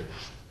budget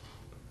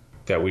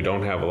that we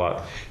don't have a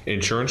lot.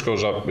 Insurance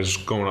is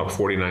going up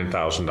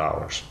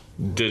 $49,000.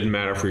 Didn't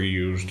matter if we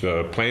used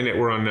the plan that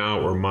we're on now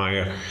or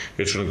Maya,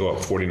 it's going to go up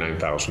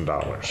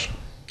 $49,000.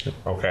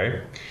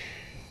 Okay?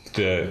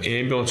 The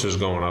ambulance is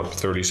going up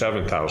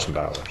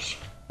 $37,000.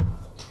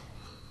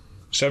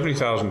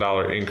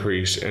 $70,000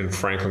 increase in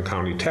Franklin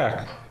County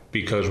Tech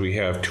because we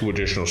have 2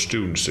 additional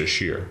students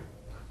this year.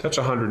 That's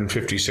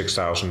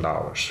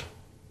 $156,000.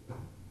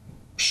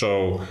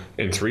 So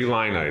in 3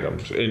 line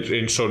items,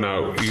 and so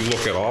now you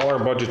look at all our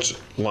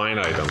budget's line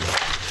items,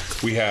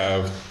 we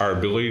have our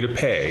ability to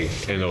pay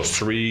in those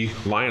 3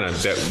 line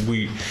items that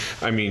we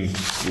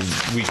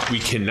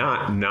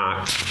cannot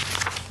not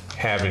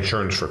have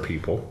insurance for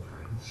people.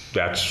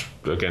 That's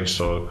against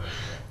the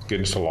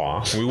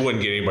law. We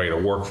wouldn't get anybody to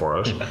work for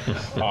us.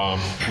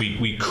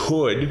 We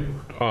could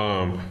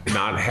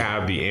not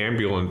have the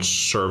ambulance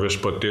service,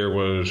 but there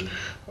was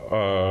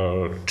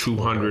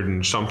 200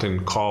 and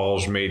something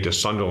calls made to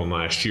Sunderland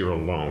last year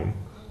alone.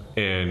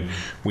 And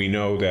we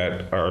know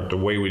that the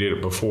way we did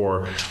it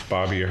before,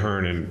 Bobby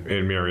Ahern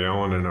and Mary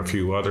Ellen and a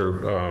few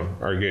other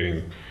are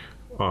getting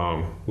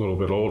a little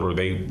bit older.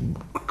 They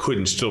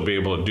couldn't still be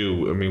able to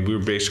do. I mean, we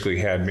basically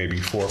had maybe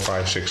 4,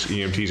 5, 6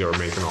 EMTs that were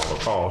making all the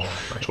calls,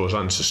 so it was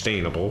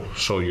unsustainable.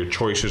 So your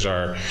choices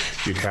are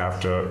you'd have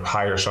to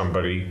hire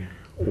somebody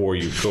or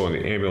you go in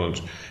the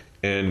ambulance.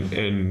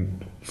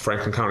 And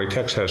Franklin County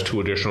Tech has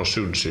 2 additional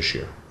students this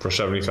year for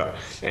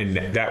 $70,000, and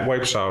that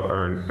wipes out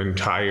our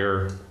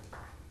entire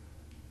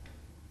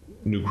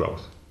new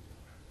growth.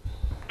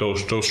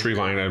 Those 3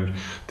 line items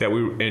that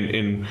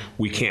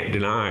we can't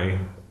deny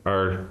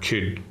our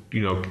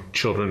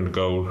children to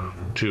go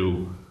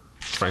to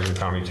Franklin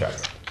County Tech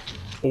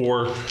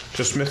or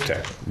to Smith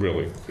Tech,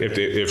 really.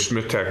 If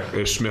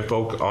Smith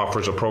Oak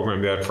offers a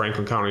program that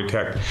Franklin County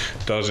Tech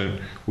doesn't,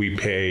 we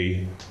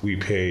pay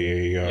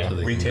a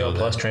Retail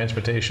plus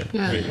transportation.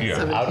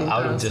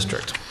 Out of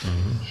district.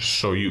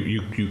 So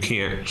you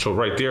can't. So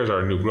right there is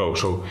our new growth.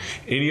 So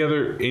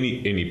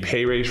any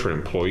pay raise for an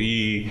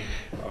employee,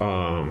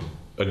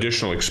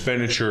 additional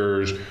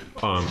expenditures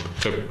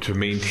to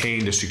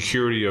maintain the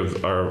security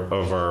of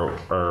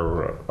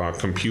our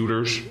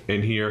computers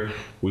in here,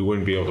 we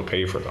wouldn't be able to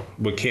pay for them.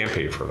 We can't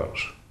pay for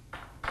those.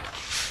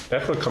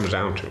 That's what it comes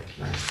down to.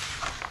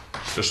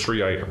 Just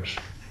 3 items.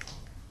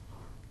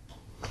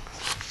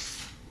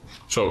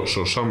 So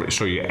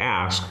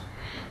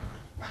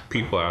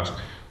people ask,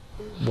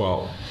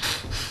 well,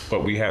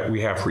 but we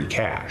have free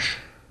cash.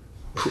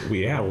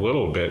 We have a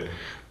little bit,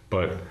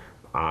 but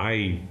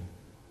I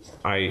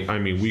mean,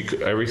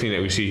 everything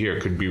that we see here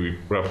could be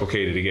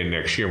replicated again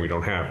next year. We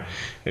don't have,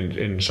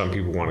 and some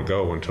people want to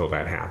go until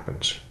that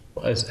happens.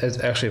 As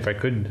actually, if I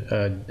could,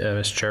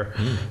 Mr. Chair,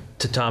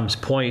 to Tom's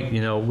point,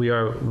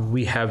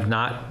 we have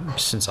not,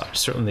 since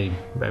certainly,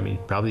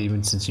 probably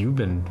even since you've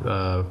been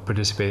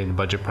participating in the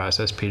budget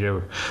process,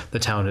 Peter, the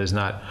town has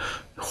not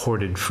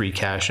hoarded free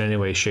cash in any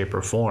way, shape,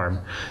 or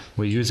form.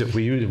 We use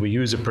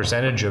a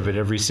percentage of it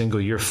every single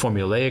year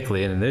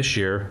formulaically, and in this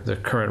year, the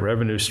current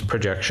revenue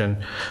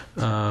projection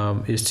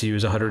is to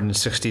use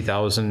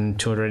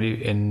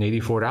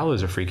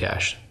 $160,284 of free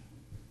cash,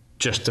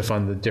 just to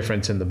fund the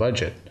difference in the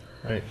budget.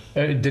 Right.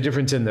 The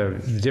difference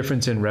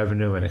in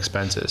revenue and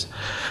expenses.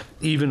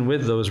 Even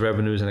with those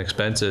revenues and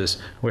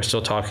expenses, we're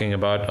still talking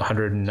about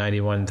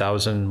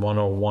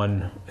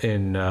 $191,101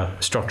 in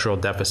structural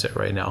deficit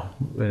right now,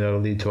 and that'll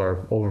lead to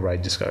our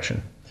override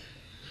discussion.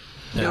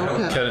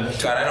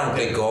 Scott, I don't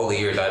think all the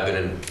years I've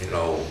been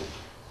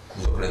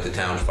looking at the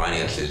town's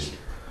finances,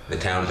 the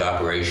town's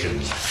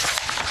operations,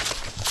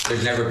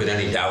 there's never been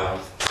any doubt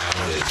the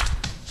town is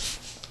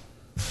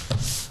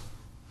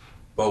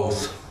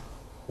both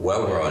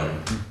well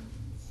run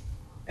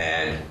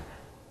and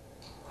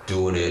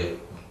doing it,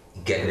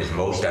 getting as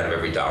most out of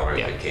every dollar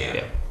as it can.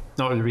 Yeah.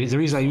 No, the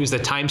reason I used the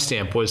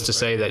timestamp was to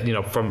say that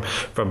that's from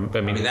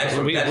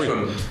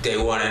day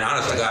one. And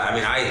honestly,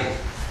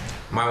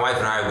 my wife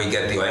and I, we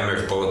get the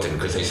Amherst Bulletin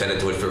because they send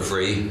it to us for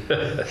free.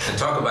 And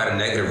talk about a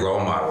negative role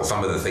model.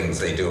 Some of the things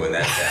they do in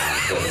that town,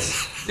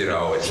 because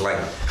it's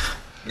like,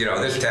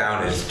 this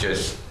town is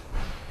just.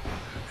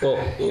 Well,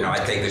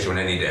 I take this one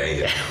any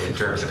day in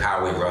terms of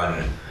how we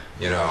run.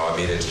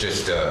 It's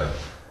just,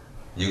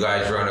 you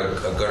guys run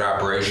a good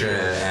operation,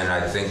 and I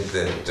think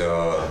that,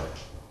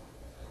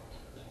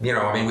 we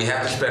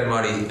have to spend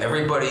money.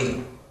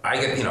 Everybody,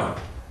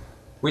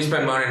 we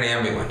spend money in the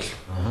ambulance.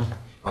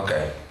 Mm-hmm.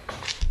 Okay.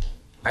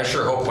 I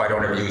sure hope I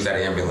don't ever use that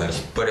ambulance,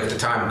 but if the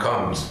time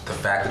comes, the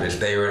fact that it's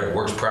there and it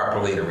works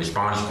properly and it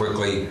responds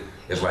quickly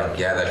is like,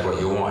 yeah, that's what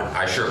you want.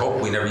 I sure hope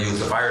we never use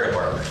the fire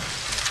department.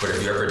 But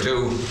if you ever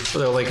do, Well,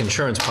 they're like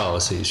insurance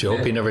policies. You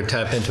hope you never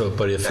tap into it,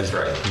 but if That's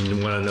right. you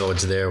want to know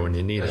it's there when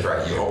you need that's it.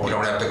 right. You hope you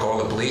don't have to call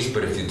the police,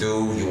 but if you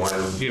do, you want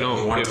to. You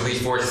want a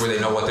police force where they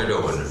know what they're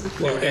doing.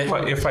 Well,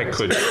 If I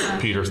could,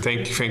 Peter,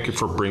 thank you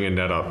for bringing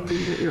that up.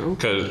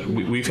 Because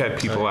we've had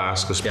people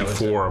ask us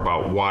before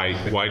about why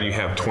do you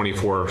have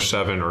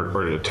 24/7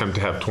 or attempt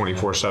to have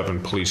 24/7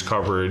 police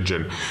coverage,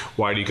 and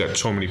why do you got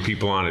so many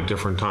people on at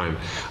different times?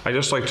 I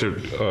just like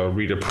to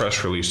read a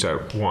press release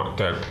that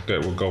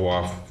will go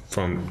off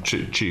from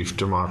Chief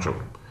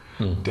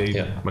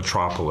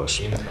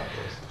Metropolis.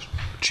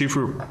 Chief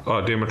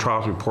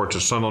Metropolis reports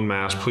that Sunderland,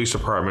 Mass. Police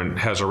Department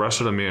has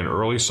arrested a man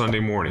early Sunday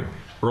morning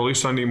when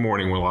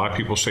a lot of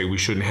people say we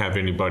shouldn't have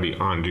anybody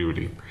on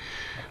duty.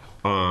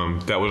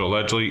 That was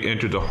allegedly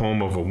entered the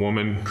home of a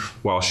woman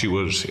while she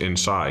was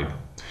inside.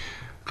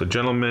 The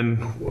gentleman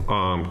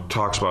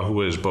talks about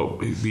who is,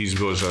 but he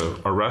was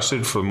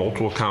arrested for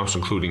multiple counts,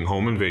 including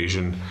home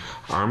invasion,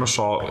 armed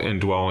assault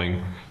and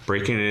dwelling,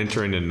 breaking and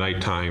entering at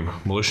nighttime,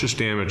 malicious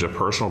damage of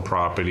personal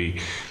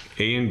property,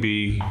 A and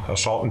B,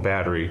 assault and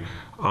battery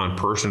on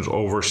persons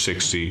over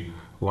 60,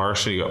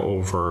 larceny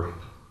over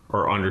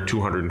or under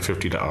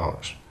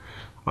 $250.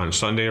 On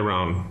Sunday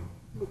around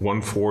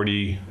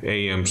 1:40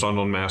 a.m.,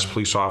 Sunderland, Mass.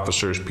 Police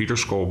officers Peter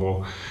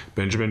Scoble,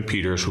 Benjamin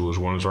Peters, who was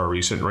one of our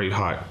recent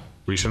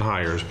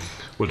hires,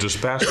 was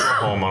dispatched to a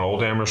home on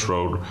Old Amherst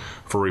Road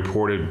for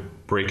reported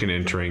break and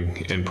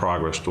entering in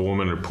progress. The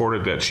woman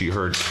reported that she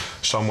heard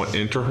someone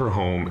enter her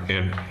home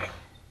and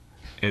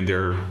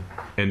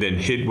then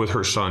hid with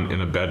her son in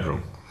a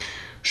bedroom.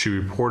 She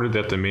reported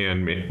that the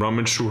man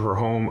rummaged through her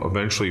home,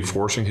 eventually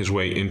forcing his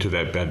way into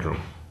that bedroom.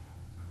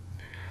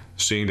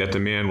 Seeing that the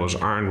man was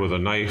armed with a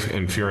knife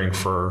and fearing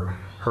for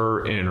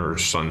her and her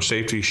son's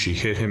safety, she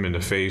hit him in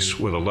the face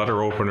with a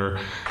letter opener.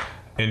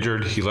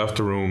 Injured, he left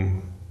the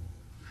room,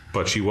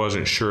 but she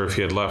wasn't sure if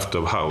he had left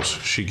the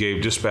house. She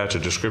gave dispatch a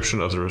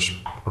description of the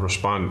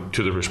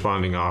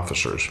responding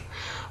officers.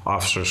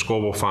 Officer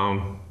Scoble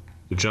found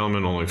the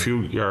gentleman only a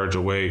few yards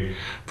away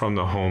from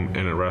the home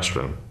and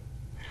arrested him.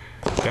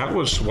 That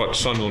was what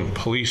Sunderland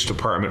Police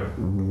Department,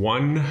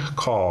 one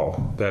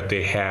call that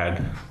they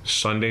had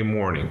Sunday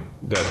morning.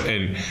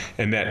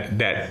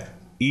 That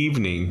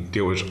evening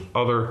there was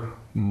other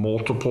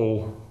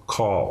multiple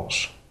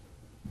calls.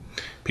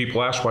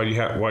 People ask, why do you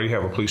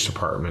have a police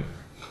department?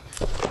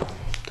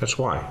 That's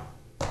why.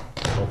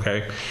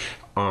 Okay.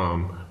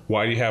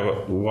 Why do you have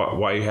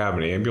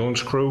an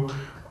ambulance crew?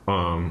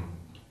 Or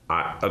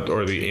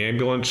the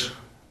ambulance?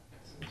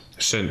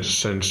 Since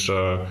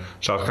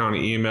South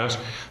County EMS,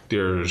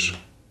 there's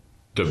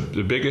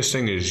the biggest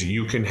thing is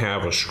you can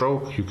have a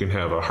stroke, you can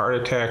have a heart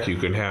attack, you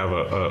can have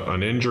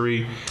an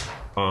injury.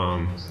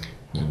 A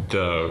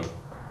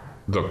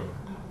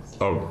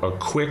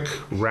quick,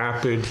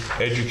 rapid,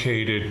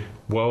 educated,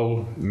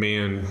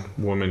 well-manned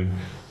woman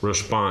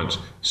response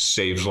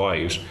saves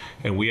lives.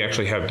 And we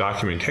actually have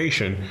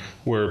documentation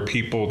where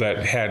people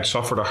that had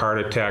suffered a heart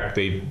attack,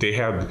 they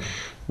have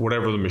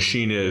whatever the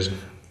machine is,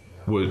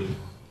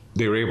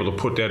 they were able to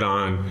put that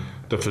on.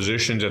 The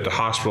physicians at the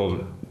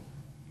hospital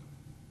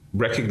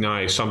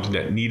recognized something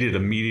that needed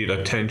immediate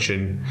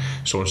attention.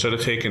 So instead of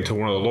taking to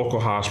one of the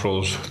local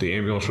hospitals, the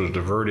ambulance was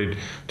diverted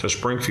to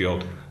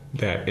Springfield.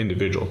 That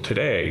individual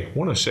today,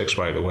 1 of 6,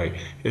 by the way,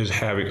 is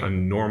having a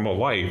normal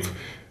life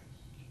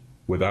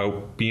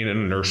without being in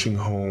a nursing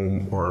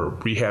home or a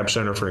rehab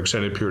center for an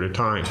extended period of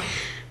time,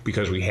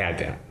 because we had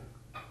that.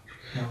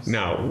 Yes.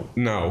 Now,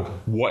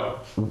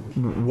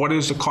 what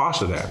is the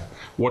cost of that?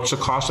 What's the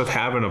cost of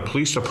having a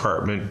police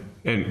department?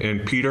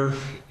 And Peter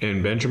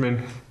and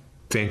Benjamin,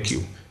 thank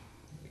you.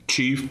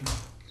 Chief,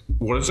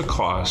 what is the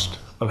cost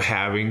of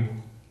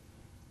having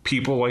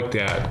people like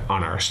that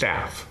on our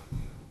staff?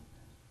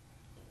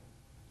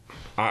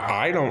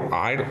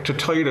 To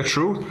tell you the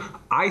truth,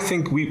 I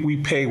think we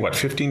pay what,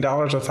 $15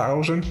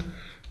 1,000?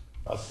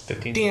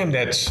 $15. Damn,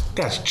 that's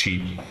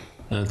cheap.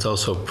 And it's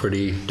also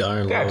pretty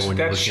darn low when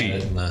you look cheap.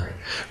 at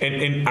it.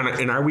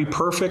 And are we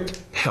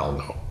perfect? Hell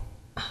no.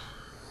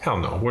 Hell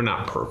no, we're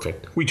not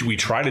perfect. We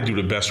try to do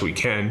the best we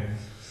can.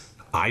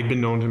 I've been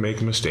known to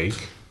make a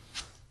mistake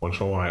once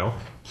in a while,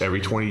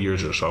 every 20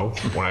 years or so.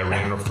 When I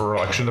ran for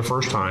election the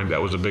first time, that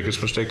was the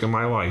biggest mistake in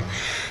my life.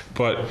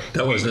 But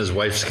that wasn't his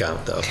wife's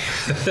count, though.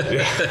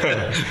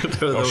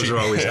 Those are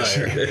always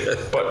higher.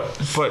 But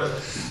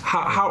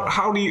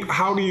how do you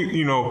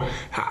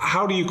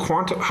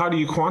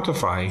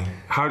quantify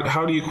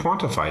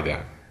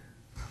that?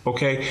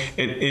 Okay,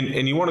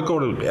 and you want to go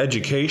to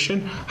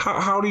education.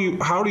 How do you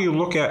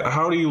look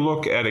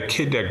at a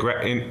kid that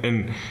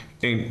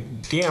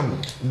and damn,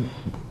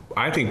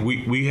 I think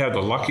we have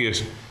the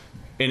luckiest,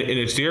 and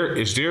it's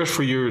there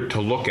for you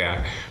to look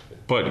at.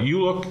 But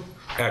you look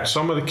at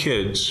some of the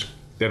kids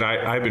that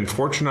I've been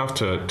fortunate enough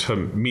to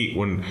meet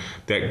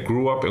that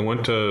grew up and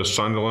went to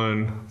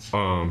Sunderland,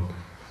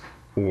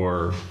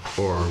 or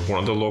one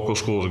of the local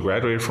schools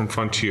graduated from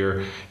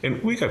Frontier,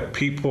 and we got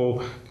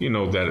people,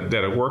 that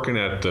are working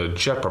at the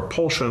Jet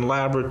Propulsion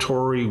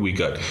Laboratory. We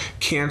got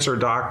cancer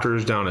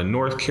doctors down in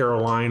North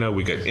Carolina.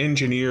 We got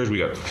engineers. We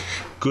got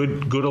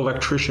good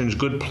electricians,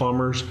 good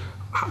plumbers.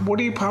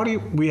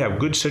 We have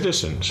good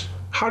citizens.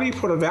 How do you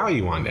put a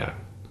value on that?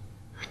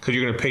 Because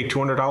you're going to pay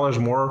 $200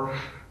 more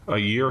a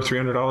year,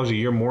 $300 a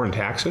year more in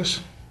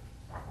taxes.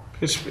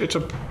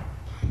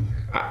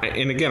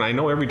 And again, I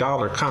know every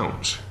dollar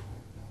counts,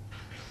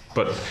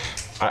 but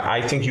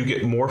I think you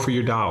get more for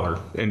your dollar.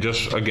 And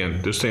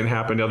this thing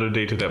happened the other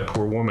day to that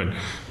poor woman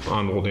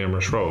on Old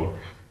Amherst Road.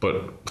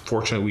 But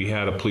fortunately, we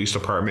had a police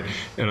department,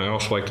 and I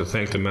also like to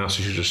thank the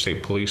Massachusetts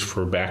State Police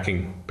for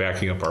backing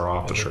up our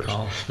officers,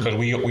 because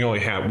we only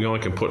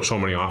can put so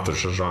many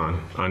officers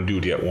on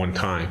duty at one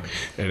time,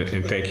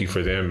 and thank you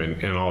for them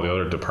and all the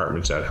other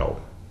departments that help.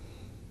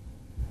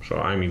 So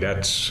I mean,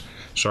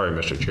 sorry,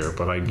 Mr. Chair,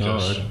 but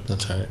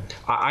that's all right.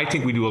 I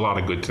think we do a lot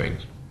of good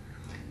things,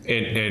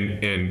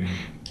 and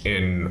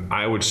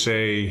I would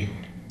say,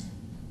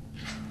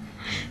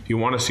 if you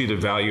want to see the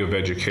value of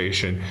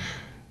education,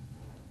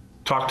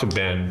 talk to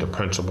Ben, the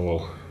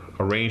principal,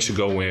 arrange to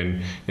go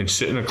in and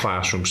sit in a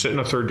classroom, sit in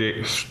a third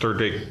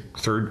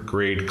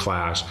grade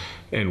class,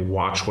 and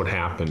watch what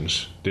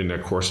happens in the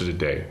course of the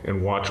day,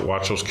 and watch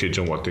those kids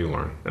and what they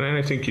learn. And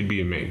I think you'd be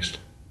amazed.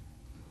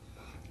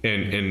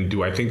 And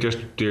do I think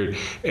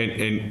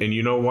and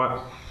you know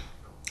what?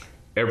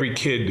 Every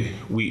kid,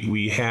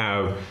 we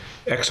have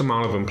X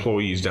amount of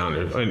employees down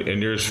there,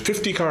 and there's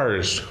 50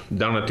 cars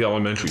down at the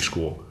elementary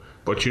school.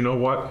 But you know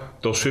what?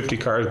 Those 50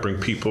 cars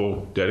bring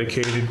people,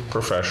 dedicated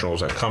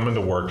professionals that come into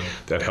work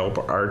that help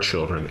our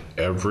children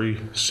every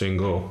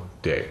single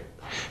day.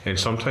 And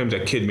sometimes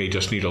that kid may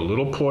just need a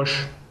little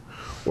push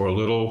or a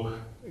little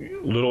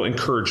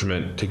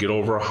encouragement to get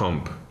over a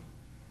hump.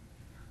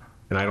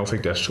 And I don't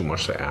think that's too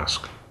much to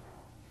ask.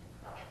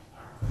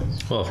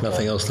 Well, if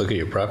nothing else, look at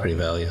your property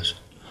values.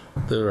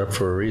 They're up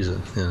for a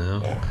reason,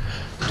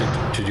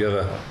 Did you have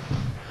a...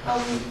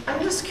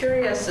 I'm just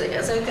curious,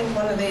 because I think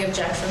one of the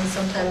objections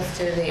sometimes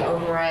to the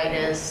override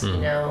is,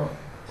 well,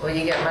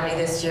 you get money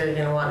this year, you're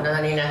going to want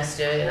money next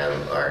year,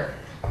 or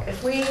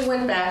if we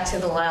went back to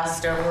the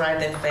last override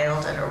that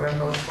failed, I don't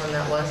remember which one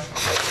that was.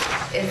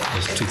 It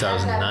was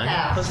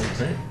 2009, wasn't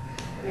it? Right?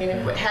 I mean,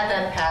 if we had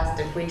that passed,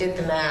 if we did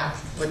the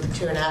math with the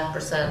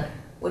 2.5%,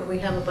 would we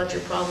have a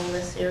budget problem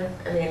this year?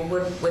 I mean,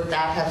 would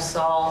that have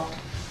solved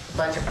the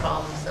budget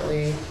problems that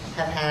we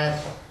have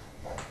had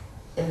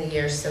in the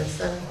years since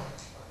then?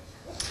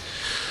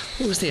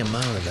 What was the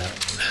amount of that?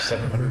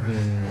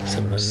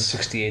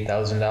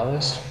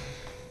 $768,000.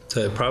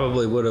 So it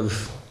probably would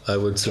have, I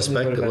would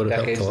suspect it would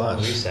have helped a lot.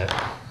 Reset.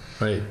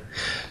 Right.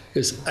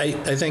 Because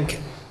I think,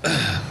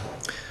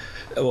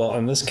 well,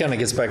 and this kind of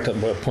gets back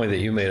to a point that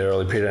you made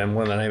earlier, Peter, and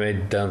one that I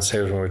made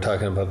downstairs when we were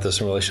talking about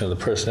this in relation to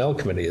the Personnel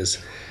Committee is,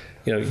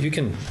 you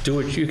can do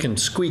it, you can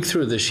squeak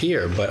through this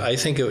year, but I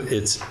think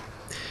it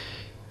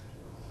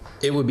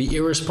would be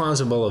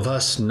irresponsible of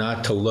us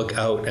not to look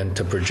out and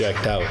to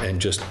project out and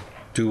just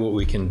do what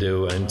we can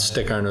do and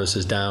stick our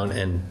noses down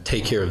and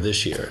take care of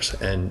this year's.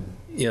 And,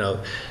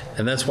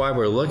 and that's why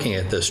we're looking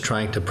at this,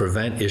 trying to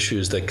prevent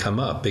issues that come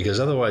up, because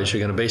otherwise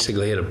you're going to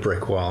basically hit a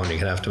brick wall and you're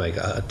going to have to make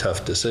a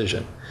tough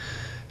decision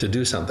to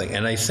do something.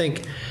 And I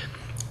think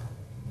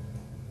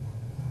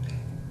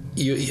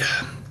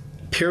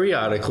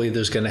periodically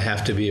there's going to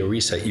have to be a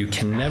reset. You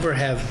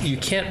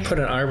can't put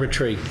an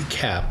arbitrary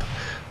cap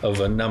of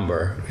a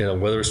number,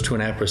 whether it's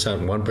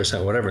 2.5%,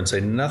 1%, whatever, and say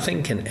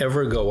nothing can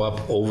ever go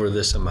up over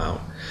this amount,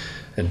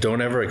 and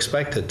don't ever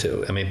expect it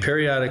to. I mean,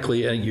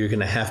 periodically you're going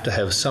to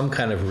have some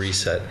kind of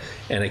reset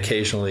and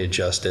occasionally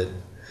adjust it.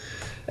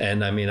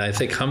 And I mean, I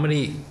think how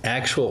many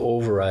actual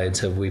overrides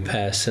have we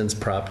passed since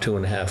Prop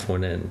 2.5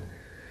 went in?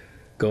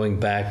 Going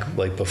back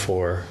like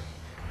before,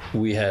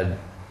 we had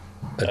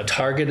a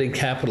targeted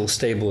capital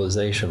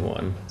stabilization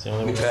one.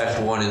 We passed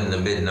one in the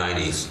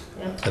mid-90s.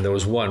 And there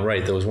was one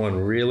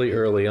really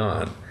early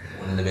on.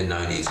 One in the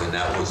mid-90s, and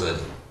that was a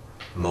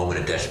moment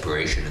of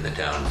desperation in the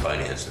town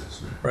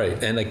finances.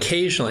 Right, and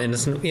occasionally, and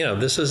it's,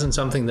 this isn't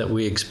something that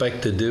we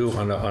expect to do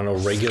on a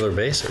regular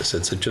basis.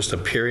 It's just a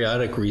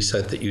periodic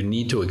reset that you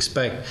need to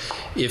expect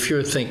if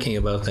you're thinking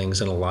about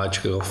things in a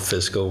logical,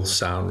 fiscal,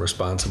 sound,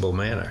 responsible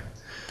manner.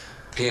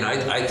 Okay, and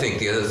I think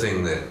the other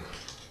thing that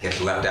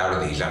gets left out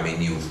of these, I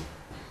mean, you've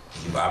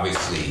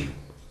obviously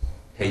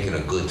taken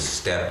a good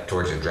step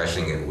towards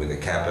addressing it with the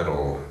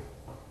capital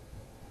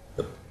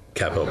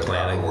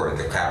planning. Or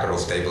the capital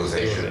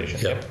stabilization.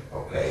 Yep.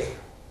 Okay.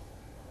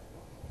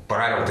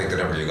 But I don't think the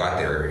number you got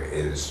there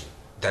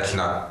that's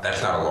not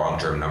a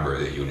long-term number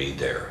that you need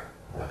there.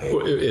 Okay?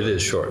 Well, it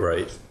is short,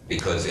 right?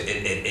 Because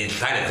it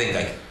kind of think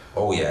like,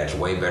 oh yeah, it's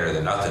way better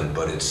than nothing,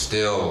 but it's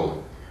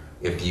still,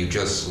 if you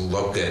just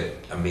look at,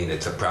 I mean,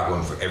 it's a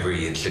problem for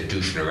every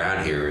institution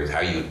around here is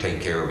how you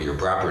take care of your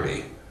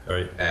property.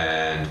 Right.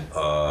 And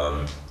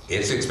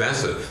it's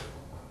expensive.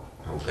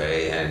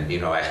 Okay, and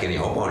ask any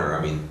homeowner.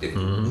 I mean,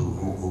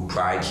 who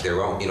prides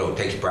their own,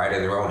 takes pride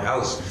in their own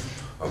house.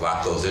 a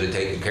lot goes into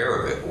taking care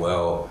of it.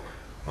 Well,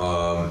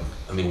 I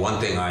mean, one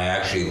thing I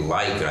actually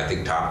like, and I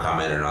think Tom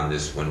commented on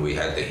this when we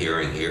had the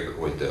hearing here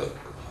with the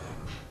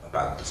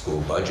about the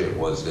school budget,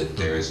 was that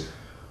there's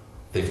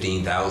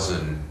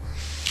 15,000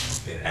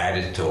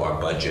 added to our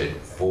budget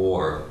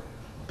for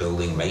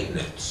building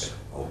maintenance,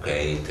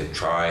 okay, to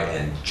try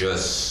and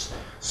just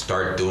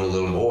start doing a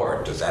little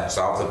more. Does that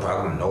solve the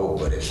problem? No,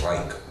 but it's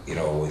like, you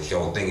know, it's the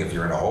old thing, if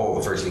you're in a hole,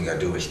 the first thing you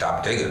gotta do is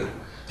stop digging.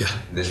 Yeah.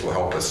 This will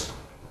help us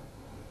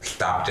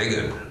stop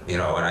digging, you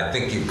know, and I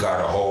think you've got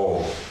a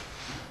whole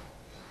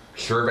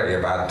survey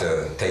about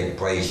to take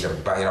place of,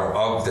 you know,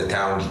 of the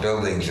town's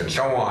buildings and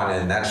so on,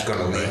 and that's going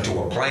to lead to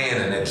a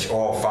plan, and it's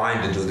all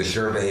fine to do the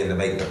survey and to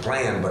make the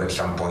plan, but at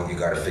some point you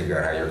got to figure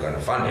out how you're going to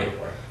fund it.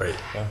 Right.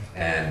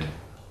 And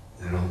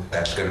you know,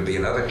 that's going to be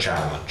another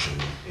challenge.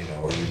 And you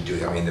know, you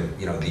do. I mean,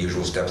 the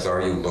usual steps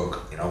are you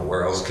look. You know,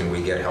 where else can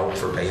we get help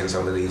for paying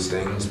some of these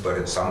things? But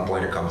at some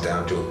point, it comes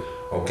down to,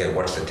 okay,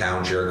 what's the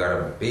town share got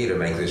to be to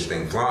make this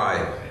thing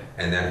fly,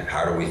 and then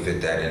how do we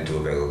fit that into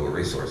available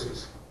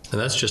resources? And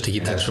that's just to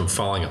keep things from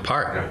falling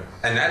apart. Yeah.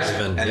 And that's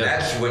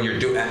when you're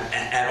doing,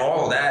 and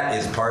all of that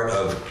is part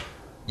of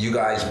you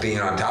guys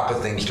being on top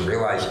of things to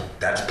realize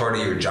that's part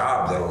of your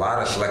job that a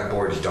lot of select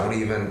boards don't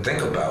even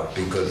think about,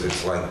 because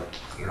it's like,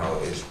 you know,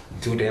 it's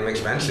too damn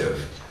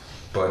expensive.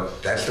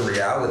 But that's the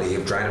reality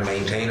of trying to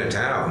maintain a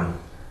town,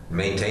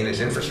 maintain its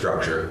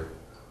infrastructure.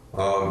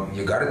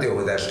 You got to deal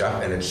with that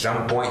stuff, and at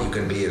some point you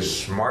can be as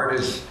smart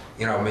as,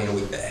 you know, I mean,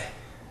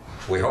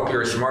 we hope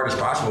you're as smart as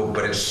possible,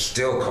 but it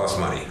still costs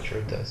money. Sure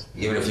it does.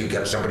 Even if you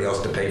get somebody else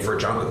to pay for a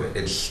chunk of it,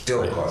 it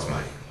still costs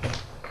money.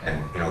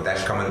 And you know,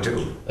 that's coming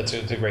too. It's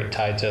a great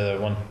tie to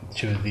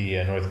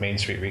the North Main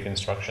Street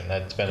reconstruction.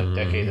 That's been a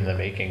decade in the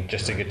making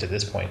just to get to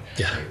this point.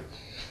 Yeah.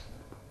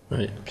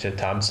 Right. So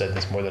Tom said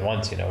this more than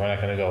once. You know, we're not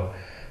going to go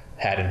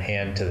hat in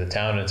hand to the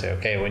town and say,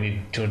 okay, we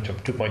need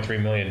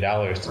 $2.3 million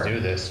to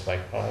do this. Like,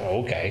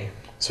 oh, okay.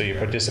 So you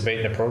participate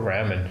in the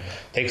program, and it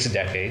takes a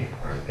decade,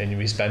 and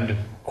we spend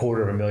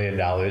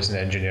 $250,000 in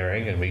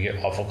engineering, and we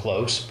get awful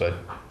close, but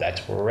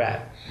that's where we're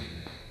at.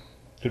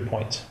 Good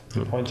points.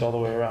 Good points all the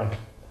way around.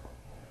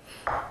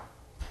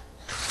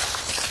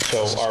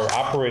 So our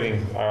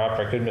operating gap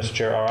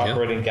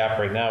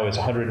right now is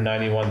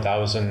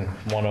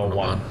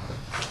 $191,101.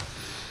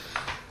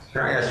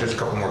 Can I ask just a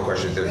couple more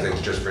questions,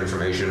 things just for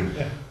information?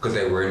 Because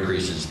they were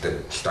increases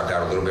that stuck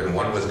out a little bit. And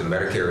one was the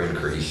Medicare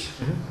increase.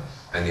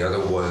 And the other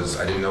was,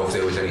 I didn't know if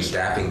there was any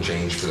staffing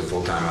change for the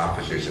full-time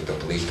officers at the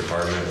police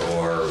department,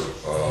 or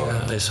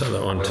Yeah, I saw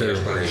that one what the too.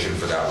 explanation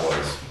for that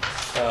was.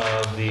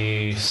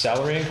 The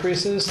salary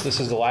increases, this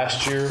is the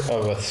last year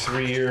of a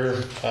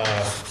 3-year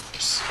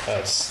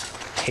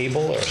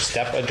table or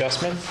step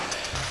adjustment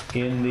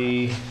in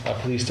the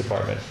police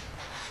department.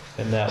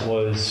 And that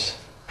was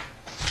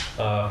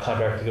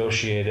contract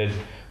negotiated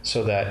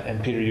so that,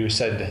 and Peter, you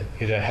said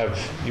you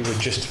were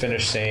just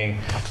finished saying,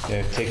 you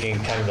know, taking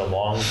kind of the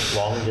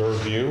longer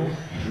view.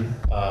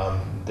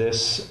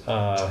 This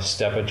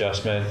step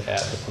adjustment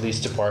at the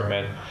police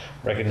department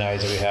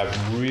recognized that we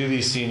have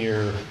really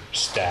senior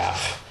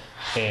staff,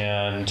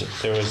 and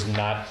there was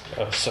not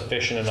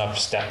sufficient enough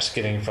steps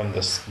getting from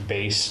this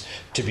base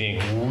to being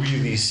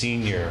really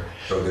senior.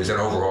 So there's an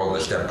overall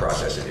step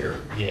process in here.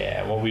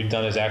 Yeah, what we've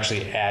done is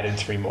actually added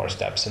 3 more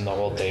steps in the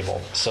whole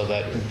table, so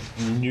that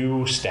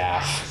new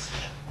staff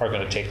are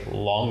going to take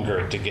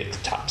longer to get the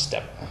top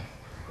step.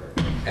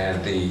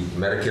 And the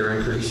Medicare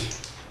increase?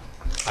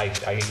 I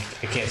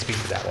can't speak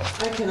to that one.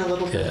 I can a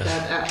little bit. Yeah.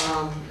 That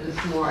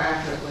more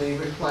accurately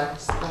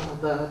reflects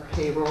the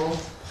payroll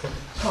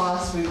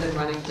costs. We've been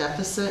running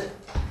deficit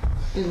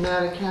in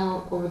that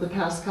account over the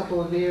past couple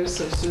of years,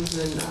 so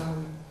Susan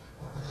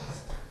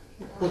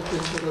looked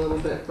into it a little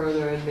bit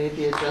further and made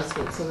the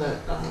adjustment so that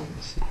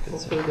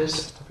hopefully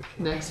this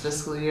next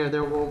fiscal year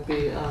there won't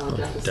be a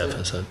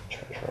deficit.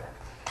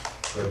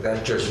 But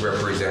that just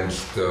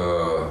represents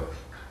the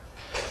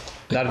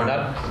Not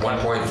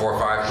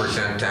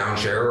 1.45% town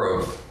share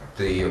of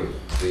the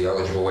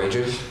eligible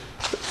wages.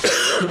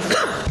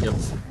 Yep.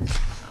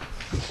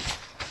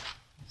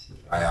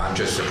 I'm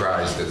just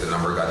surprised that the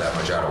number got that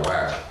much out of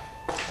whack.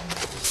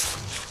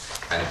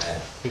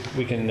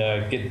 we can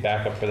get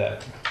backup for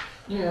that.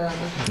 Yeah.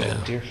 Yeah.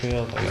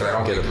 Deerfield. Because I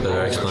don't Get a think the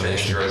better rules have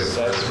changed, explanation. or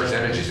the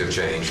percentages have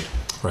changed.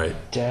 Right.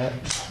 Debt.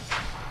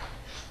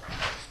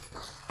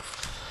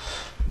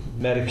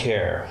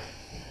 Medicare.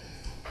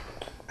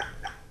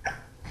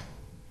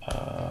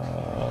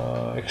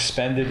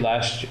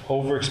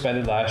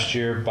 Overexpended last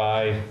year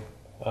by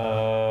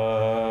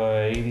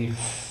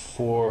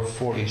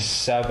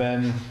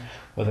 84.47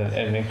 with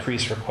an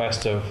increased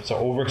request of, so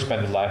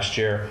overexpended last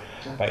year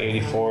by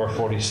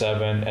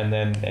 84.47, and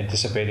then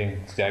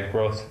anticipating that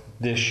growth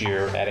this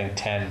year, adding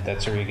 10.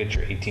 That's where you get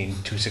your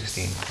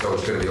 18.216. So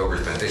it's going to be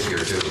overspent this year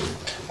too.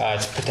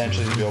 It's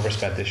potentially to be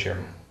overspent this year.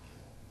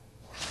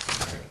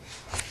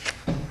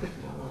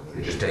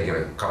 It's just taken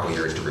a couple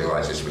years to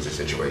realize this was a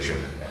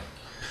situation.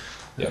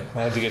 Yep.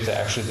 I had to get to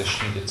actually the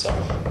sheet itself.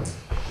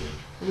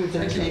 We've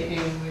had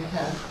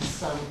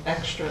some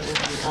extra in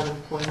the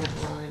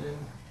unemployment line, and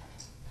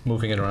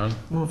moving it around.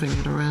 moving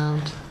it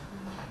around.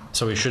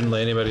 So we shouldn't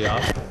lay anybody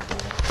off.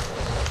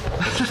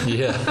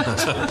 Yeah,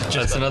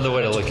 that's another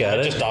way to look at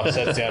It it. just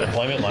offsets the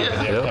unemployment line for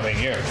the upcoming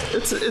year.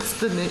 It's the,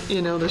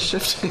 the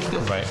shifting,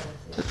 Right.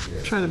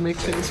 trying to make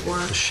things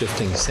work. The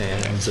shifting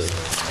sands of,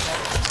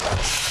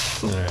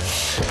 all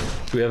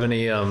right. Do we have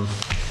any,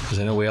 because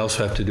I know we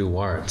also have to do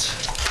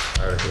warrants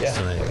articles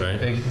tonight,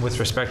 right? With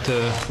respect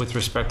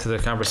to the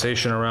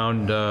conversation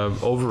around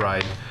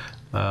override,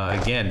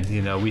 again,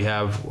 we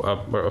have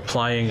we're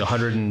applying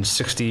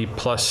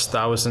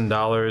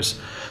 $160,000+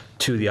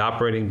 to the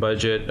operating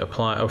budget,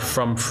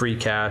 from free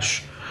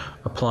cash,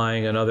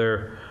 applying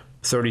another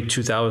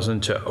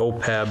 $32,000 to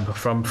OPEB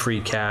from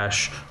free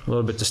cash, a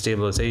little bit to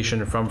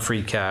stabilization from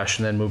free cash,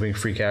 and then moving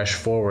free cash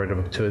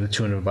forward to the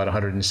tune of about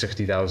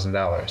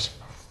 $160,000.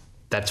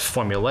 That's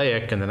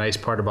formulaic, and the nice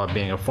part about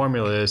being a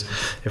formula is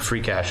if free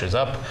cash is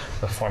up,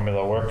 the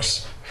formula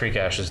works. Free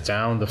cash is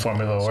down, the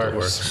formula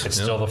works. It's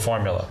still the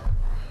formula.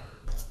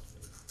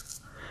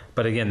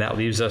 But again, that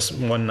leaves us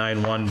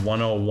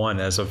 191,101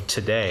 as of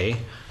today,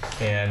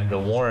 and the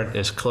warrant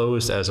is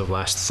closed as of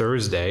last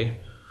Thursday.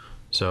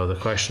 So the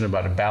question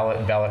about a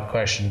ballot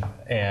question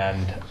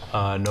and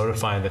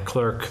notifying the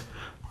clerk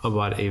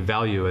about a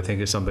value, I think,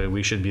 is something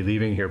we should be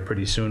leaving here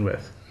pretty soon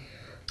with.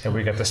 And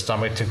we got the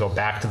stomach to go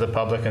back to the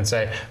public and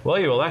say, well,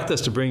 you elect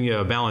us to bring you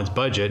a balanced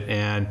budget,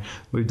 and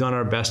we've done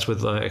our best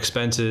with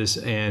expenses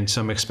and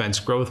some expense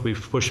growth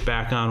we've pushed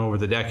back on over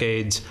the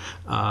decades,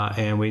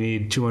 and we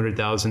need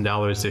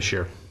 $200,000 this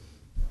year.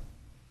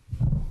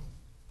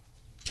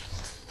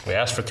 We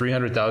asked for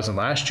 $300,000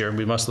 last year, and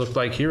we must look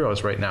like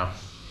heroes right now.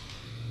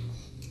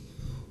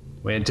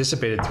 We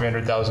anticipated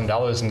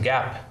 $300,000 in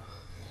gap.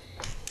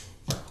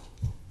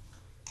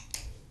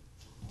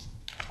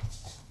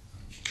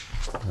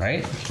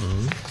 Right?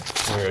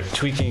 Mm-hmm. We're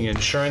tweaking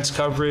insurance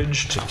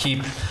coverage to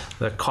keep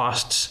the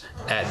costs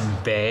at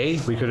bay.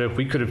 We could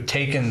have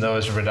taken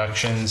those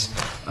reductions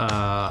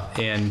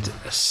and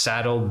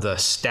saddled the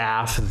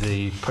staff,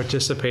 the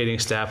participating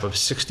staff of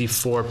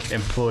 64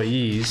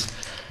 employees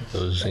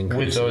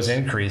with those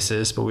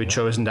increases, but we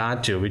chose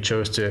not to. We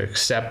chose to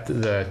accept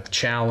the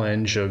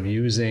challenge of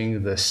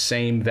using the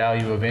same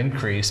value of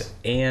increase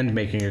and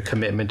making a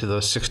commitment to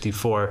those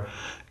 64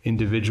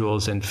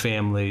 individuals and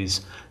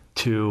families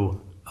to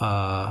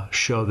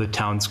show the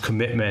town's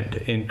commitment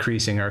to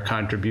increasing our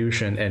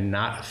contribution and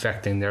not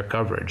affecting their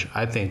coverage.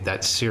 I think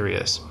that's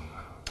serious.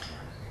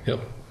 Yep.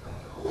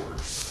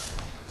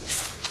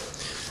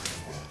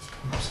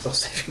 Still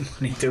saving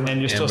money doing it.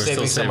 And you're still And we're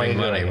saving still some saving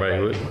money,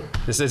 right?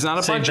 This is not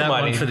a Save bunch that of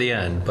money. one for the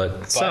end,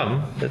 but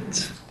some.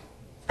 It's,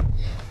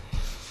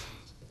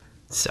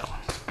 So,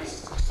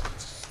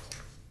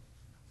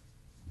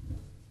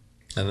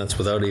 and that's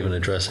without even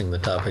addressing the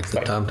topic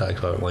that Tom talked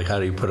about, like how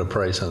do you put a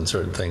price on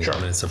certain things? Sure. I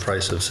mean, it's the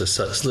price of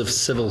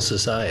civil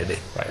society.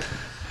 right.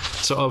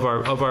 So of our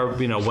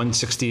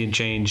 160 and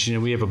change,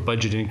 we have a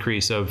budget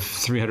increase of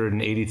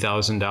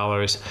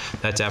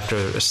 $380,000. That's after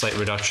a slight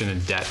reduction in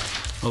debt,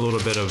 a little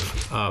bit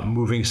of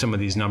moving some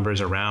of these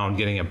numbers around,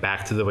 getting it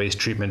back to the waste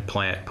treatment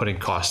plant, putting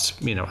costs,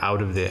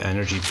 out of the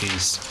energy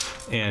piece,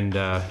 and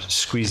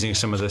squeezing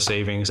some of the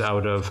savings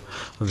out of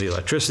the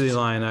electricity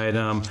line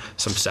item,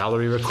 some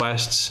salary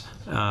requests,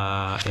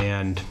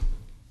 and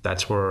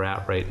that's where we're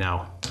at right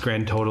now.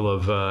 Grand total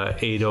of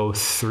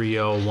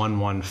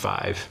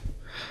 8030115.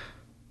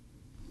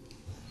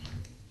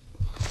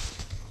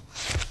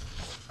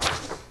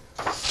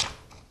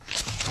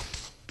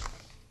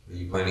 Are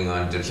you planning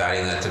on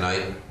deciding that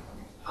tonight?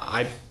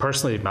 I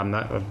personally, I'm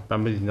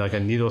like a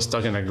needle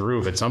stuck in a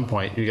groove. At some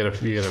point, we're gonna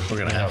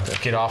have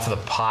to get off of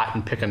the pot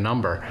and pick a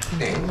number.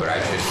 Hey, but I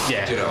just,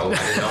 Yeah. I didn't know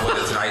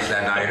whether tonight's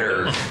that night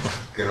or,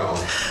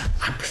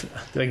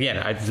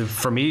 Again,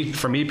 for me,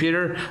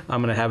 Peter,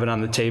 I'm gonna have it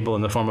on the table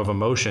in the form of a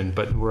motion.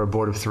 But we're a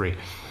board of 3.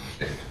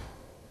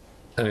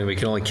 I mean, we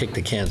can only kick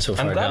the can so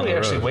far I'm glad down we the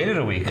actually road. waited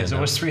a week because it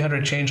was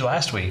 300 change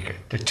last week,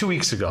 2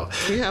 weeks ago.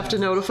 We have to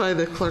notify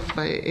the clerk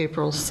by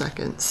April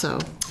 2nd, so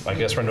I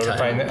guess we're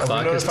notifying the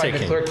Clock is clerk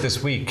ticking.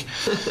 this week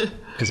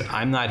because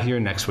I'm not here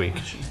next week.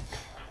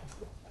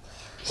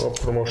 Well,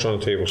 put a motion on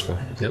the table, Scott.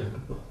 Yep.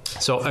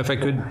 So if I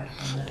could,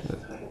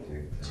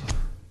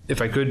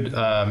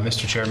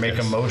 Mr. Chair, make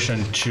a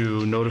motion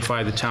to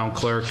notify the town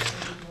clerk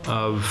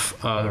of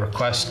the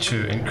request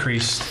to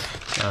increase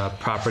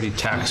property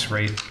tax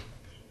rate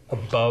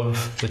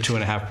above the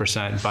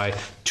 2.5% by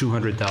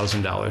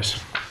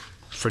 $200,000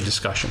 for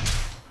discussion.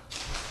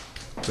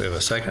 We have a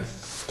second?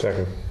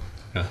 Second.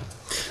 Yeah.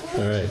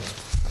 All right.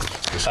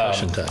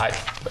 Discussion time.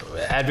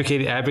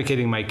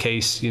 Advocating my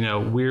case,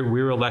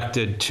 we're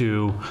elected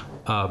to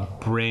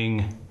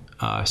bring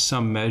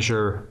some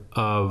measure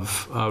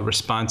of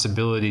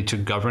responsibility to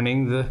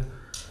governing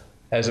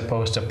as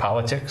opposed to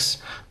politics.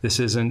 This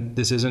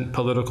isn't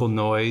political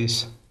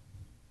noise.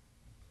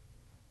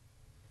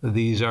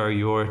 These are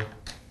your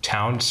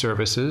town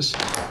services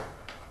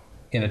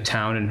in a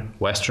town in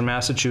Western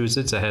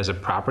Massachusetts that has a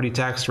property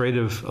tax rate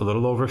of a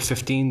little over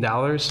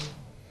 $15.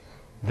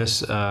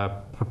 This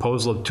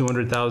proposal of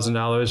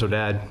 $200,000 would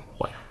add,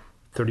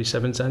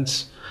 37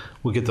 cents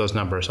we'll get those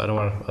numbers. I don't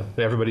want to,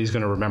 everybody's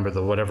going to remember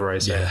whatever I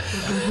say. All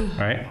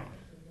right.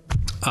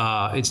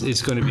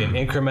 It's going to be an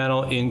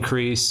incremental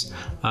increase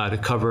to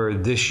cover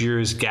this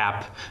year's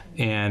gap,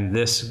 and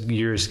this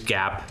year's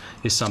gap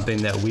is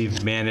something that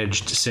we've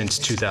managed since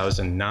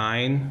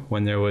 2009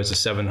 when there was a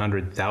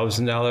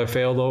 $700,000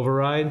 failed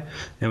override,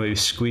 and we've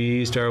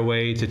squeezed our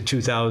way to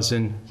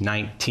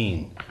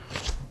 2019.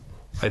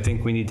 I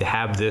think we need to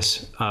have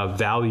this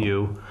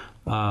value,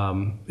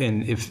 and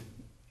if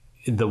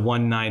the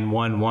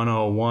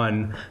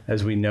 191,101,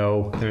 as we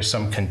know, there's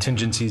some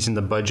contingencies in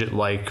the budget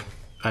like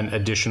an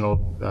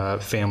additional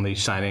family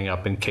signing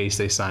up in case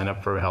they sign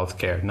up for health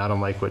care, not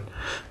unlike what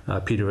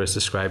Peter was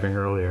describing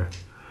earlier.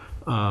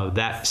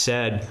 That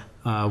said,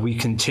 we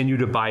continue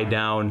to buy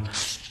down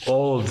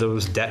all of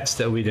those debts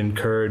that we'd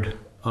incurred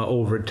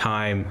over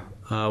time.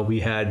 We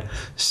had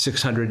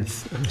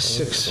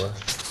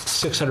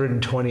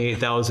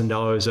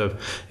 $628,000 of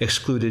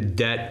excluded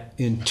debt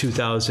in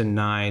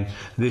 2009.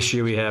 This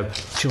year we have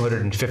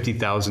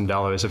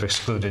 $250,000 of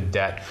excluded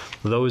debt.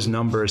 Those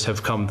numbers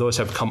have come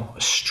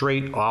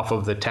straight off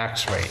of the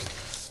tax rate.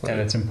 And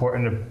it's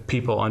important that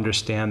people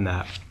understand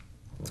that.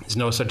 There's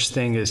no such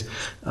thing as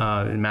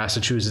in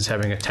Massachusetts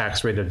having a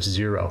tax rate of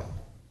 0.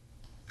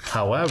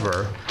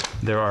 However,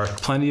 there are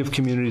plenty of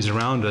communities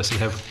around us that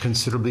have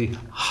considerably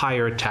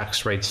higher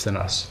tax rates than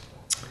us.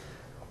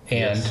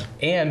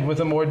 And with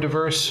a more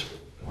diverse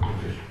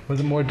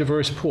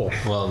pool.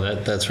 Well,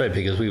 that's right,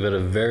 because we've got a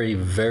very,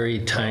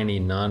 very tiny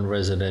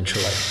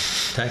non-residential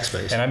tax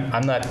base. And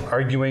I'm not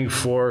arguing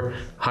for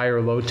high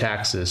or low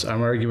taxes.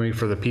 I'm arguing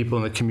for the people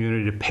in the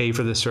community to pay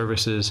for the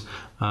services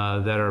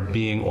that are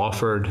being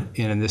offered.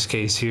 And in this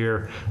case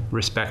here,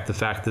 respect the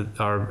fact that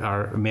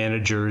our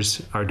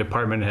managers, our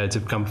department heads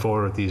have come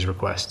forward with these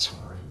requests.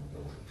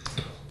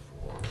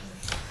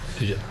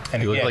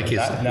 And you look like you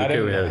had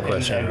a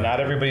question. And not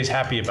everybody's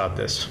happy about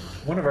this.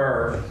 One of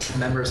our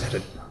members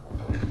had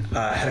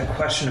a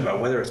question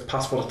about whether it's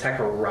possible to tack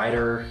a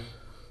rider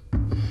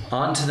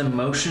onto the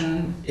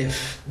motion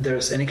if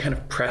there's any kind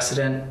of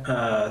precedent.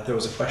 There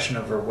was a question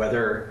over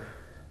whether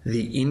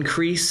the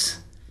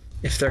increase,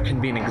 if there can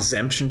be an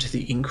exemption to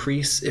the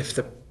increase if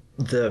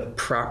the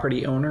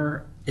property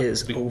owner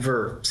is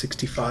over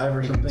 65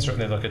 or something.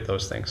 Certainly look at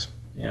those things.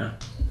 Yeah.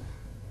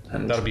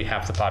 And that'll be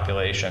half the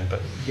population,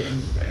 but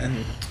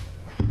and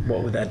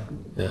what would that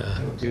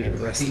do to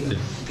the rest of it?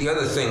 The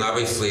other thing,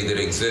 obviously, that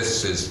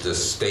exists is the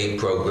state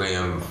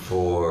program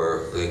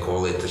for, they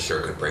call it the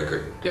circuit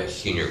breaker,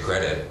 senior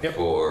credit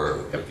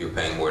for if you're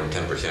paying more than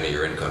 10% of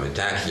your income in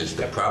taxes.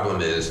 The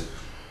problem is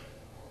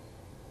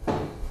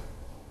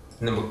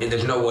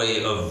there's no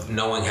way of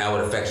knowing how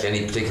it affects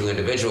any particular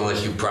individual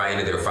unless you pry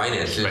into their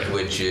finances,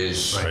 which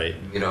is,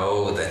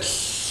 that's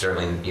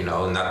certainly,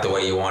 not the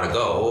way you want to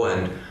go.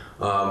 And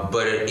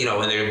but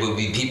and there would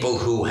be people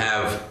who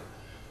have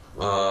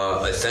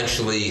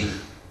essentially,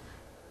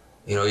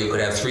 you could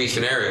have 3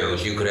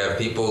 scenarios. You could have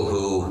people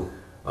who,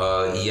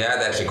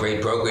 that's a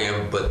great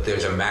program, but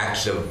there's a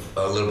max of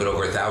a little bit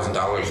over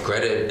 $1,000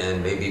 credit,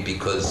 and maybe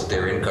because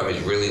their income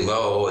is really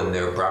low and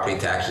their property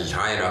tax is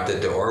high enough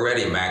that they're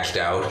already maxed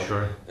out.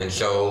 Sure. And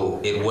so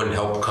it wouldn't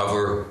help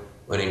cover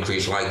an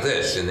increase like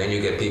this. And then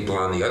you get people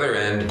on the other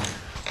end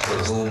for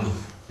whom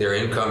their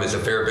income is a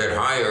fair bit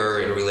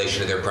higher in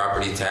relation to their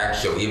property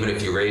tax. So even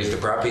if you raise the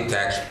property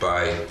tax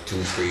by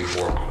 $200,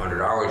 $300,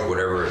 $400,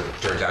 whatever it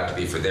turns out to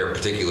be for their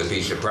particular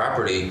piece of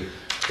property,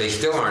 they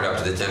still aren't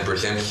up to the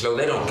 10%. So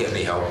they don't get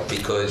any help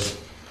because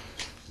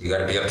you got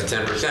to be up to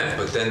 10%.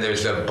 But then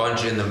there's a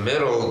bunch in the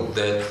middle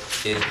that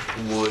it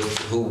would,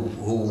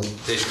 who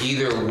this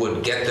either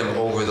would get them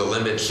over the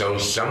limit, so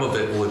some of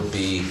it would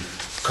be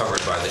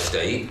covered by the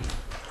state,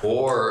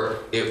 or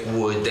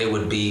they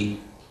would be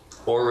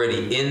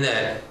already in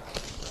that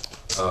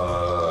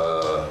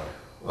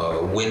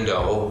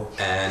window,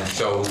 and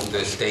so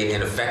the state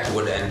in effect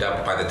would end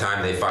up, by the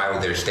time they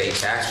filed their state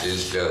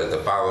taxes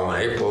the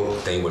following April,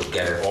 they would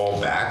get it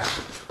all back,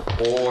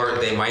 or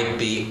they might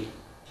be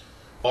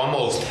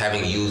almost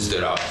having used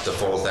it up, the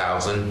full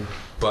 1,000,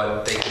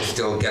 but they could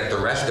still get the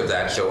rest of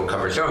that, so it would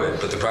cover some of it.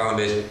 But the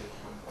problem is,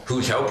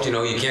 who's helped?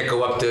 You can't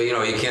go up to, you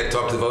can't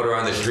talk to the voter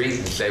on the street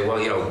and say, well,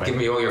 give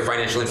me all your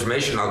financial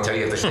information, I'll tell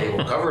you if the state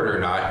will cover it or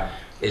not.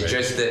 It's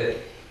just that,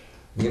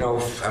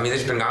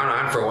 it's been going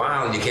on for a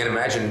while, and you can't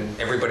imagine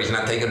everybody's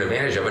not taking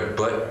advantage of it,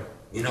 but,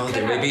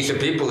 there may be some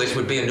people this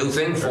would be a new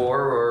thing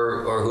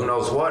for, or who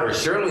knows what, or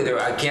certainly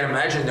I can't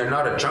imagine there are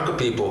not a chunk of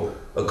people,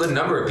 a good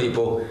number of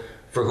people,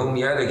 for whom,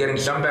 they're getting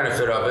some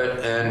benefit of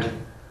it, and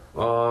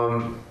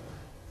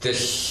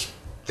this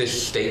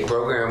state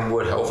program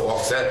would help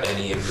offset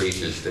any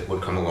increases that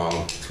would come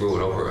along through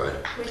an override.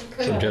 We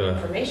could have an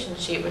information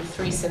sheet with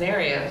 3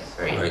 scenarios,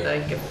 right?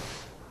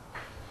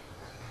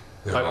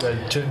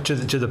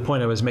 To the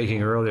point I was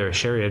making earlier,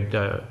 Sherry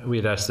we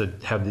had asked to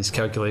have these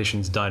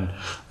calculations done.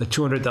 The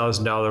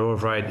 $200,000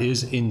 override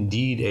is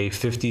indeed a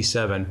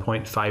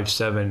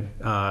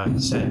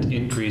 57.57 cent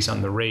increase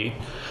on the rate,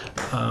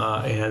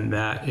 and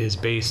that is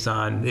based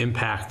on the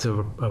impact of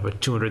a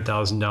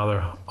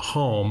 $200,000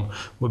 home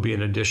would be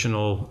an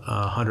additional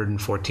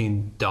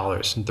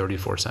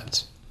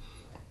 $114.34.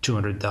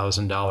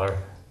 $200,000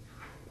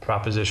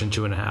 Proposition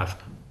 2.5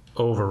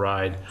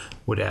 override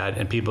would add,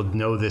 and people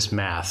know this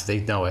math,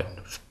 they know it,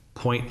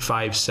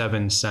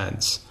 0.57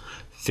 cents,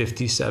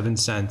 57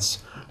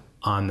 cents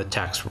on the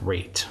tax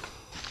rate.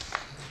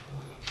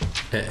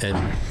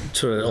 And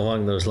sort of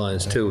along those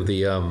lines too,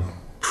 the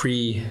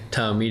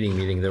pre-town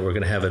meeting that we're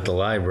going to have at the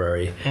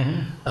library,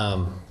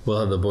 we'll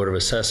have the Board of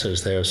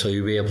Assessors there, so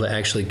you'll be able to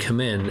actually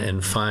come in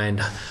and find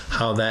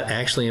how that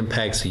actually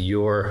impacts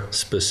your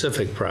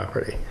specific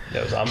property.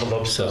 Those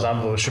envelopes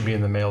should be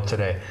in the mail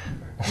today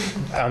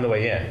on the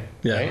way in.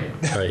 Yeah,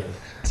 right.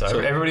 So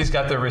everybody's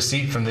got their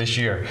receipt from this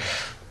year.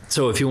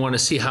 So if you want to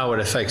see how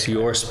it affects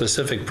your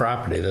specific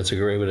property, that's a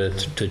great way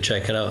to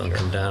check it out and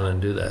come down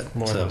and do that.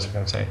 More than I was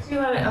going to say.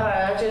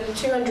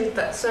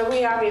 200. So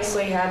we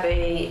obviously have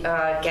a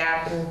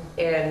gap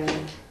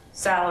in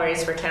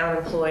salaries for town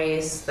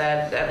employees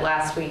that at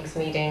last week's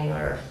meeting,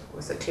 or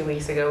was it 2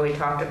 weeks ago, we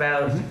talked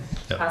about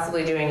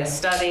possibly doing a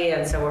study,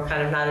 and so we're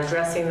kind of not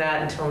addressing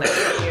that until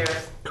next year.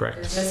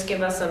 Correct. Does this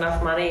give us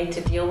enough money to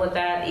deal with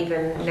that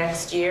even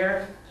next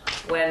year,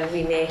 when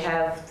we may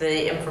have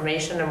the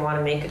information and want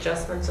to make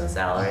adjustments in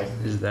salary?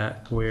 Is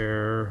that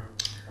where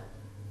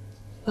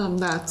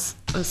That's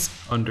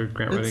under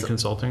grant writing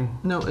consulting?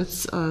 no,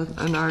 it's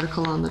an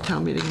article on the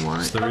town meeting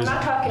warrant. I'm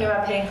not talking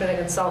about paying for the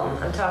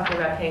consultant. I'm talking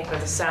about paying for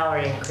the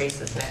salary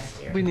increases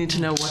next year. We need to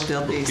know what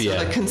they'll be. So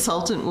Yeah. the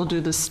consultant will do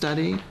the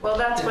study. Well,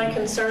 that's my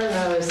concern,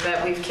 though, is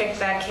that we've kicked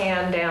that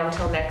can down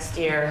till next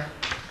year.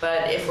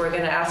 But if we're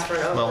going to ask for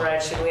an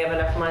override, should we have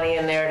enough money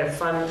in there to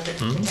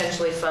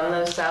potentially fund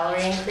those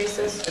salary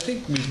increases? I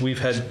think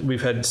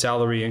we've had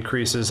salary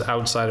increases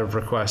outside of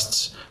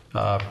requests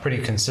pretty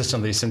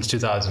consistently since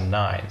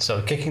 2009.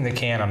 So kicking the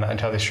can, I'm not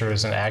entirely sure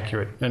is an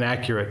accurate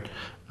comment.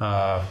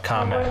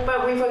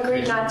 But we've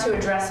agreed not to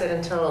address it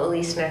until at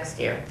least next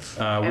year.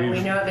 And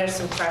we know there's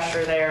some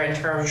pressure there in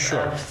terms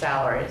of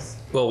salaries.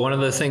 Well, one of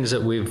the things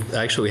that we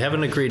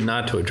haven't agreed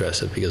not to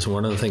address it, because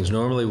one of the things,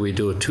 normally we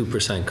do a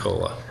 2%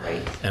 COLA.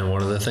 Right. And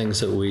one of the things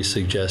that we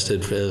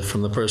suggested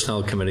from the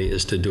Personnel Committee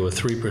is to do a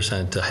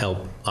 3% to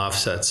help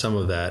offset some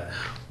of that,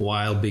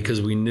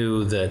 because we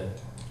knew that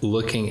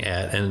looking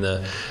at, and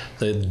the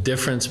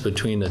difference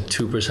between a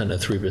 2% and a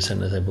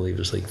 3% is, I believe,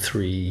 is like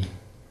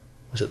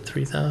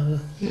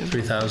 3,000? Yeah.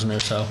 3,000 or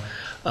so,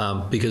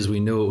 because we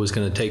knew it was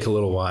going to take a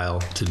little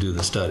while to do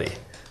the study.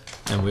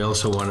 And we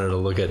also wanted to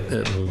look at,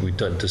 we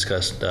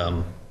discussed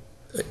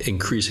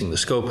increasing the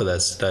scope of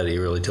that study,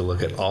 really to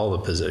look at all the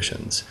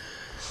positions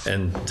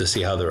and to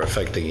see how they're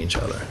affecting each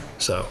other.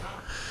 So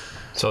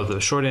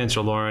the short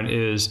answer, Lauren,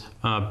 is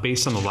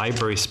based on the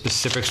library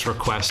specifics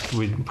request,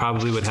 we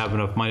probably would have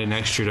enough money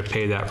next year to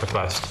pay that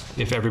request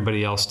if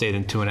everybody else stayed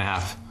in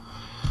 2.5.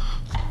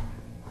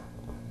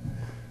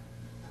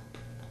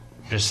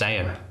 Just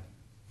saying.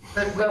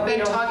 But we've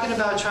been talking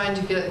about trying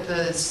to get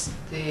the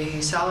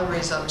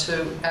salaries up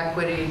to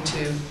equity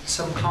to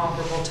some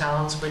comparable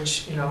towns,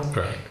 which,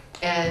 correct.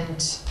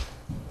 And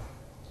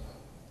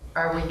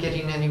are we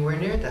getting anywhere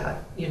near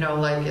that?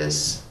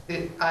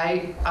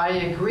 I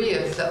agree,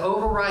 if the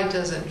override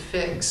doesn't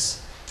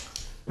fix,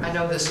 I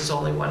know this is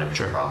only one of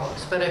the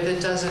problems, but if it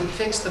doesn't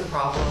fix the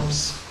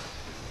problems,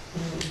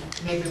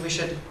 maybe we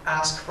should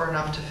ask for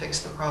enough to fix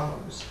the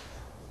problems.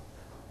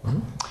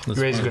 You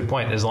raise a good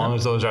point, as long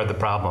as those are the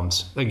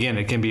problems. Again,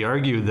 it can be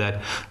argued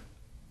that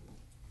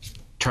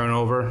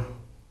turnover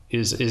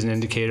is an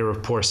indicator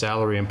of poor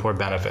salary and poor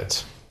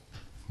benefits.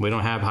 We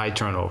don't have high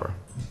turnover.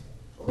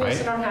 We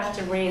also don't have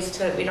to we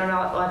don't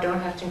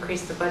have to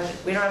increase the budget.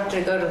 We don't have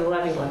to go to the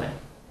levy limit.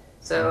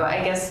 So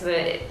I guess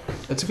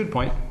that's a good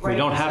point. Right, we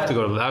don't have to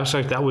go to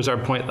that was our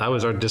point. That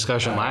was our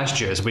discussion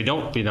last year. So we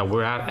don't,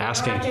 we're out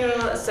asking.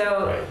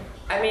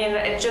 I mean,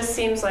 it just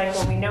seems like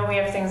when we know we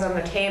have things on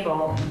the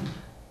table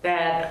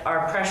that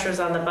are pressures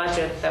on the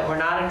budget that we're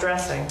not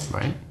addressing,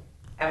 right?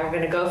 And we're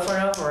going to go for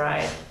an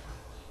override.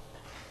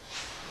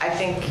 I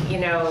think,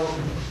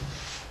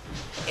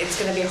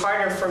 it's going to be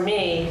harder for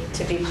me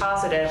to be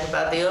positive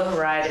about the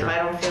override if I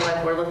don't feel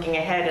like we're looking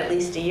ahead at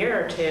least a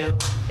year or two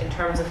in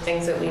terms of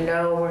things that we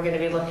know we're going to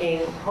be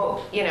looking,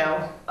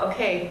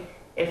 okay,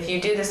 if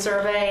you do the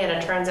survey and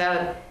it turns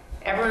out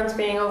everyone's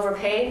being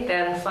overpaid,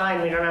 then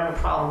fine, we don't have a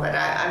problem. But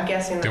I'm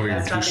guessing that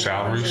that's not the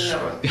conclusion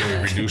that we're... Can we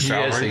reduce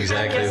salaries? Yes,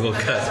 exactly. We'll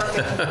cut. That's not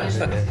the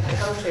conclusion that we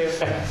come to.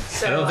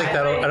 So I don't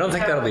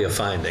think that'll be a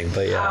finding,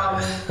 but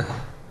yeah.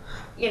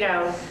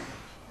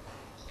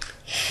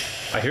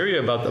 I hear you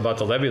about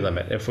the levy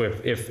limit.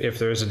 If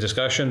there's a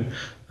discussion,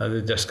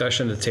 the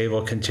discussion at the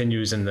table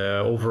continues and the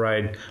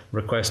override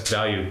request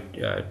value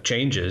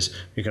changes,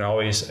 you can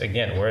always,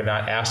 again, we're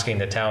not asking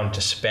the town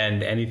to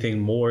spend anything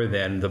more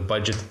than the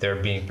budget that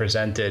they're being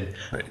presented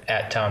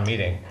at town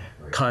meeting.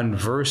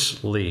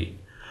 Conversely,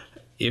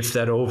 if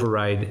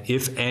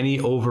any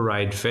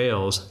override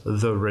fails,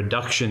 the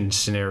reduction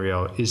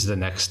scenario is the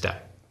next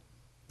step.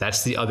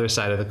 That's the other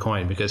side of the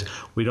coin, because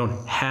we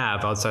don't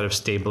have, outside of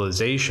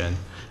stabilization,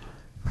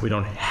 we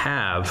don't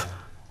have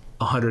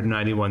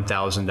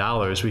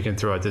 $191,000 we can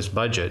throw at this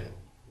budget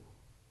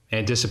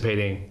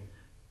anticipating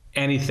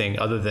anything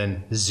other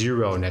than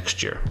zero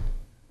next year.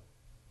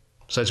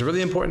 So it's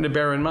really important to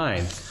bear in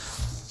mind.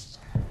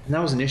 And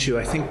that was an issue,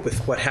 I think,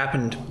 with what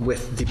happened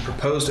with the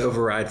proposed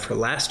override for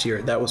last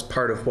year. That was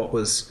part of what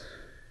was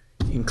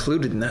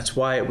included, and that's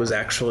why it was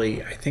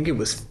actually, I think it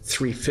was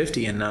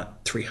 350 and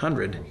not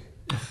 300.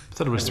 I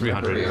thought it was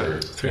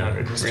 300.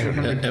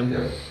 300.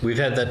 And we've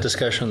had that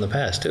discussion in the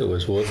past too,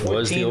 was what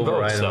was the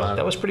override amount?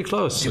 That was pretty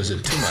close. Was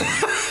it too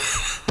much?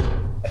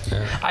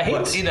 I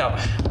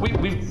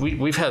hate,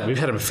 we've had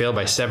them fail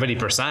by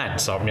 70%.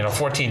 So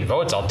 14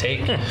 votes, I'll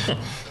take.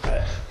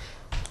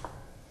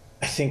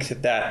 I think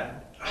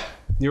that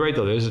You're right,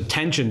 though. There's a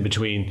tension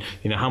between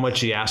how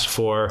much he asked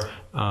for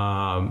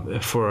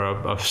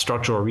a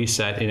structural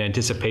reset in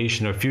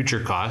anticipation of future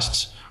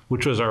costs,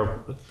 which was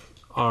our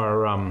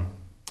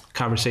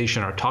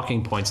conversation, our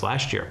talking points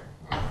last year.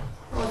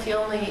 Well, if you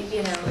only,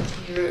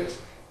 if you're,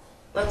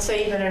 let's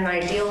say even in an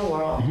ideal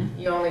world,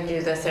 you only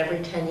do this every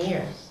 10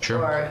 years.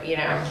 Sure. Or,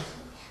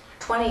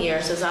 20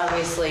 years is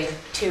obviously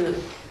too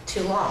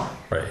long.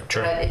 Right,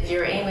 sure. But if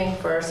you're aiming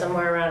for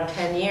somewhere around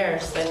 10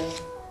 years, then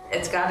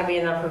it's got to be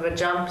enough of a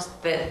jump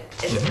that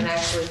it can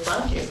actually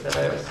fund you for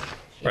those.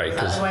 Right.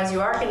 Otherwise,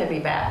 you are going to be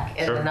back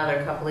in Sure.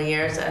 another couple of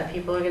years, and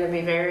people are going to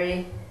be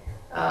very.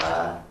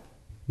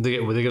 They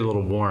get a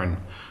little worn.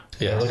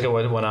 Yeah. Look at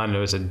what went on.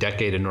 There was a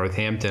decade in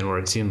Northampton where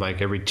it seemed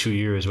like every 2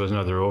 years was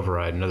another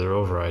override.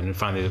 And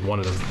finally, one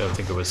of them, I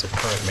think it was the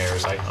current mayor,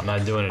 is like, I'm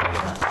not doing it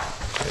anymore.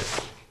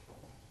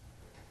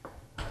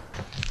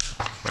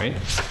 Right?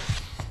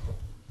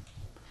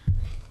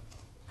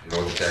 You know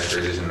what the tax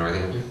rate is in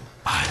Northampton?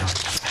 I'm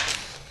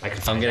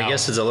I'm going to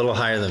guess it's a little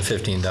higher than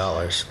 $15.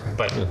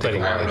 But I don't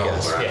know,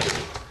 but I yeah. could-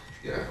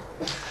 yeah.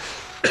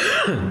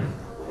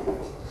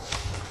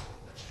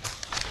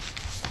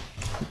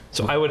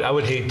 So I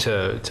would hate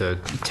to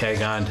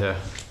tag on to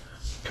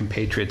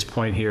compatriots'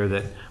 point here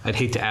that I'd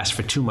hate to ask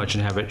for too much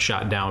and have it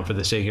shot down for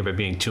the sake of it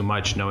being too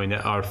much, knowing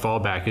that our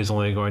fallback is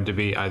only going to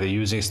be either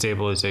using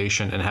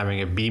stabilization and having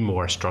it be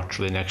more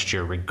structurally next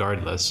year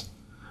regardless,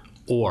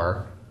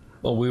 or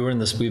Well, we've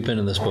been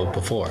in this boat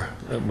before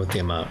with the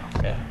amount.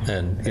 Yeah.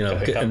 And,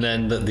 and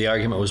then the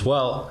argument was,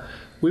 well,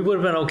 we would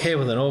have been okay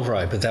with an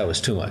override, but that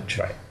was too much.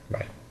 right.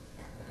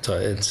 So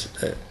it's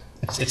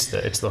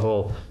It's the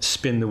whole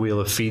spin the wheel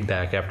of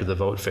feedback after the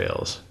vote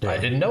fails. I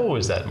didn't know it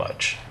was that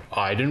much.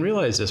 I didn't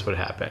realize this would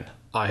happen.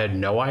 I had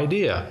no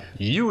idea.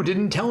 You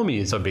didn't tell me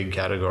it's a big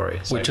category.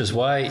 which is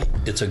why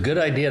it's a good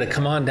idea to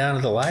come on down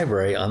to the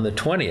library on the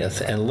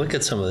 20th and look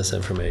at some of this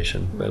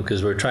information,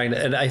 because we're trying to,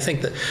 and I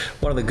think that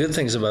one of the good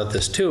things about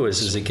this too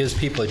is it gives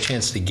people a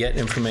chance to get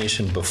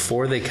information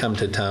before they come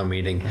to town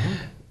meeting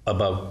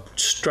about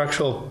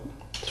structural,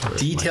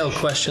 detailed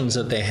questions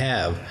that they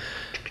have,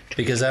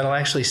 because that'll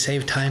actually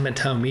save time at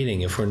town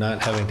meeting if we're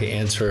not having to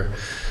answer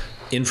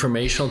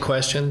informational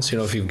questions.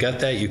 If you've got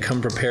that, you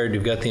come prepared,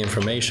 you've got the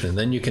information, and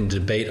then you can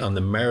debate on the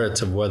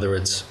merits of whether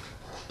it's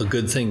a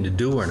good thing to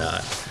do or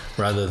not,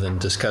 rather than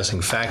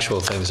discussing factual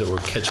things that we're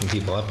catching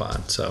people up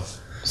on. So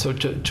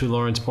to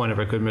Lauren's point, if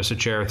I could, Mr.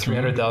 Chair,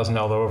 $300,000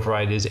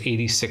 override is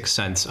 86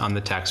 cents on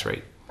the tax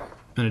rate.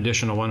 An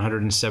additional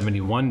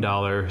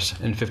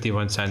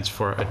 $171.51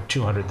 for a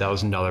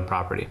 $200,000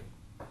 property.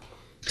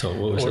 So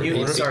what was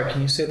it? Sorry,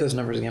 can you say those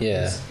numbers again,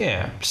 Yeah. please?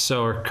 Yeah,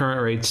 so our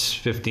current rate's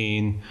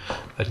 15,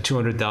 a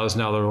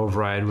 $200,000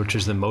 override, which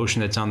is the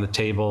motion that's on the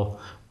table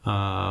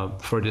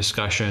for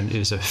discussion,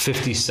 is a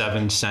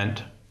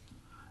 57-cent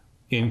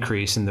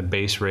increase in the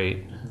base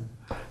rate.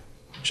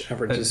 Which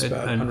averages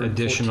about An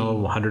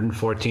additional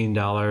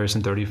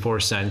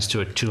 $114.34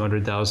 to a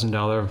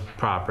 $200,000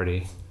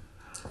 property.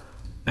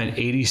 A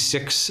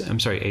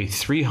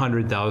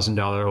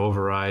 $300,000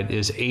 override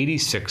is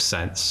 86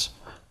 cents.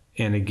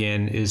 And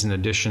again, is an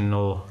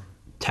additional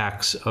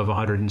tax of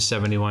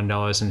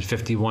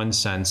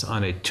 $171.51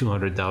 on a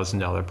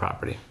 $200,000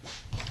 property.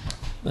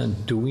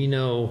 And do we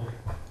know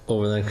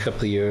over the next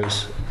couple of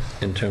years,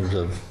 in terms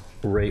of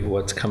rate,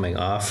 what's coming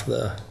off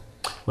the?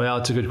 Well,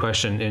 it's a good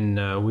question,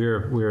 and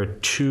we're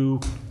 2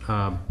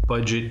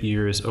 budget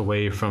years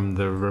away from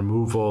the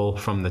removal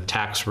from the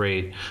tax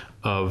rate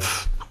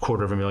of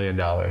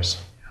 $250,000.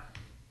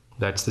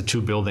 That's the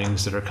 2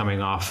 buildings that are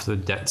coming off the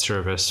debt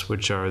service,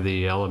 which are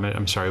the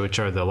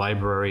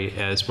library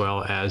as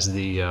well as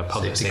the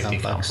public safety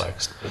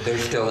complex. But they're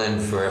still in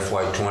for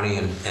FY20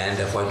 and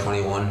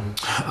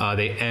FY21?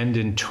 They end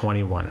in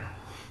 21.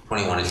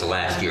 21 is the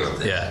last year of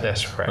this. Yeah,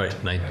 That's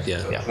correct. right.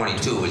 Yeah.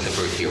 22 is the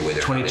first year where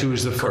they're 22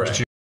 is the first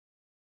year.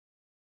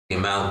 The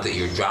amount that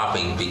you're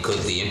dropping,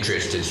 because the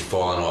interest has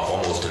fallen off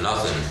almost to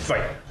nothing.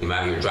 Right. The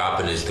amount you're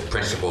dropping is the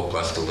principal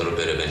plus the little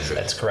bit of interest.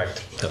 That's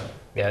correct.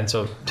 Yeah, and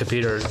so to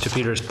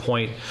Peter's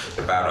point,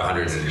 About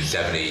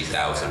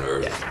 170,000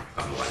 or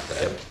something like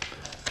that.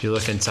 If you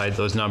look inside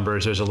those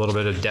numbers, there's a little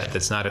bit of debt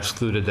that's not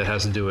excluded that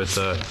has to do with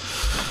the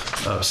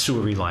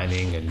sewer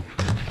relining and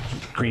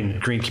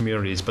green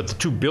communities. But the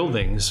two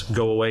buildings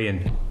go away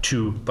in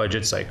 2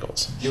 budget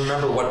cycles. Do you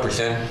remember what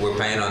 % we're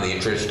paying on the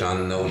interest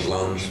on those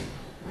loans?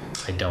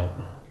 I don't.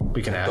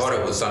 We can I ask. thought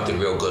it was something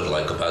real good,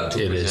 like about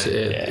 2%. It is,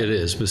 it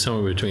is, but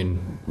somewhere between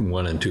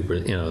 1 and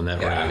 2%, in that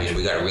Yeah, I range. mean,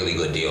 we got a really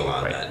good deal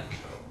on that.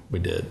 We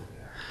did.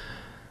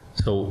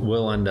 So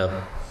we'll end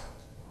up,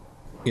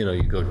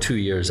 you go 2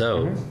 years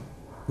out,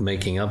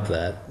 making up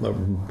that, a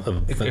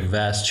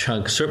vast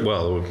chunk.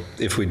 Well,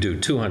 if we do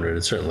 200,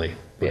 it certainly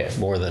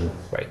more than,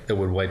 it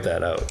would wipe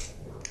that out.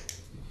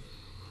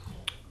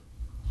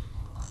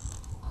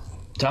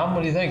 Tom,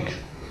 what do you think?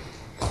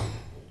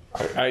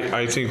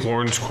 I think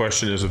Lauren's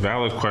question is a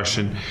valid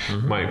question.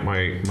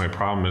 My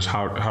problem is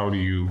how do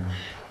you,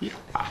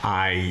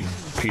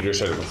 Peter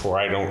said it before,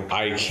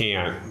 I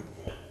can't,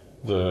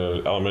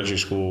 the elementary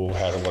school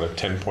had a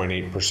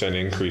 10.8%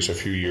 increase a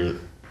few years,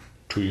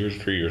 3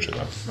 years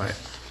ago.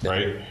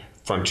 Right?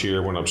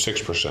 Frontier went up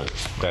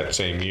 6% that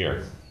same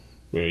year.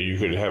 You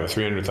could have a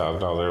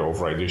 $300,000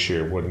 override this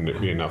year, wouldn't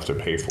it be enough to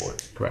pay for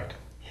it? Correct.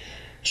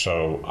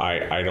 So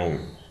I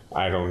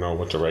don't know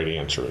what the right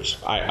answer is.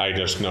 I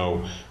just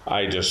know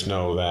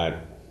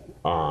that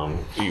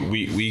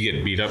we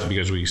get beat up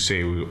because we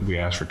say we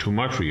ask for too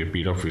much. We get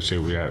beat up if we say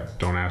we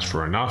don't ask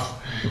for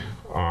enough.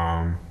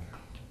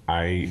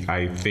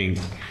 I think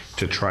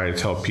to try to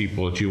tell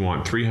people that you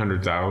want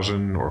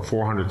 300,000 or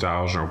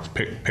 400,000 or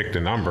pick the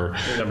number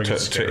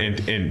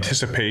in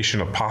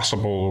anticipation of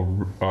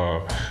possible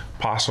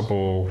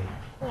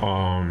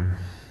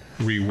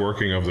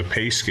reworking of the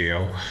pay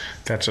scale,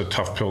 that's a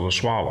tough pill to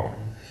swallow.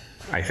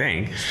 I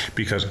think,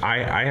 because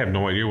I have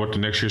no idea what the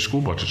next year's school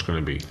budget's going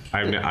to be.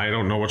 I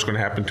don't know what's going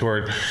to happen to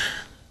our,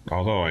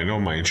 although I know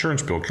my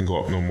insurance bill can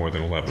go up no more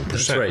than 11%.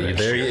 That's right.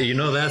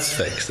 That's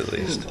fixed at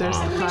least. There's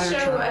the fire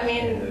truck.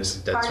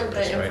 Part of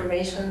the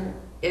information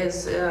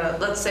is,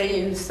 let's say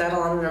you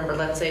settle on a number,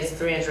 let's say it's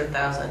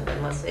 300,000,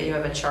 and let's say you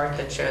have a chart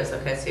that shows,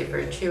 okay, so for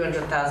a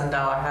 $200,000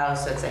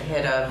 house, it's a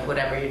hit of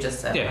whatever you just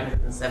said,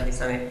 170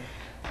 something.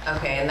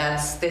 Okay, and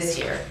that's this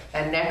year.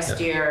 And next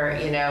year,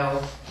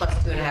 plus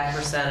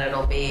 2.5%,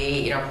 it'll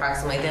be,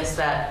 approximately this,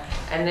 that,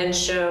 and then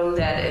show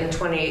that in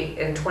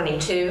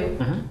 22,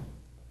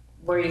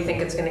 where you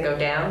think it's going to go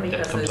down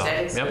because of the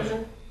debt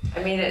exclusion.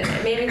 I mean,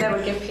 maybe that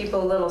would give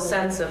people a little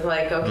sense of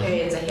like,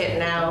 okay, it's a hit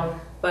now,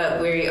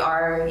 but we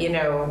are,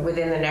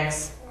 within the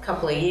next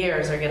couple of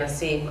years are going to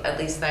see at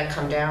least that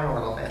come down a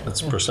little bit.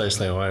 That's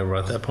precisely why I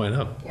brought that point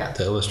up,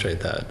 to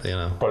illustrate that,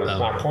 But it's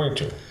not going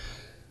to.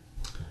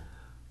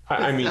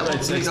 I mean, That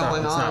will be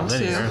going on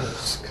too.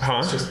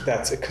 huh? It's just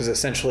that's because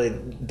essentially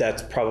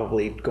that's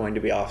probably going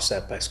to be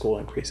offset by school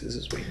increases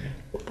as we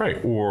Right,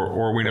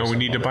 or we know we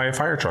need to buy a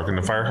fire truck, and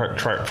the fire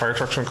truck's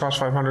going to cost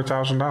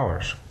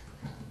 $500,000.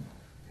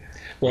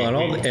 Well,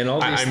 and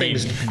all these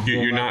things.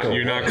 You're not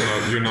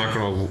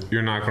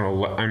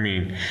gonna. I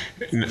mean,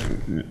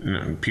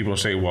 people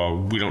say, "Well,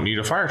 we don't need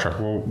a fire truck."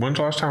 Well, when's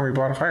the last time we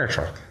bought a fire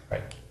truck?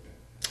 Right.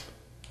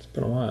 It's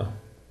been a while.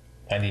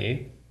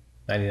 98?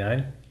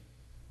 99?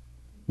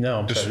 No,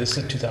 I'm sorry, this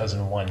is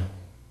 2001.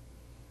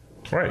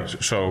 Right.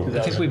 So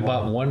I think we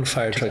bought one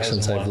fire truck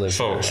since I've lived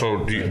here.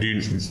 So do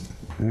you?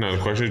 No,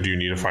 the question is, do you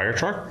need a fire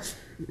truck?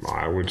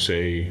 I would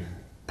say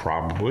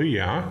probably,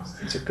 yeah.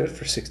 These are good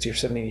for 60 or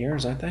 70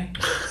 years, aren't they?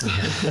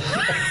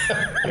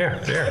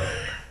 Yeah.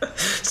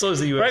 So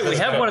is the U.S. Right, we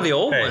have one of the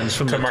old ones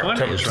from the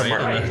 20s,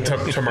 right?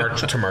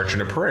 To march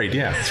in a parade,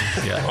 yeah.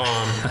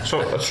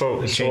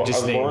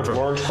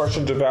 Lauren's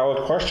question's a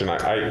valid question.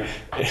 I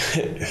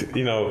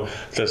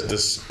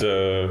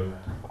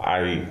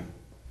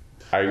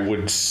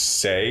would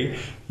say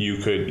you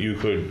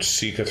could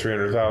seek a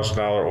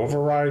 $300,000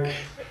 override,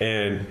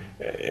 and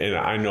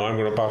I know I'm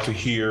about to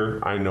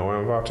hear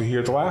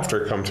the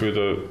laughter come through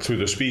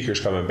the speakers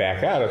coming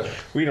back at us.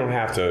 We don't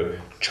have to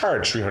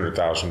charge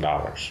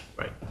 $300,000.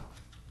 Right.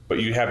 But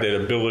you have that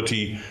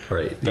ability.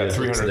 Right. That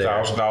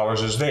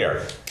 $300,000 is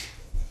there.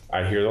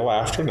 I hear the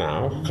laughter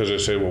now because they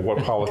say, "Well,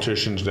 what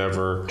politicians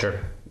never?" Sure.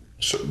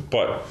 So,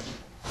 but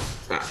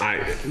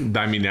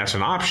I mean that's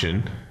an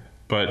option,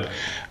 but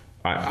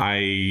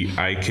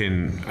I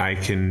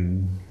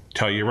can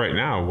tell you right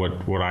now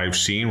what I've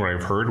seen, what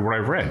I've heard, what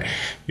I've read.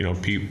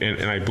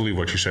 And I believe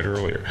what you said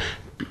earlier.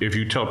 If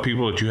you tell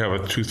people that you have a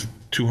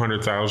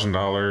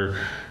 $200,000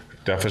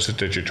 deficit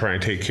that you're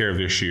trying to take care of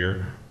this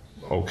year,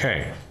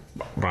 okay.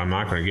 But I'm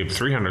not going to give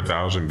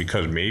 $300,000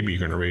 because maybe you're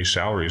going to raise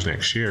salaries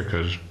next year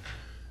because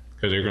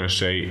they're going to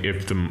say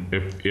if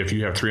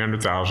you have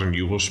 $300,000,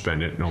 you will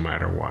spend it no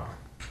matter what.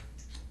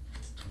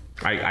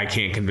 I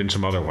can't convince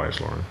them otherwise,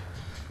 Lauren.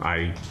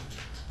 I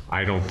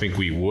don't think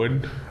we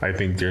would. I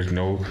think there's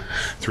no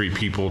 3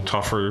 people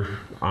tougher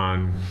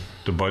on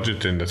the budget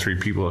than the 3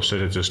 people that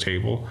sit at this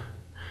table.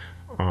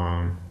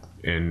 And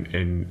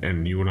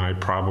you and I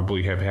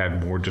probably have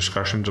had more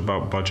discussions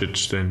about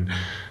budgets than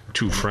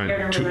two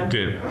friends should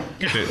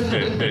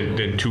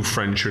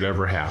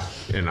ever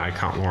have. And I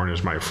count Lauren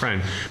as my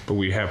friend, but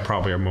we have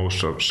probably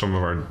some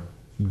of our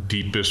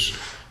deepest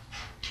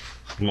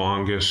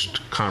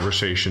longest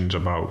conversations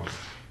about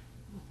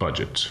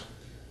budgets.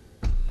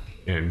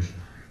 And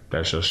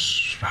that's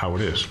just how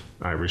it is.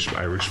 I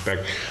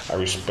respect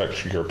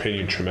your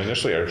opinion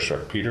tremendously. I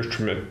respect Peter's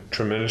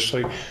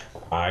tremendously.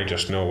 I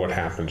just know what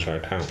happens in our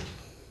town.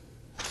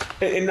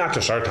 And not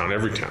just our town,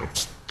 every town.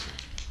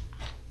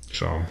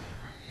 So.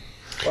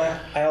 Well,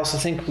 I also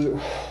think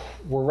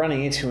we're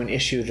running into an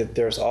issue that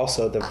there's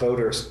also the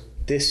voters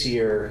this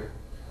year,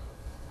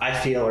 I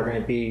feel, are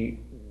going to be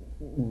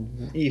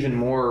even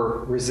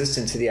more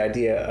resistant to the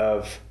idea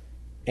of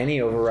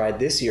any override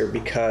this year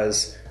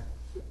because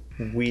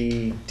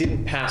we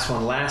didn't pass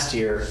one last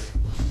year,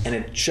 and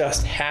it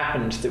just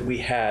happened that we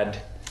had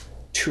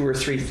 2 or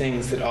 3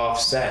 things that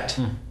offset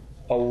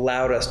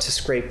allowed us to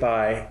scrape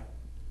by,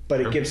 but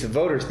it gives the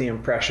voters the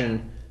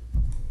impression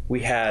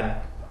we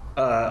had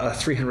a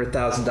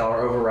 $300,000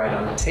 override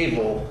on the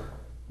table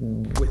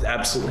with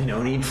absolutely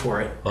no need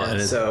for it. Well,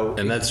 and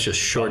that's just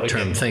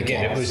short-term thinking.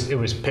 Again, it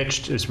was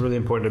pitched. It's really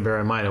important to bear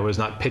in mind. It was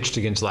not pitched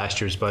against last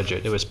year's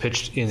budget. It was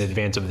pitched in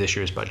advance of this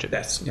year's budget.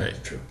 That's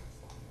true.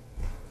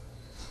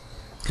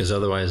 Because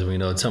otherwise, we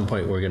know at some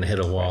point we're going to hit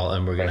a wall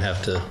and we're going to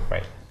have to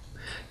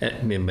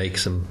make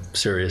some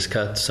serious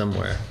cuts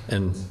somewhere.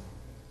 And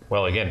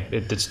well,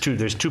 again, there's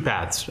two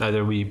paths.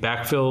 Either we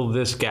backfill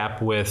this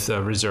gap with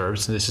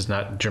reserves. And this is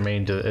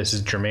germane,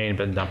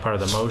 but not part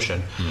of the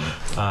motion.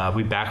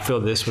 We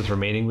backfill this with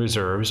remaining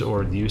reserves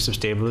or the use of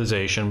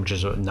stabilization, which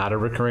is not a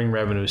recurring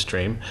revenue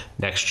stream.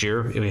 Next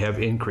year, we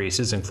have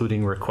increases,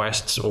 including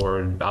requests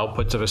or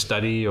outputs of a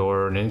study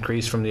or an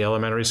increase from the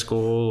elementary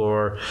school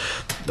or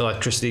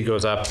electricity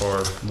goes up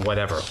or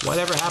whatever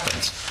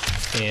happens.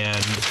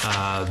 And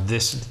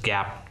this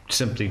gap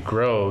simply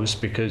grows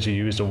because you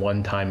used a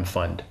one-time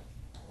fund.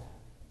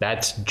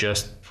 That's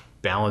just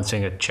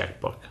balancing a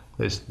checkbook.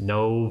 There's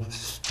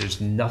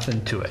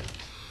nothing to it.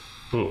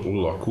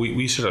 Look,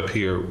 we sit up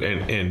here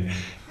and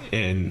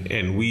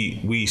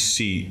we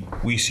see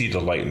the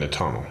light in the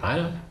tunnel. I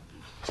know.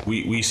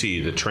 We see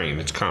the train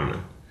that's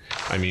coming.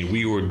 I mean,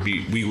 we would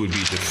be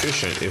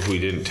deficient if we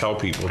didn't tell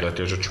people that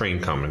there's a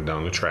train coming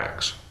down the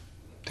tracks.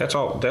 That's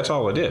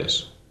all it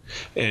is.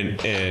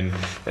 And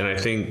I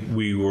think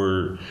we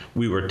were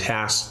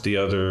tasked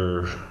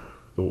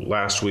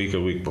last week, a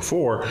week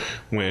before,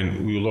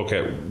 when we look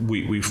at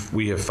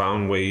we have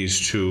found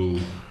ways to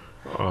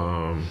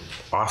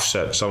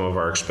offset some of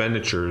our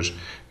expenditures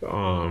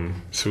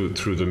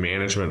through the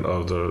management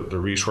of the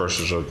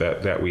resources of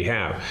that we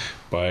have.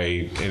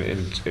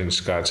 And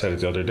Scott said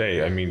it the other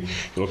day. I mean,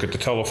 you look at the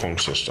telephone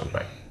system.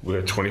 Right. We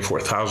had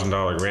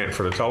 $24,000 grant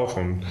for the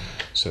telephone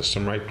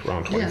system, right?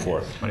 Around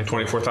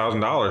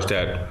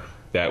 $24,000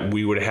 that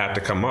we would have had to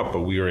come up,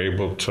 but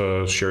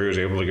Sherry was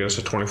able to get us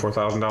a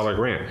 $24,000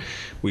 grant.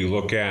 We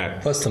look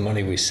at plus the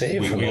money we save.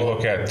 We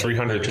look at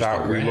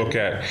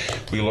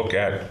 $300,000. We look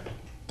at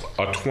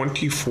a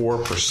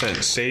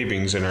 24%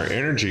 savings in our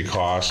energy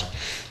costs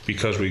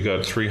because we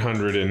got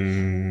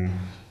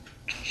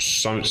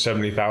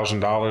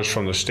 $370,000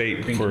 from the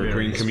state for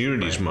Green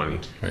Communities money.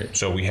 Right.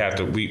 So we had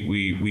to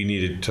we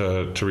needed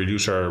to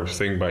reduce our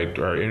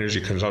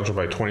energy consumption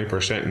by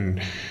 20% in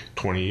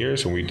 20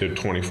 years, and we did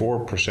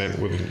 24%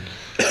 with.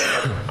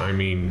 I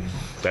mean,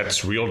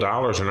 that's real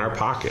dollars in our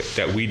pocket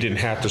that we didn't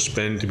have to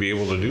spend to be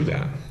able to do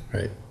that.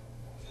 Right.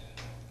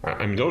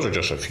 I mean, those are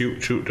just a few.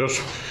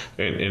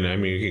 And I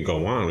mean, you can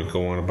go on. We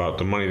go on about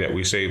the money that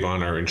we save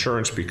on our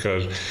insurance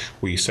because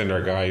we send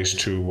our guys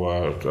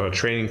to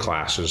training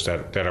classes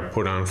that are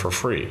put on for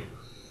free.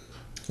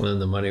 Well,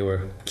 the money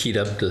we're queued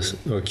up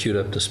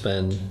to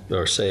spend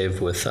or save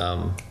with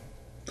the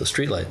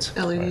streetlights.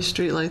 LED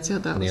streetlights, yeah,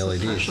 that was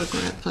LEDs. special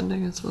grant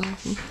funding as well.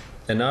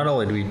 And not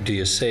only do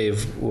you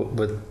save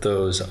with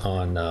those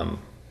on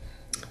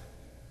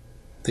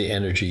the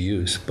energy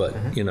use, but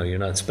you're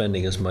not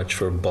spending as much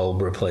for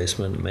bulb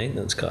replacement and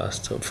maintenance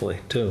costs, hopefully,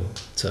 too.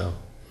 So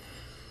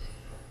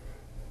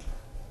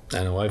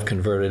I know I've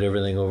converted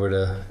everything over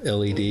to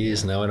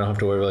LEDs. Now I don't have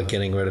to worry about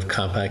getting rid of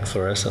compact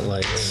fluorescent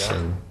lights.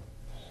 And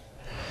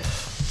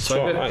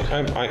so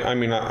I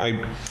mean,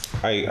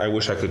 I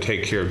wish I could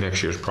take care of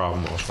next year's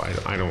problem also.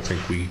 I don't think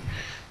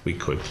we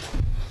could.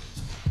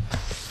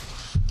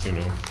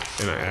 And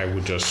I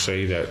would just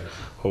say that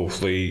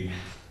hopefully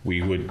we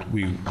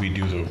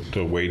do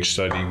the wage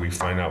study, we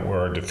find out where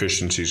our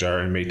deficiencies are,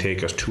 and it may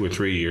take us 2 or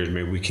 3 years.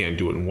 Maybe we can't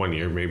do it in 1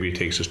 year. Maybe it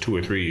takes us 2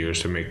 or 3 years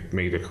to make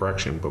the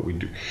correction, but we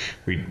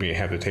may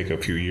have to take a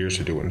few years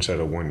to do it instead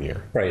of 1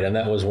 year. Right, and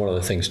that was one of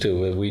the things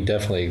too. We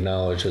definitely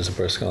acknowledge as a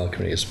personnel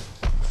committee is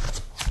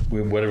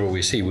whatever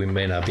we see, we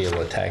may not be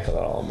able to tackle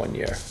it all in 1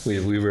 year. We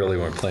really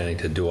weren't planning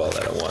to do all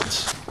that at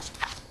once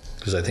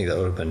because I think that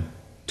would have been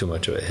too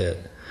much of a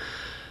hit.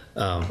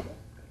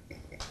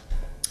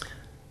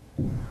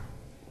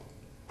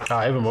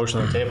 I have a motion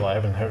on the table. I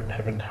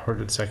haven't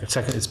heard it second.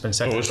 It's been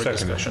seconded for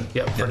discussion.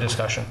 Yep, for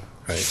discussion.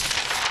 Right.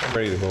 I'm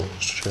ready to vote,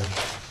 Mr.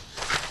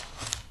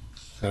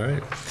 All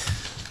Chair.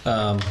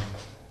 right.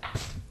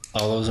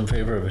 All those in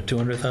favor of a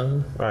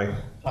 200,000? Aye.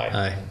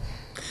 Aye.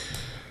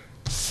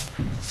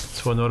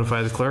 So we'll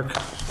notify the clerk.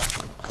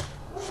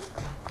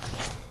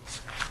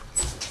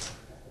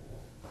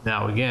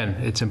 Now, again,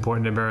 it's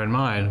important to bear in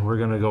mind, we're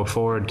going to go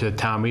forward to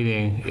town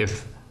meeting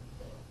if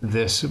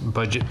this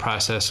budget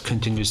process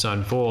continues to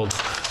unfold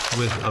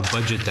with a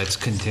budget that's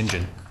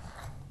contingent.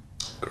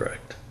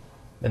 Correct.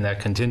 And that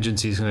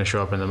contingency is going to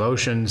show up in the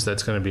motions.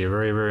 That's going to be a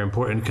very, very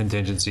important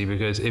contingency,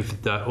 because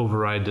if the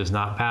override does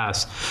not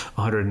pass,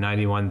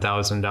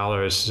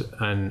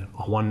 $191,000 and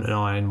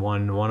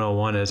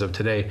 191,101 as of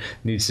today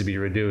needs to be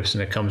reduced.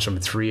 And it comes from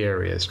 3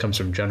 areas. It comes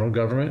from general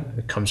government.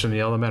 It comes from the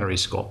elementary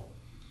school.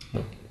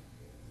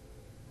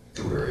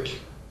 2 areas.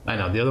 I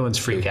know, the other one's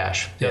free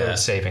cash. The other Yeah.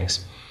 one's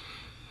savings.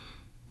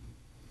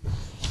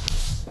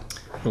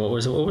 What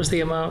was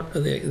the amount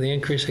of the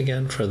increase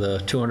again for the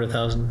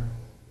 200,000?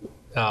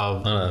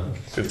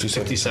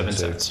 57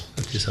 cents.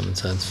 57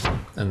 cents.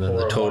 And then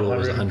the total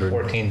was 100.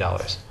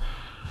 $114.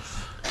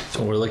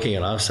 So we're looking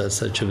at offsets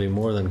that should be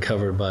more than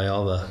covered by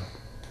all the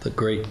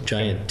great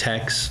giant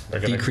tax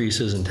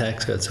decreases and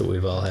tax cuts that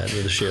we've all had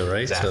with this year,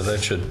 right? Exactly. So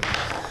that should,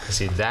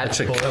 See, that's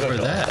should cover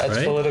political. that, That's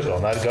right? political,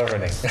 not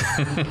governing.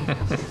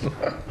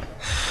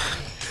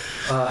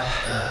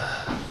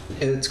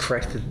 It's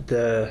correct that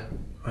the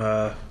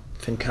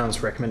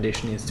FinCom's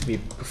recommendation needs to be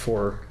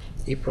before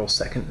April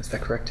 2nd. Is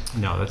that correct?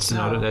 No, that's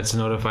to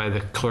notify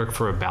the clerk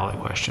for a ballot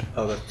question,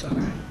 Oh, that's okay.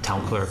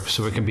 town clerk,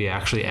 so it can be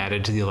actually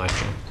added to the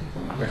election.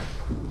 Okay.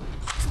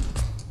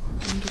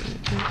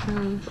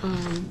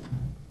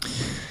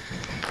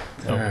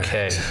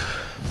 Okay.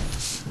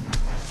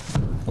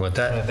 with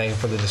that, Thank you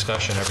for the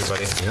discussion,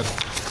 everybody. yep.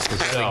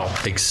 So,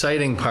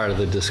 Exciting part of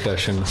the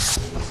discussion. I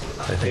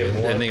think,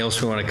 anything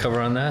else we want to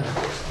cover on that?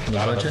 The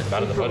budget?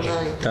 out of the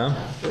budget. Tom?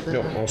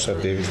 Yep, all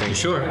set, David, thank you.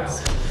 Sure.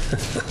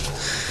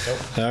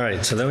 All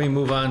right, so then we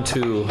move on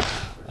to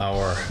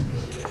our,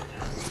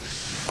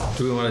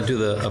 do we want to do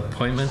the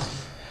appointment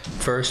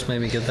first?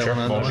 Maybe get that one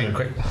on the Motion line?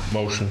 quick.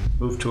 Motion.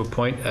 Move to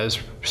appoint as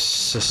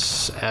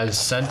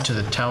sent to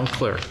the town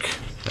clerk.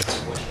 That's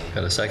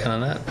Got a second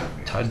on that?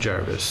 Todd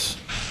Jarvis.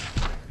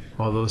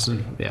 All those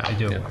in, yeah, I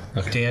do. Yeah,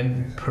 okay.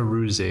 Dan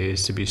Peruzzi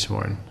is to be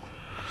sworn.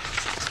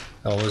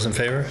 All those in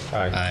favor?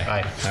 Aye.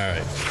 Aye. All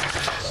right.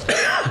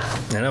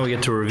 And now we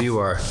get to review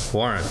our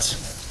warrants.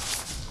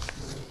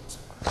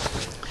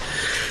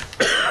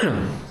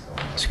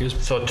 Excuse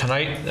me. So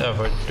tonight,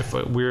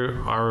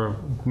 our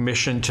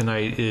mission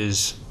tonight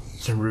is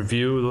to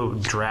review the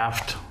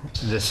draft.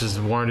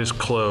 The warrant is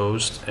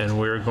closed, and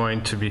we're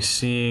going to be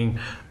seeing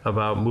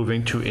about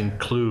moving to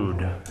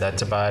include.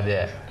 That's about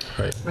it,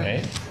 Right,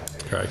 right?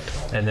 correct.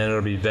 And then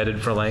it'll be vetted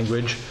for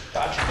language,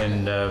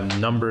 and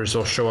numbers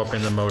will show up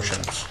in the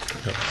motions.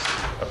 Yep.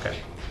 Okay.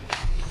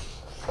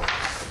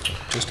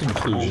 Just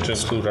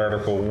include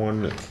Article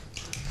 1.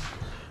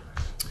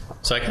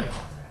 Second?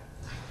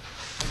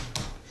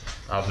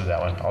 I'll do that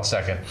one. I'll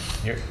second.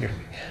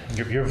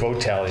 You're vote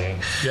tallying.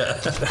 Yeah.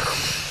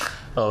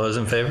 All those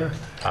in favor?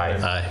 Aye.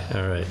 Aye,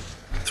 all right.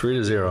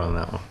 3-0 on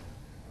that one.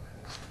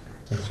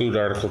 Include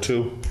Article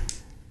 2.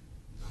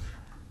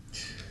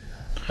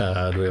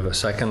 Do we have a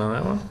second on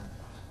that one?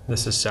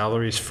 This is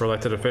salaries for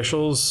elected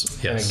officials.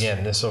 And Yes.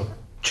 again, this will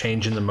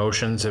change in the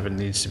motions if it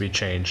needs to be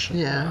changed.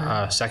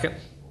 Yeah. Second?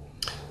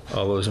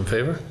 All those in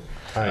favor?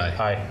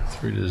 Aye.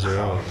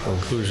 3-0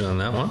 conclusion on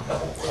that one.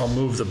 I'll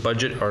move the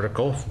budget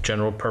article,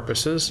 general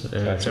purposes.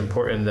 And it's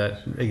important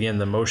that, again,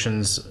 the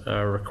motions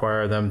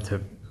require them to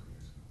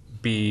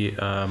be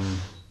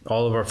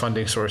all of our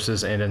funding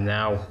sources and a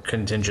now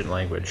contingent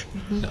language.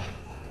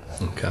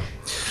 Okay.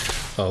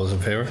 All those in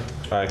favor?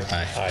 Aye.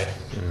 Aye.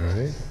 All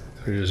right.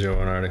 3-0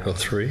 on Article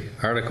 3.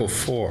 Article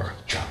 4.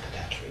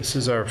 This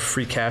is our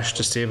free cash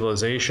to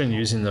stabilization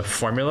using the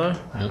formula.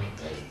 Yep.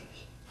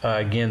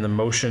 Again, the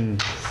motion,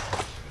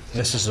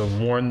 this is to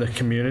warn the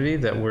community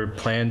that we're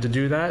planning to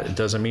do that. It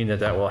doesn't mean that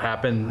that will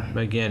happen,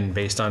 again,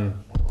 based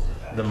on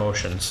the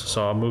motions.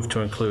 So I'll move to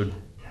include.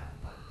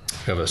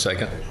 Have a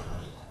second?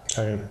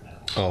 Second.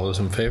 All those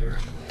in favor?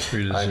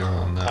 3-0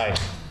 on that. Aye.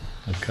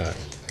 Okay.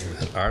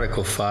 And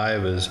Article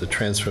 5 is the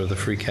transfer of the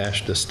free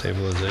cash to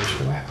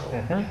stabilization.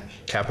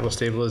 Capital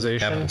stabilization.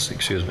 Capital,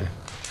 excuse me.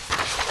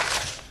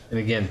 And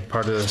again,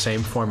 part of the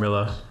same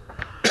formula.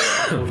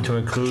 Move to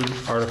include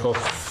Article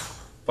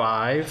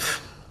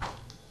 5.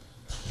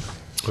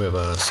 We have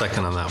a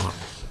second on that one.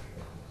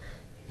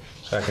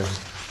 Second.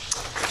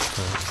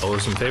 All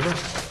those in favor?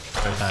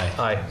 Aye.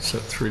 Aye. So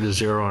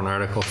 3-0 on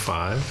Article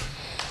 5.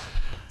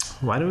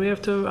 Why do we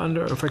have to,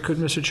 if I could,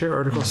 Mr. Chair,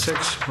 Article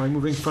 6, why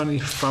moving money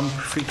from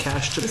free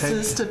cash to This pay?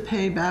 is to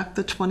pay back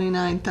the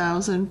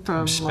 29,000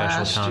 from Special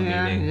last town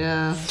year. meeting.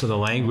 Yeah, So the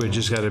language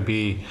has got to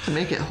be to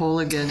make it whole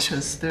again,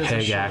 because there's a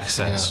PEG short-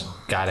 access.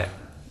 Got it.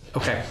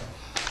 Okay.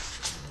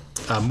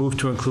 Move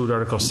to include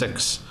Article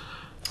 6.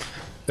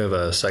 We have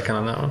a second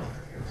on that one.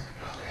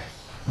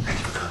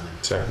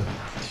 Second.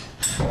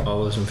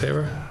 All those in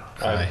favor?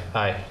 Aye.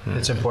 Aye.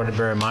 It's important to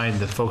bear in mind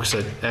the folks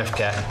at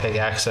FCAT and PEG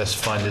Access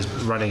Fund is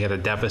running at a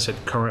deficit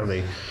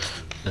currently.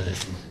 All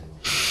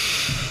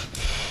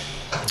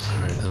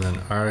right, and then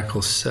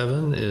Article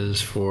 7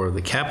 is for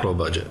the capital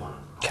budget.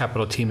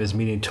 capital team is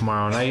meeting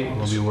tomorrow night.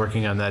 We'll be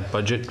working on that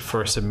budget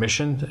for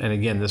submission. And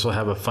again, this will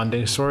have a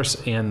funding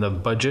source and the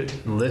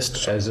budget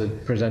list as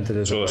it presented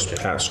as a So let's budget.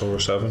 pass over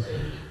 7?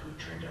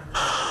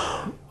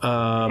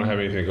 I don't have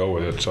anything to go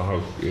with it,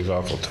 so it's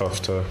awful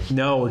tough to.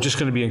 No, we're just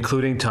going to be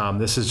including Tom.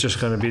 This is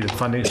just going to be the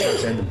funding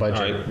source and the All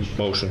budget. right,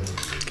 motion.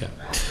 Okay.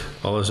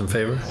 All those in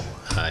favor?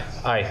 Aye.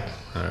 Aye.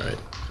 All right,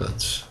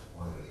 that's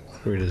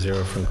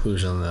 3-0 for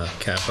inclusion on the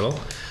capital.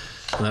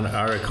 And then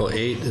Article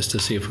 8 is to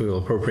see if we will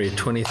appropriate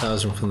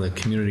 $20,000 from the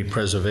community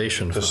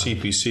preservation The fund.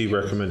 CPC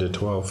recommended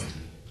 12.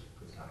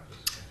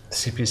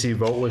 CPC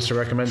vote was to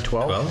recommend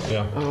 12. 12?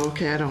 Yeah. Oh,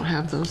 okay, I don't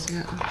have those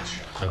yet.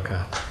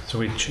 Okay. So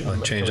we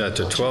I'll change that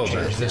to 12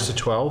 then. change this to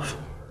 12.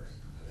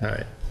 All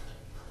right.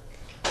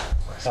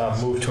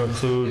 Move to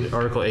include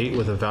Article 8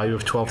 with a value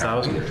of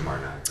 12,000. We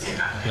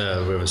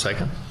have a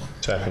second?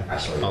 Second.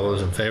 All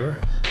those in favor?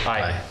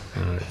 Aye.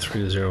 All right,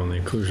 3-0 on the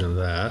inclusion of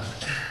that.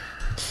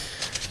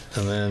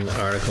 And then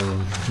Article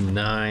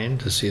 9,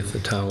 to see if the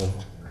town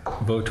will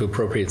vote to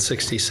appropriate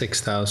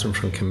 $66,000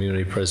 from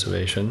community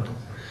preservation.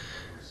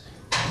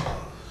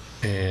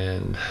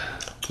 And,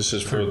 This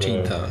is for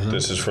 13,000.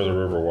 This is for the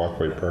River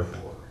Walkway Park.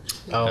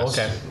 Oh,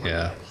 okay.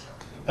 yeah.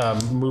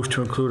 Move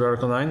to include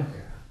Article 9.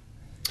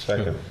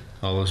 Second.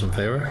 All those in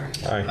favor?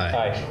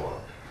 Aye.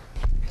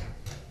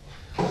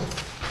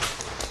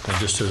 And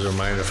just as a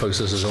reminder, folks,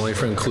 this is only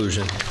for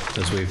inclusion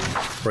as we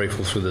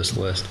rifle through this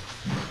list.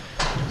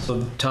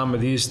 So Tom, are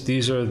these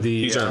are the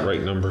These aren't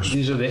right numbers.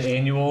 These are the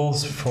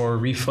annuals for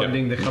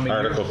refunding the coming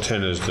year. Article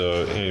 10 is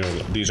the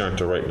annual. These aren't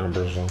the right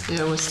numbers, though.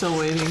 Yeah, we're still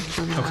waiting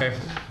for that. Okay.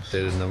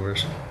 Updated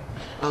numbers.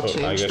 I'll I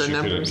change guess the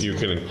numbers. you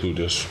can include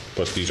this,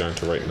 but these aren't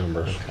the right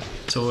numbers.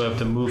 So we'll have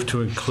to move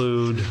to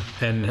include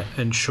and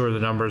ensure the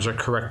numbers are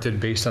corrected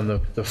based on the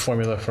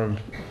formula from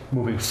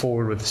moving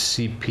forward with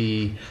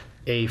CPA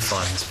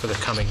funds for the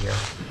coming year.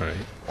 All right.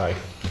 Aye.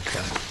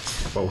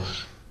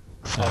 Both.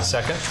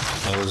 Second?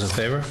 All those in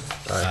favor?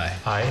 Aye.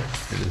 Aye.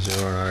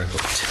 3-0 on Article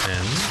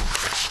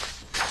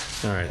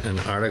 10. All right, and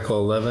Article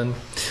 11,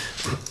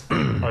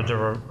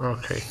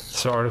 Okay,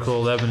 so Article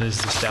 11 is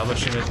the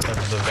establishment of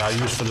the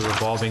values for the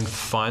revolving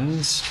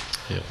funds,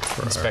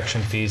 for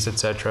inspection fees,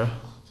 etc.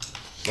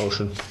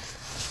 Motion.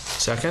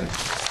 Second?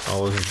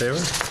 all those in favor?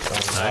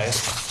 Aye.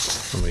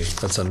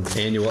 That's an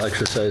annual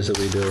exercise that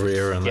we do every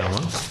year on that Yeah.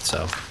 one.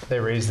 So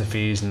They raise the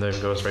fees and then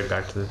it goes right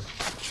back to the,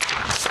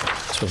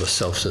 it's sort of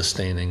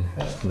self-sustaining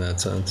in that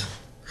sense.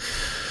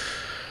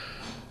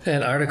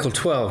 And Article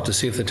 12, to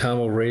see if the town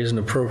will raise and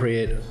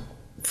appropriate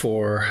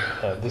for,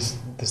 this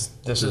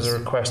is a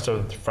request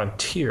of the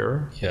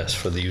Frontier, yes,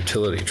 for the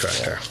utility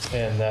tractor.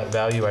 and that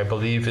value, I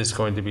believe, is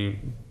going to be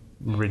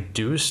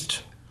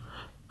reduced.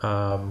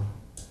 The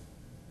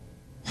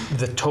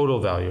total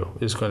value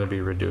is going to be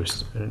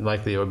reduced, and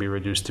likely it will be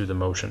reduced through the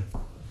motion.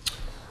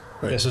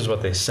 Right. This is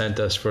what they sent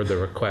us for the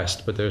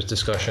request, but there's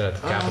discussion at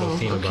the capital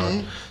team about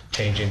okay.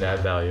 changing that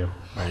value.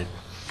 Right.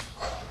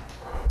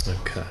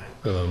 Okay.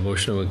 We have a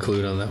motion to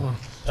include on that one?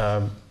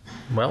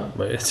 Well,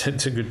 it's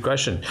a good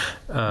question.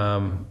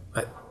 I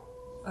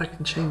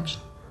can change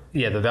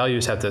Yeah, the value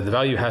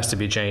has to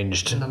be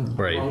changed the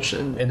Right.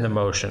 motion. in the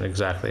motion,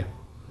 exactly.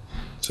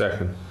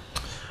 Second.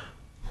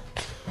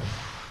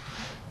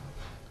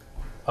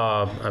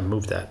 I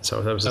moved that,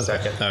 so that was a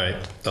second. All right.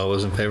 All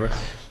those in favor?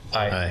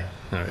 Aye. Aye.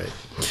 All right.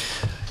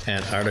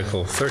 And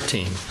Article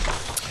 13.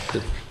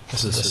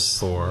 This is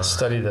for,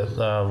 Study that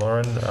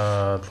Lauren,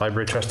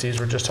 library trustees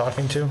were just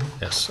talking to.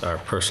 yes, our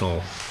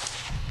personal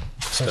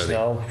study.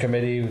 Personnel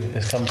committee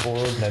has come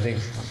forward, and I think,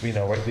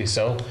 rightly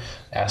so,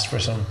 asked for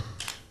some,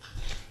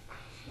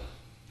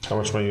 How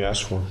much money you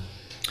asked for?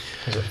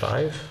 was it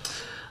 5?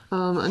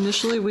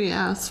 Initially, we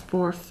asked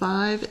for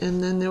 5,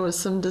 and then there was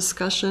some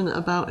discussion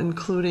about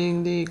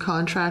including the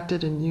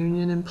contracted and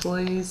union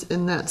employees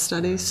in that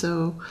study,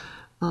 so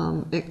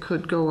it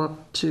could go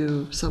up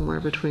to somewhere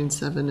between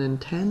 7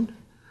 and 10.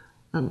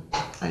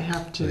 I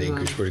have I to,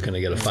 think we're going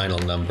to get a final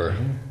number.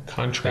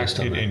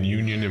 Contracted and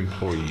union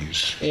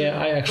employees.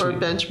 Yeah, for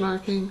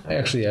benchmarking. I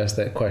actually asked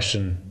that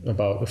question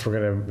about if we're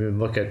going to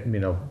look at,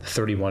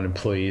 31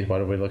 employees, why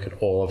don't we look at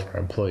all of our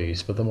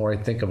employees? But the more I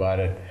think about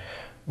it,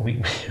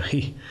 we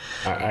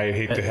I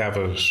hate to have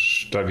a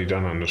study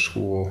done on the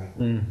school.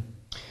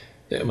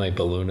 It might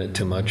balloon it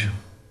too much.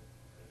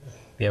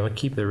 we'll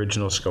keep the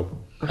original scope.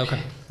 Okay.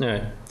 All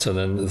right. So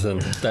then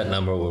that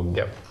number will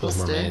Yep. will Will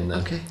stay? remain then.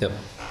 Okay. Yep.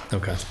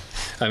 Okay.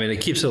 I mean,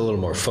 it keeps it a little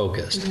more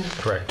focused.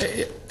 Correct.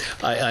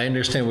 I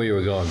understand where you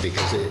were going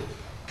because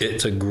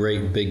it's a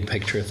great big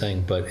picture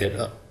thing, but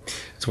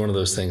it's one of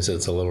those things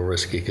that's a little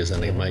risky because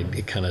then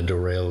it kind of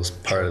derails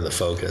part of the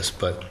focus.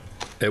 But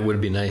it would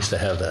be nice to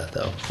have that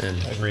though.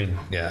 And Agreed.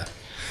 yeah.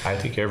 I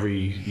think every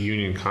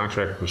union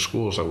contract with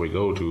schools that we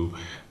go to,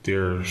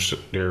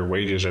 their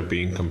wages are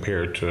being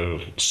compared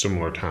to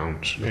similar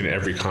towns in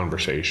every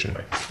conversation.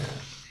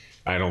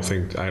 I don't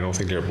think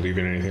they're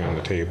leaving anything on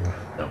the table.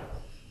 No.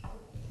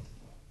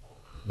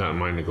 Not in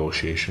my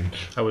negotiations.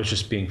 I was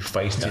just being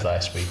feisty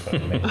last week.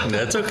 But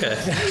That's okay.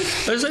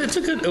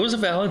 It was a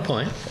valid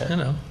point.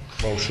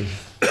 Motion.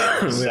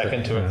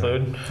 Second to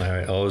include? All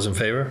right, all those in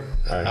favor?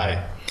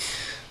 Aye.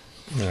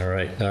 All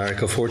right,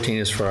 Article 14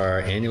 is for our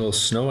annual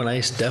snow and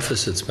ice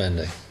deficit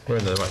spending. We're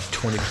in the, what,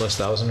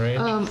 20,000+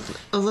 range?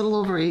 A little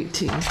over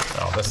 18.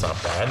 Oh, that's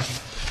not bad.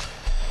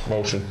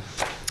 Motion.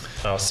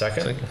 I'll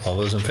second. All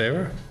those in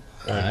favor?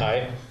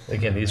 Aye.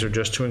 Again, these are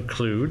just to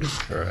include.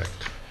 Correct.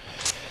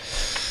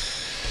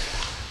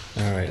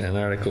 All right, and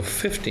Article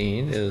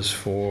 15 is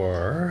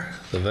for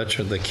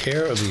the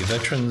care of the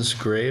veterans'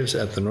 graves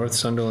at the North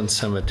Sunderland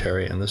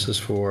Cemetery, and this is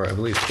for, I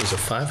believe, is it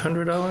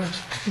 $500? I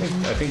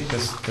think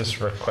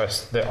this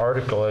request, the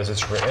article as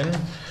it's written,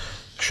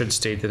 should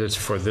state that it's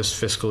for this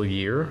fiscal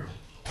year,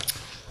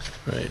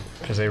 Right,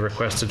 because they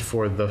requested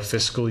for the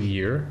fiscal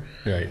year.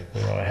 right.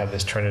 We want to have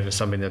this turn into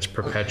something that's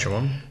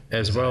perpetuum,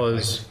 as well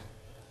as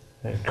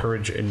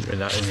encourage,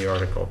 not in the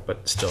article,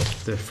 but still,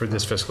 for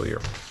this fiscal year.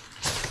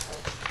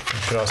 We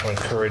should also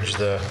encourage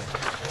the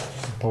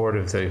board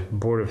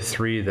of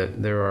three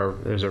that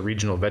there's a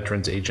regional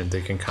veterans agent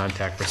they can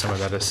contact for some of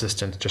that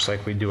assistance, just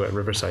like we do at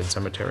Riverside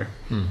Cemetery.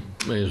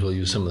 May as well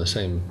use some of the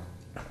same.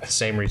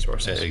 Same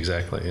resources.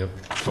 Exactly, yep,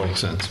 makes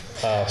sense.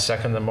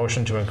 Second the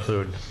motion to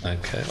include.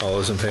 Okay, all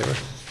those in favor?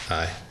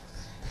 Aye.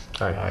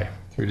 Aye.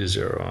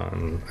 3-0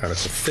 on Article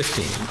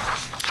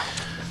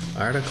 15.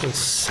 Article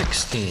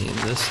 16,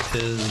 this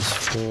is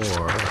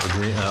for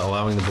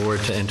allowing the board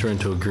to enter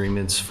into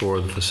agreements for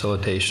the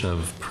facilitation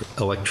of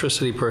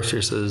electricity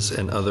purchases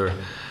and other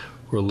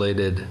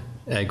related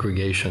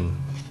aggregation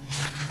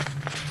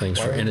things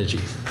for energy.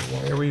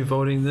 Why are we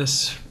voting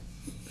this?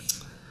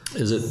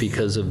 Is it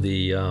because of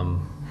the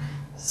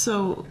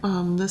So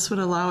this would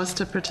allow us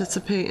to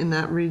participate in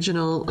that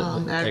regional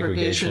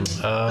aggregation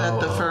that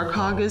the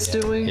FERCog is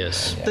doing.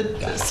 Yes.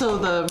 So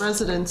the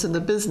residents and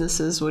the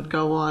businesses would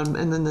go on,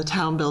 and then the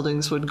town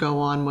buildings would go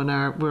on when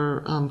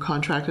we're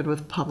contracted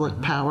with public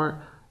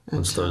power. And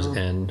once those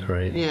end,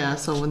 right? Yeah,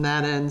 so when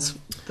that ends,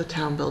 the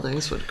town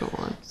buildings would go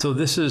on. So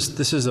this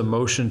is a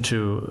motion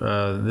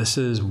to, this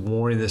is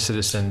warning the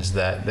citizens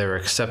that they're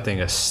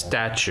accepting a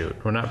statute.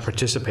 We're not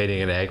participating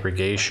in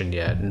aggregation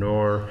yet,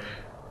 nor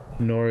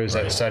has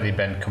that study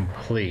been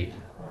complete.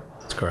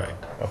 That's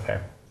correct. Okay.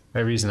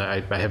 My reason,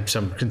 I have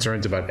some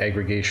concerns about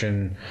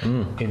aggregation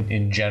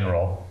in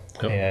general.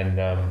 Yep.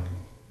 And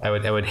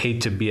I would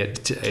hate to be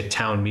at a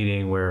town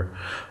meeting where,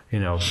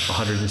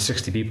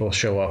 160 people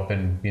show up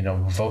and,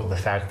 vote the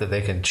fact that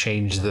they can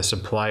change the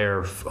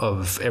supplier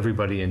of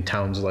everybody in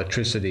town's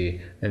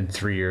electricity in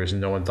 3 years and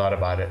no one thought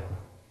about it.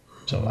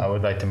 So I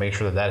would like to make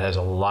sure that has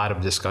a lot of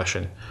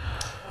discussion.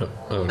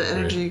 The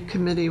Energy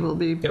Committee will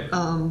be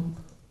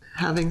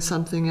having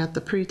something at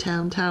the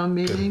town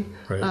meeting.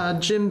 Right.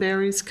 Jim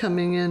Barry's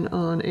coming in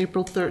on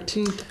April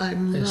 13th.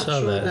 I'm not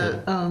saw sure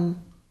that.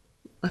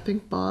 I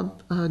think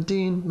Bob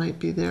Dean might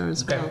be there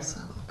as well. So.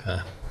 Okay.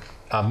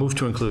 Move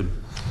to include.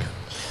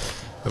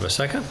 Have a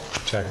second?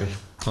 Second.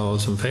 All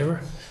those in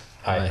favor?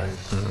 Aye.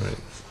 All right.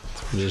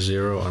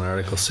 3-0 on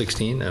Article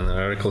 16, and then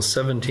Article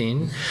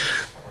 17,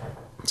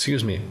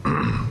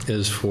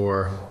 is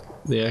for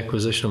the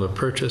acquisition of a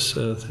purchase.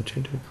 This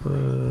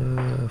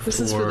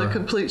is for the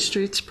Complete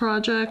Streets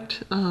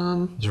project.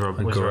 Was there a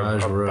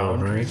Garage Road,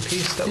 boundary right?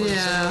 piece that was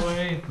in the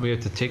way? We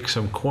have to take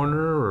some corner,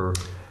 or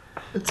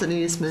It's an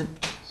easement.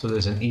 so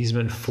there's an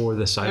easement for the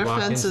Their sidewalk.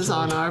 fence is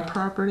on our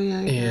property.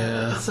 I guess.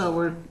 Yeah. So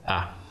we're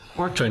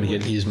working Trying to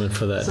get easement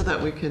for that. so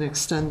that we can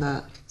extend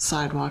that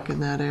sidewalk in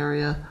that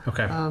area.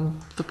 Okay.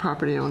 The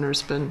property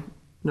owner's been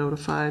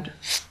notified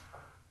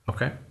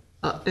Okay.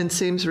 and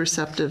seems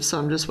receptive, so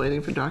I'm just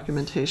waiting for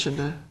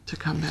documentation to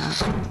come back.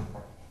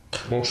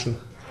 Motion.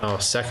 Oh,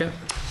 second.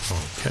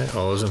 Okay,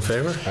 all those in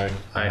favor? Aye.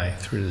 Aye.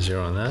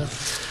 3-0 on that.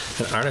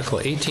 And Article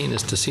 18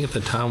 is to see if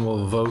the town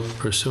will vote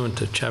pursuant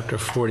to Chapter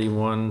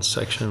 41,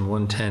 Section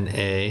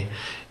 110A.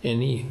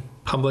 Any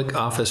public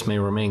office may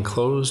remain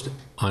closed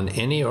on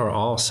any or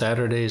all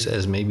Saturdays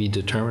as may be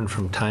determined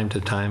from time to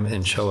time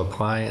and shall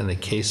apply in the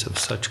case of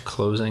such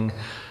closing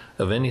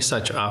of any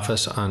such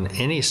office on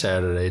any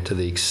Saturday to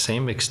the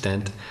same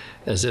extent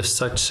as if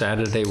such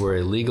Saturday were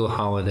a legal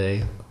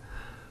holiday,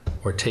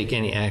 or take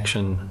any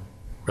action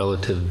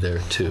relative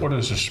thereto. What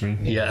does this mean?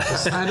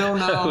 Yes. I don't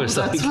know. was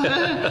That's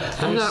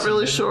I'm not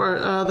really sure.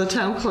 The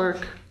town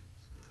clerk.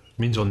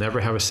 Means we'll never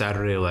have a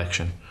Saturday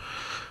election.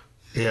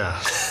 Yeah.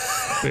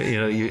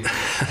 It's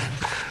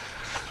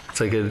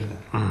like a,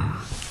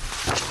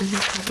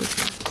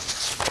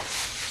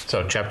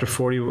 So chapter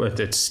 40,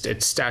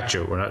 it's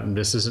statute.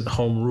 This isn't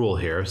home rule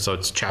here. So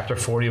it's chapter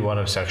 41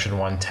 of section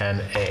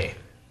 110A.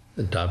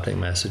 adopting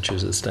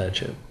Massachusetts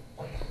statute.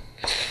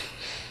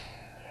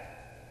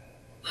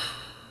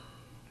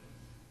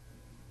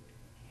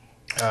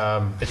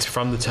 It's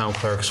from the town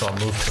clerk, so I'll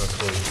move to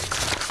include.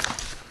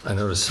 I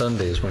noticed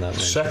Sundays were not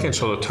mentioned. Second,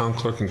 so the town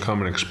clerk can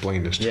come and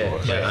explain this to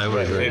us. I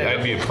would agree.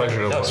 It'd be a pleasure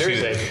to watch.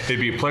 seriously. It'd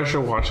be a pleasure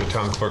to watch the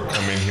town clerk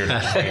come in here and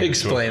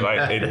Explain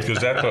explain it because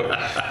that's what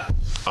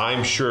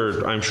I'm sure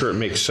it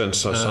makes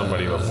sense to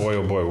somebody. But boy,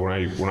 oh boy,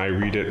 when I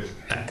read it,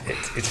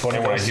 It's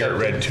and when I hear it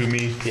read to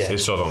me, Yeah. it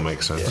still don't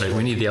make sense. Right,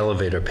 we need the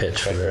elevator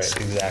pitch for this,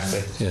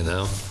 Exactly.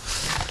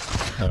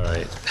 All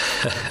right.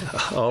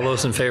 All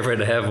those in favor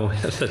to have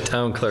the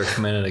town clerk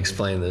come in and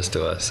explain this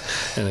to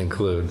us and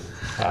include?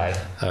 Aye.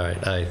 All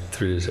right, aye,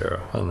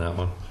 3-0 on that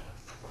one.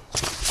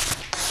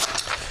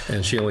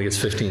 And she only gets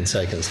 15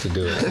 seconds to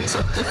do it. So.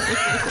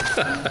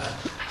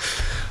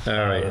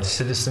 All right.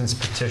 Citizens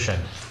petition.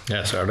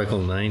 Yes, Article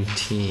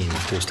 19,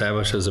 to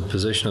establish as a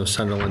position of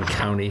Sunderland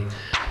County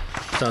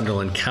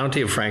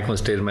of Franklin,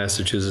 State of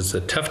Massachusetts,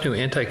 that tough new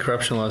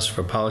anti-corruption laws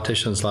for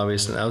politicians,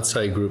 lobbyists, and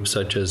outside groups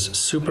such as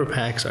super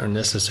PACs are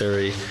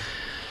necessary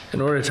in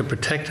order to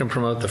protect and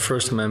promote the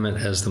First Amendment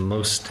as the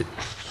most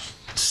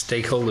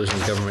stakeholders in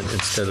government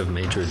instead of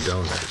major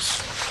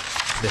donors.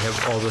 They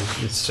have all the,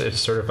 it's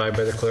certified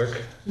by the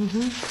clerk.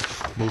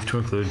 Move to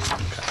include.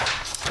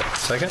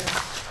 Second?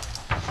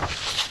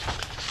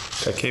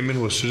 That came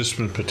in with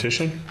citizen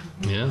petition?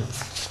 Yeah.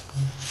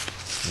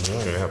 We're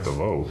not gonna have to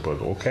vote, but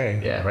okay.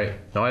 Yeah, right.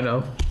 No, I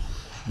know.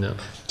 No.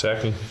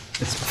 Second.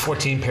 It's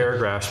 14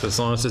 paragraphs, but as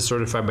long as it's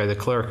certified by the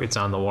clerk, it's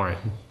on the warrant.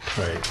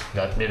 Right.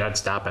 You're not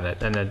stopping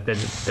it. And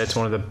that's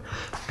one of the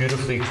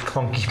beautifully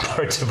clunky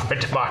parts of our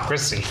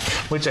democracy,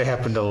 which I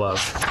happen to love.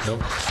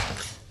 Nope.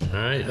 All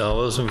right, all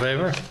those in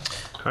favor?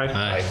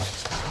 Aye.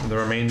 The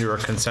remainder are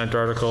consent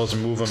articles,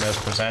 move them as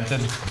presented.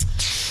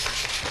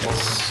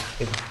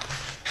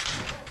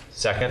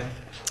 Second.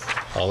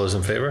 All those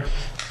in favor?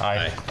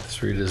 Aye.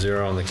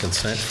 3-0 on the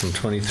consent from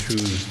 20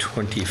 through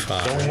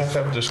 25. Don't we have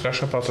to have a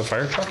discussion about the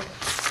fire truck?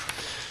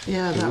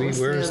 Yeah, that was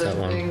where the is other that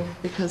one? thing,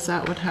 because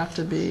that would have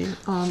to be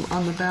on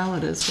the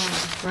ballot as well,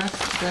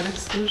 correct? Debt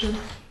exclusion?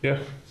 Yeah.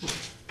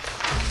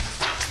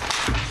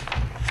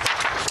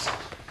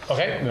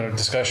 Okay, we're going to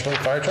discuss with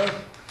fire truck.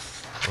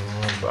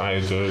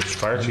 The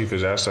fire chief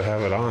has asked to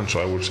have it on,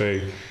 so I would say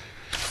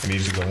it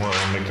needs to go on.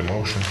 I'll make the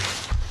motion.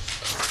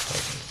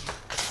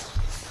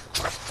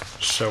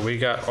 So we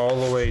got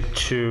all the way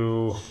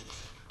to,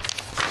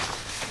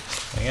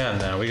 hang on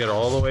now, we got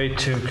all the way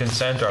to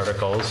consent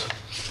articles.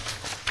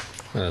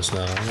 That's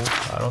not on there?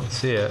 I don't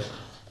see it.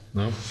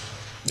 No.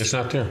 It's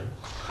not there.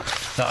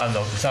 It's not on the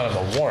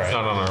warrant. It's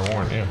not on our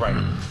warrant, yeah. Right.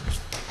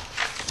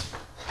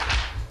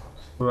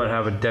 We want to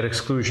have a debt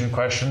exclusion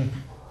question.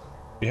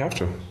 You have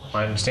to.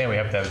 I understand we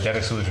have to have a debt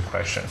exclusion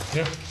question.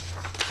 Yeah.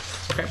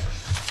 Okay.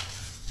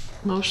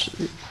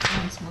 Motion,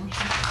 Tom's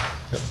motion.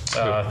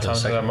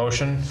 Tom's got a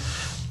motion,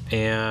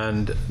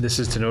 and this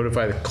is to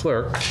notify the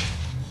clerk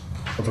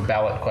of a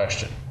ballot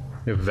question.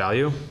 We have a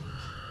value?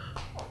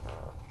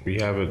 We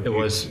have it. It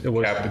was-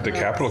 The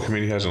capital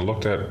committee hasn't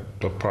looked at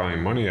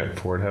applying money yet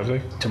for it, have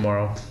they?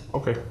 Tomorrow.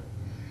 Okay.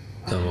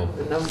 The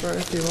number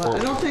if you want. I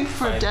don't think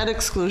for debt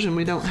exclusion,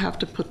 we don't have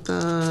to put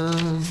the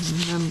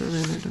number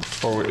in it.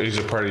 Or is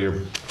it part of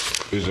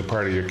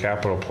your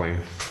capital plan?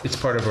 It's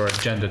part of our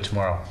agenda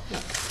tomorrow.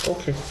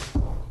 Okay.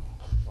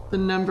 The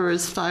number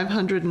is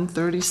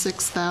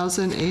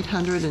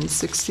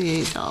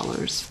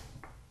 $536,868.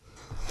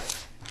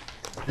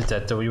 Is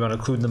that, do you want to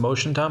include in the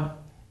motion, Tom?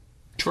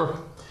 Sure.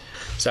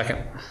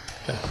 Second.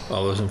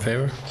 All those in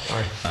favor?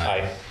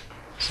 Aye.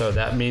 So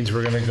that means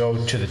we're gonna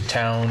go to the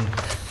town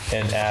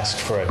and ask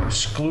for an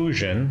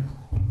exclusion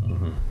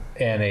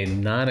and a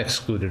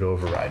non-excluded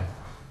override.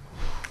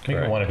 We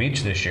get one of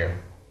each this year.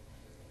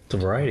 The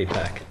variety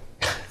pack.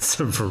 It's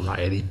a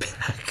variety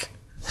pack.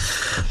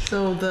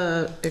 So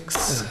the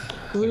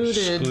excluded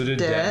Excluded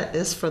debt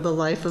is for the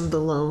life of the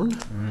loan,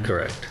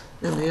 Correct.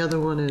 and the other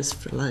one is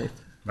for life,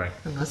 Right,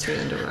 unless we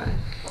underwrite.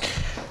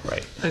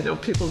 right, I know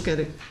people get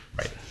it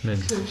right.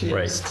 And- confused,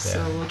 Right,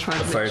 so we'll try to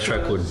The make fire sure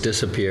truck that- would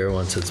disappear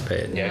once it's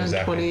paid. Yeah, in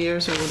exactly. 20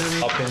 years or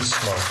whatever. Up in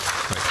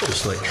smoke.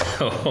 Just like,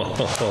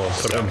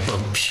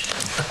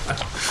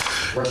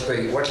 What's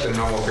the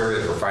normal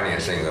period for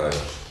financing a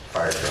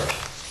fire truck?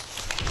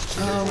 Is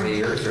it 20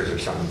 years or is it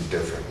something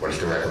different? What's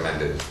the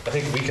recommended? I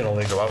think we can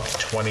only go out to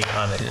 20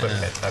 on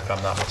equipment, if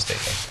I'm not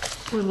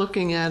mistaken. We're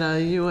looking at a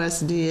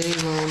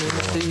USDA loan, and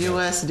with the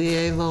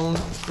USDA loan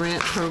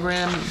grant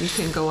program, you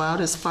can go out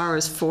as far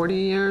as 40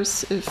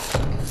 years if,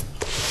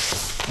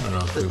 I don't know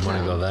if we want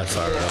to go that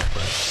far up,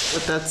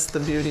 but that's the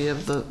beauty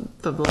of the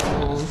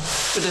loan.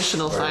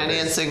 Traditional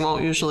financing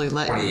won't usually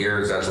let 20 you.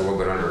 years, that's a little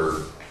bit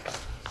under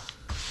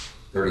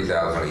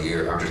 30,000 a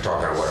year. I'm just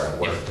talking about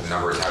what the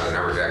numbers, how the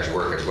numbers actually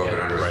work. It's a little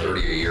bit under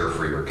 30 a year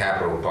for your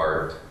capital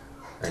part.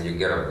 And you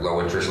get a low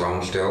interest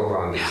loan still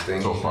on these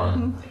things? So far.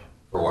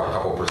 For what, a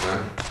couple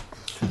percent?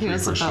 I think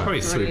it's about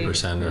probably 3.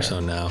 3% or so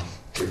now.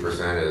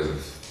 3%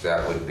 is,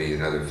 that would be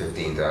another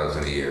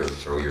 15,000 a year.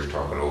 So you're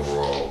talking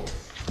overall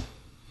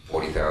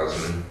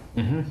 40,000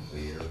 a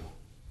year.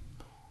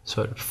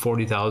 So at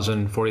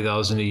 40,000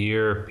 a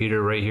year,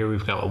 Peter, right here,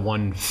 we've got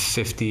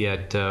 150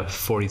 at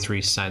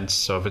 43 cents.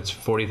 So if it's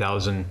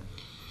 40,000,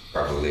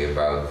 Probably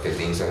about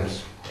 15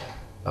 cents.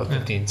 about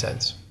 15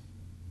 cents.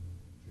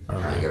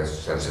 Trying to get a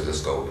sense of the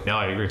scope. No,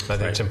 I agree. I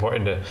think it's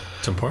important to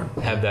It's important.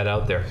 have that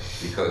out there.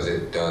 Because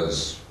it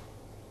does,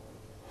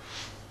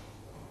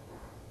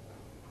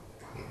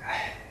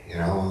 you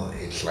know,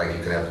 it's like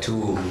you could have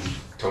two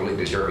totally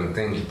deserving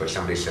things, but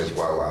somebody says,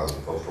 well, I'll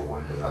vote for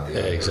one but not the Yeah,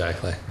 other.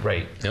 exactly.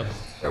 Right. Yep.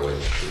 So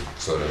it's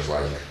sort of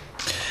like,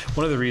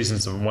 one of the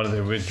reasons,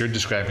 what you're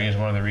describing is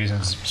one of the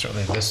reasons,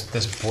 certainly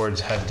this board's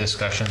had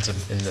discussions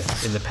in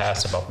the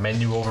past about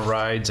menu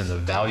overrides and the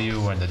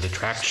value and the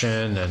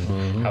detraction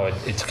and how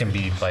it can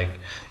be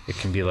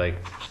like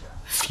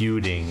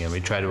feuding, and we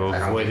try to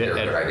avoid it.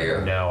 they're a good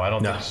idea. No, I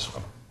don't think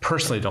so.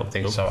 Personally don't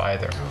think so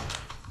either.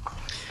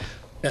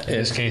 In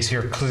this case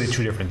here, clearly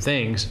two different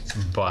things,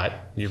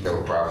 but you're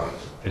Still a problem.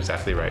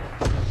 exactly right.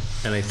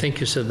 And I think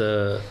you said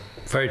the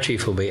fire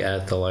chief will be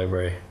at the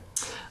library.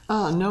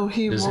 No,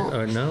 he Is it- won't.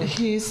 or no?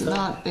 He's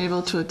not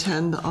able to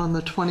attend on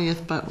the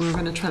 20th, but we're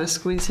going to try to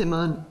squeeze him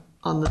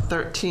on the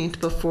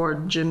 13th before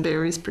Jim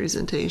Barry's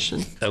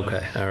presentation.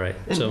 Okay, all right.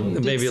 And So he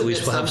did maybe at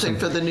least submit we'll have something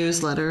some, for the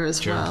newsletter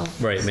as well.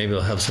 right, maybe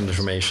we'll have some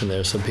information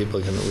there so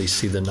people can at least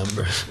see the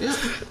numbers. Yep.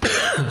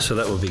 So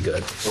that would be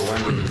good. So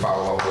when would you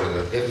follow up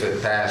with, if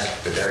it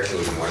passed the debt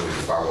exclusion, when would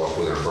you follow up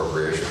with an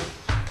appropriation?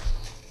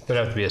 There'd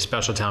have to be a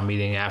special town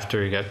meeting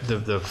after you got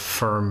the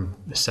firm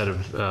set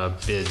of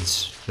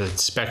bids. The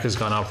spec has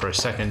gone out for a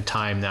second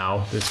time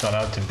now. It's gone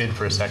out to bid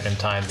for a second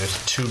time.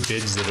 There's 2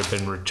 bids that have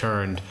been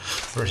returned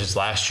versus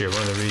last year. One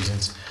of the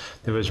reasons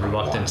there was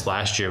reluctance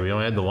last year, we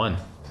only had the one.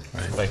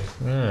 Right.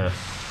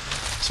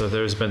 So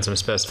there's been some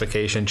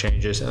specification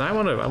changes, and I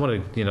want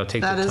to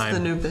take That the is time. the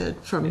new bid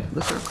from the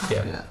FERC.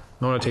 Yeah.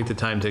 I want to take the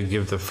time to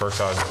give the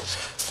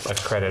FERCog a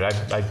credit.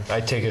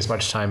 I take as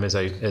much time as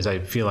I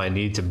feel I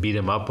need to beat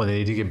them up when they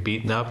need to get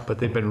beaten up, but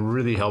they've been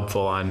really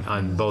helpful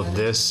on both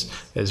this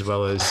as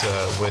well as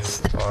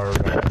with our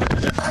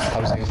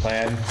housing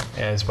plan,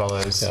 as well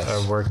as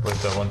our work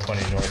with the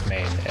 120 North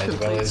Main, as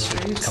well as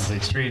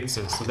Complete Streets.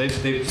 So they're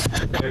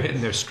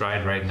hitting their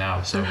stride right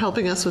now. So They're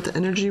helping us with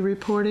energy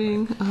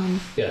reporting.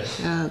 Yes.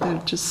 Yeah,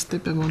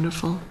 they've been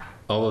wonderful.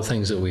 All the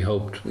things that we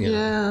hoped,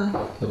 Yeah.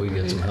 that we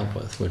get some help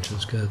with, which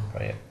is good.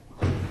 right.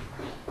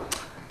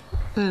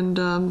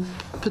 And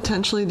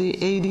potentially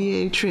the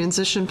ADA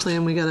transition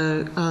plan, we got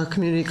a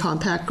community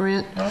compact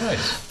grant Oh,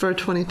 nice. for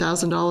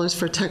 $20,000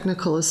 for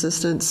technical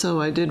assistance. So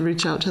I did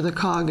reach out to the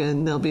COG,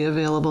 and they'll be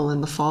available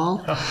in the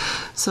fall.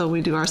 So we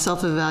do our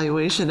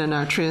self-evaluation and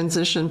our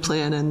transition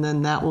plan, and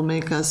then that will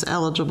make us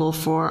eligible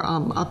for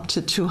up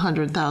to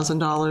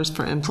 $200,000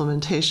 for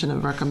implementation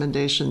of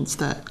recommendations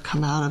that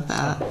come out of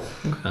that.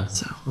 Okay.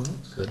 So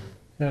That's good.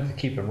 You have to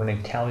keep a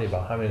running tally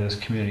about how many of those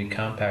community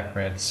compact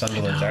grants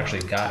Sunderland's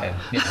actually gotten.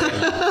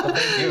 Well,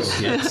 thank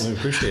you. Yes, we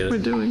appreciate we're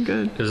it. doing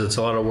good. Because it's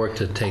a lot of work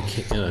to take,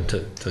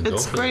 to go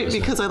It's for great this.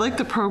 because I like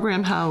the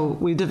program, how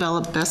we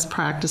develop best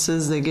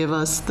practices. They give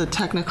us the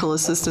technical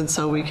assistance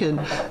so we can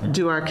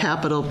do our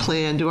capital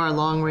plan, do our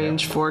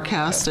long-range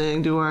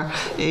forecasting, do our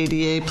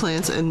ADA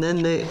plans, and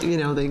then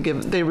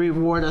they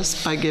reward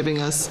us by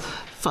giving us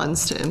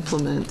funds to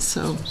implement.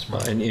 So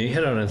Well, and you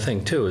hit on a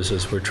thing too,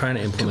 is we're trying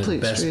to implement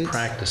Complete best streets.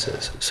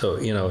 practices. So,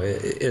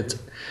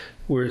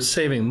 we're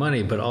saving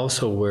money, but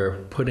also we're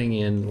putting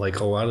in,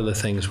 like a lot of the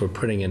things we're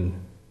putting in,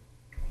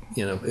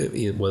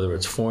 whether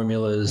it's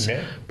formulas,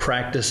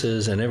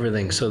 practices and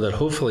everything, so that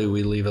hopefully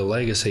we leave a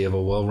legacy of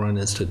a well-run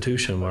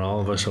institution when all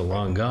of us are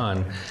long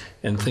gone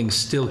and things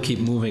still keep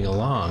moving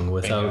along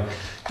without,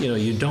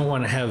 you don't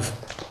want to have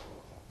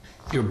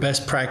your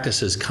best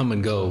practices come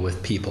and go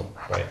with people.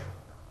 Right.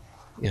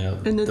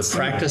 And The it's-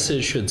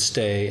 practices should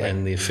stay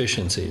and the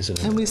efficiencies.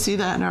 and we see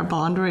that in our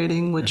bond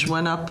rating, which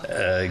went up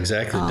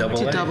Exactly,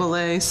 to double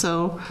A. AA.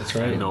 So That's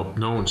right. No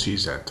one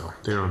sees that though.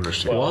 They don't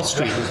understand. Wall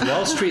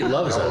Street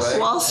loves us.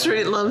 Wall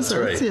Street loves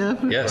That's us. right.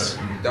 Yeah, Yes,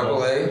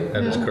 Double A?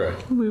 that is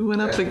correct. we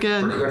went up That's pretty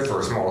again. good for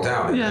a small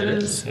town. Yeah, it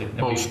is.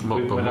 Most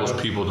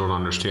people don't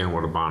understand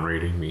what a bond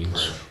rating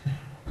means.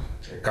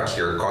 It cuts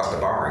your cost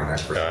of borrowing,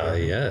 that's for sure.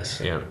 Yes.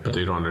 Yeah, but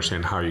they don't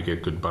understand how you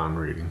get good bond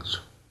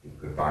ratings.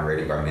 Good bond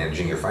rating by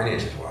managing your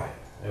finances well.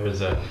 It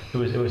was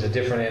a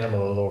different animal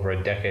a little over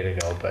a decade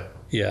ago, but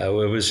Yeah, it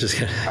was just,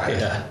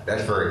 yeah.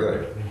 That's very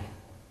good.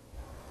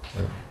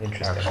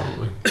 interesting.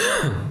 Absolutely.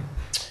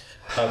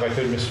 If I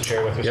could, Mr.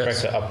 Chair, with respect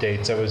Yes. to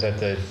updates, I was at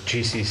the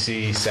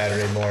GCC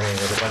Saturday morning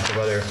with a bunch of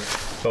other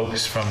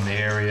folks from the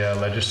area,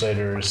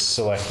 legislators,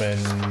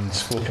 selectmen,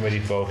 school committee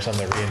folks on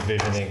the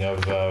re-envisioning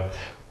of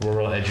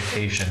rural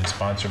education,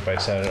 sponsored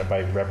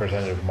by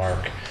Representative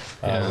Mark.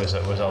 It was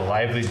a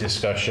lively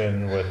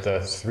discussion with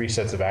 3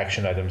 sets of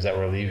action items that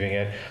were leaving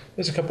it.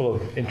 There's a couple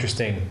of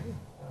interesting,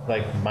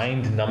 like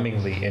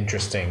mind-numbingly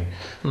interesting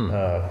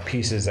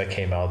pieces that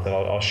came out that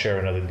I'll share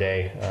another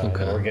day.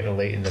 We're getting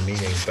late in the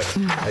meeting, but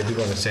I do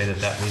want to say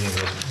that meeting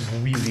was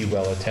really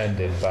well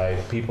attended by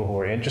people who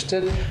were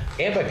interested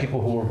and by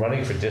people who were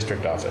running for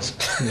district office.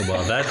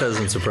 Well, that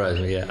doesn't surprise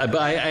me, yeah. But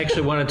I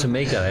actually wanted to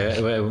make that.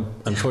 I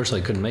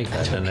unfortunately couldn't make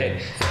that. And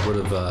Okay. I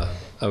would have,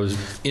 I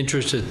was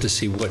interested to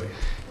see what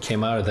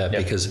came out of that,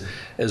 because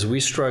as we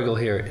struggle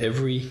here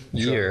every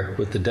year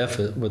with the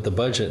deficit, with the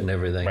budget and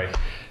everything, Right.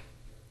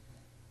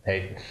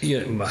 Hey,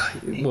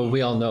 well,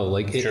 we all know,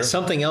 Sure.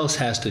 something else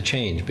has to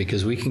change,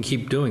 because we can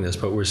keep doing this,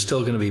 but we're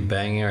still going to be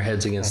banging our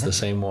heads against the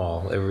same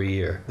wall every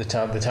year. the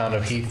town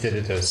of Heath did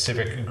it. The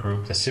civic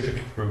group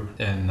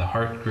and the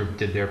Hart group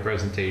did their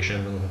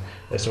presentation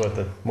as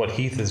to what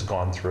Heath has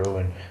gone through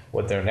and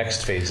what their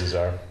next phases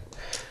are.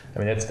 I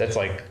mean, that's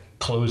like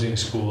closing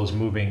schools,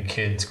 moving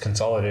kids,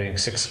 consolidating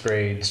 6th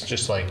grades,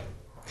 just like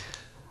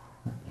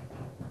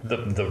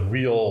the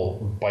real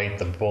bite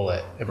the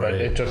bullet. But Right.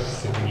 it took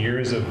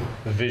years of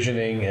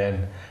visioning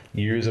and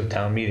years of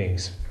town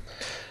meetings.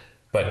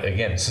 But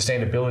again,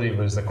 sustainability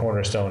was the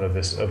cornerstone of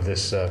this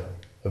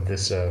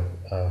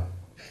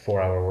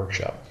 4-hour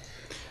workshop.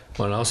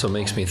 Well, it also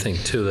makes me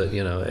think too that,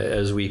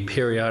 as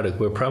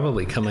we're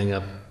probably coming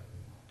up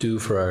due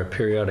for our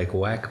periodic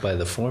whack by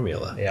the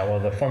formula. Yeah, well,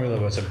 the formula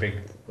was a big,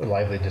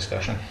 lively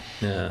discussion.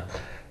 Yeah,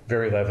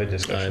 Very lively I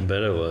discussion.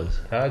 bet it was.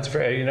 It's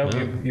very, you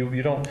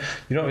don't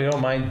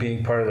mind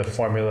being part of the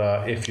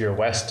formula if you're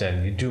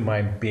Weston. You do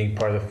mind being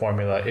part of the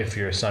formula if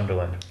you're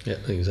Sunderland. Yeah,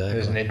 There's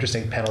exactly. an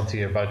interesting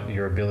penalty about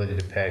your ability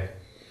to pay.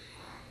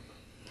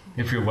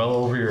 If you're well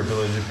over your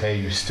ability to pay,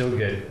 you still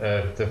get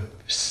the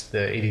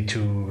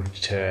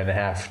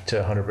 82.5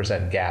 to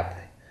 100% gap.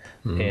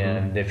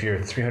 And if you're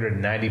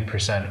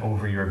 390%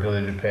 over your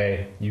ability to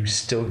pay, you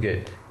still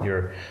get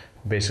your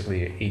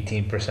basically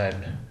 18%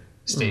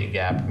 state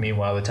gap.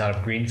 Meanwhile, the town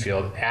of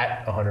Greenfield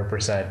at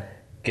 100%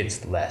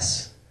 gets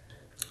less.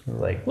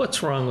 Like,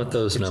 What's wrong with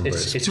those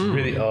numbers? it's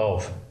really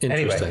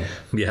Interesting. Anyway,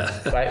 Yeah.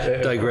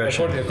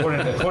 Digression.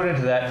 According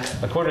to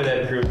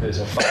that group, there's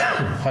a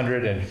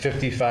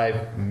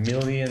 $555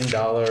 million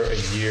a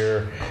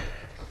year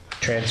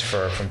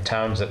transfer from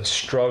towns that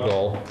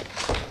struggle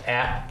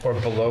at or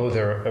below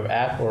their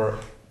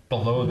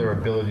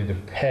ability to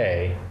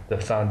pay. The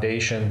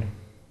foundation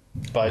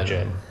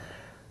budget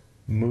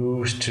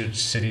moves to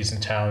cities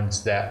and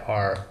towns that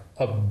are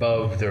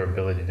above their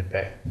ability to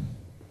pay.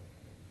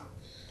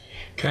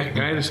 Can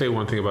I just say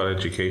one thing about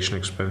education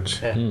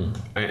expense? Yeah.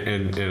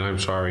 And I'm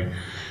sorry,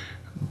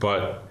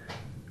 but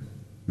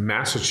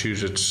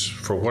Massachusetts,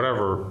 for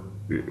whatever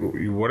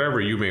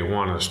you may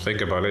want to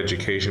think about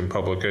education,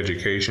 public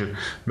education,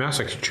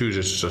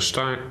 Massachusetts is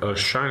a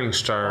shining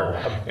star,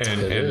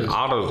 and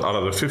out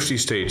of the 50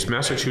 states,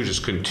 Massachusetts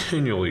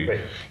continually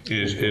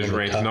is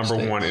ranked number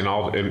one in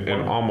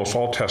almost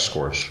all test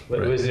scores. It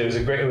was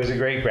a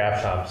great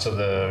graph, Tom. So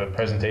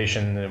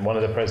one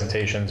of the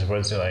presentations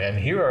was like, and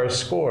here are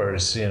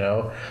scores,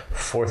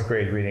 4th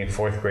grade reading,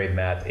 4th grade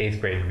math,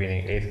 8th grade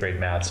reading, 8th grade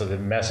math. So the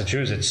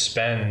Massachusetts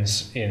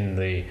spends in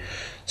the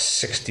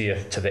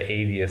 60th to the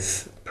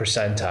 80th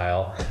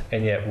percentile,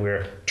 and yet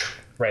we're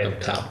right at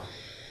the top.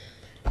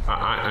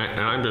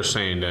 I'm just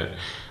saying that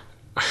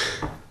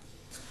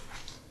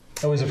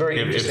It was a very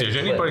interesting if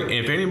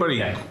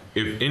anybody it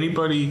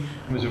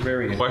was a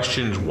very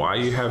questions why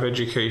you have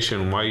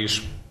education, why you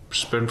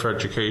spend for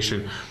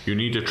education, you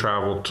need to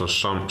travel to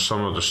some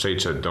of the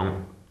states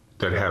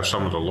that have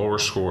some of the lower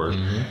scores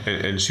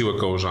and see what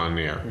goes on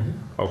there.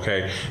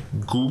 Okay,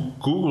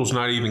 Google's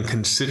not even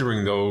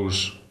considering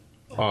those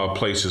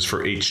places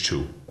for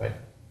H2. Right.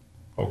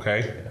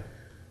 Okay.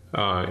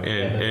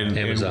 And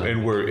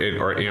Amazon.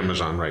 or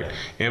Amazon, right?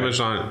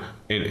 Amazon,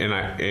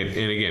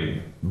 and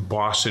again,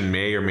 Boston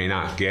may or may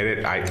not get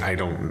it. I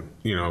don't,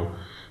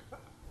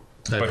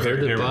 but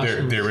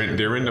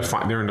they're in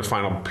the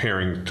final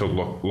pairing to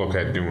look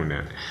at doing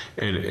that.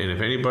 And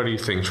if anybody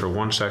thinks for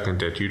one second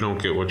that you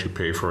don't get what you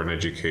pay for in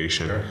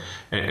education, sure.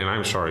 and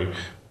I'm sorry,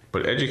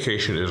 but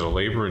education is a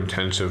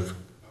labor-intensive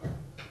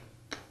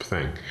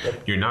thing.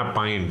 Yep. You're not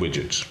buying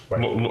widgets.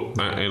 Right.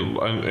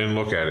 And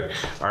look at it.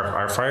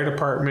 Our fire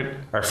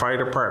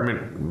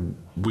department,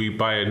 we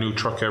buy a new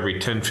truck every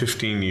 10,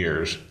 15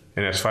 years.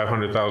 And that's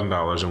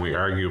 $500,000, and we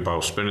argue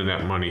about spending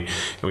that money,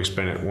 and we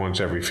spend it once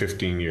every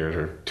 15 years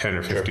or 10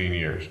 or 15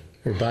 years.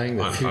 We're buying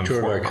the future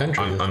of our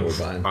country. That's what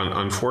we're buying.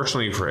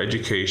 Unfortunately, for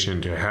education,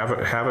 to have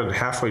a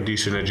halfway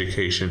decent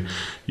education,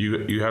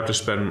 you have to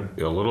spend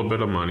a little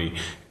bit of money.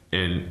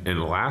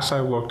 And last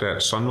I looked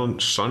at,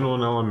 Sunderland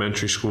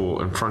Elementary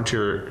School and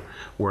Frontier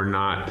were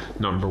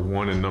not number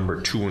 1 and number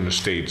 2 in the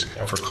states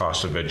for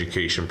cost of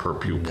education per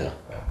pupil.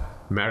 No.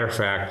 Matter of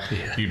fact,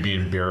 you'd be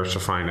embarrassed to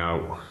find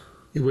out.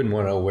 You wouldn't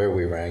want to know where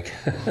we rank.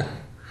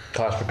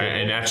 cost per pupil.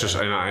 And that's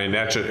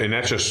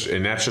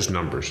just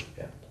numbers.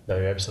 Yeah, no,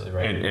 you're absolutely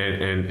right.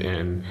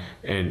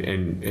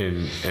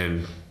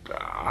 And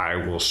I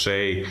will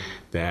say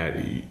that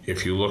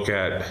if you look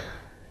at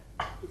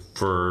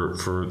for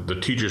the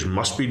teachers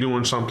must be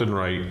doing something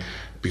right,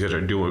 because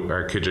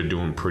our kids are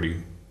doing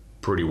pretty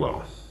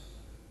well.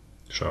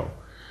 So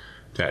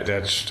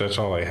that's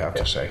all I have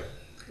to say.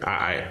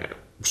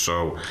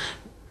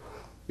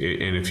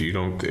 And if you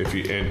don't,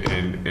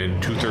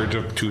 and two-thirds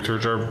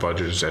of our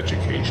budget is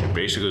education.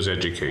 Basically, is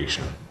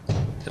education.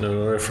 And in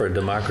order for a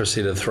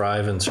democracy to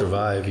thrive and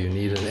survive, you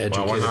need an educated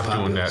Well, we're not doing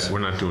populace. that. We're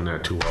not doing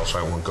that too well, so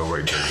I won't go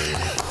right there,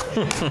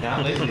 David.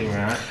 Not lately, we're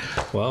not.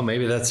 Well,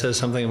 maybe that says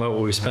something about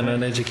what we spend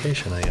on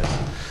education, I guess.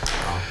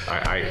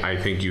 I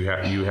think you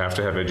have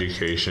to have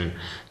education.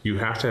 You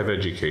have to have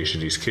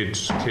education. These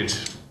kids,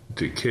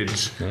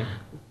 Yeah.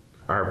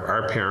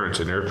 our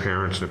parents and their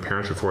parents and the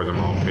parents before them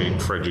all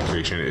paid for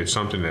education. It's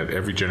something that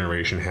every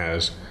generation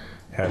has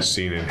has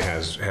seen and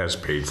has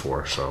paid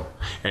for. So,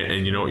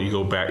 and you know, you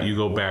go back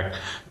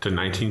to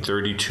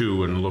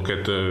 1932 and look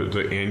at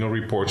the annual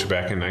reports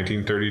back in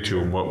 1932,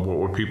 and what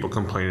were people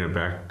complaining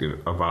about in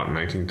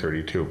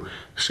 1932?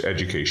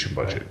 Education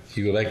budget.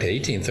 You go back to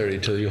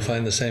 1832, you'll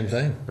find the same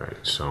thing. Right.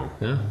 So.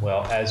 Yeah.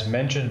 Well, as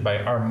mentioned by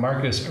our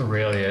Marcus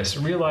Aurelius,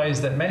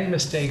 realize that many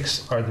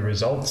mistakes are the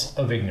results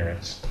of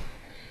ignorance.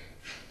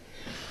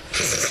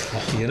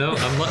 You know,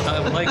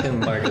 I'm liking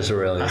Marcus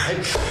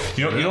Aurelius.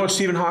 You know what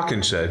Stephen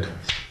Hawking said?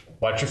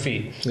 Watch your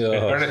feet.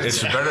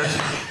 It's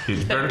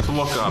better to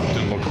look up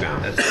than look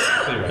down.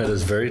 That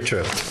is very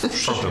true.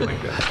 Something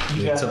like that.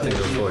 You need something to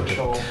look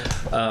forward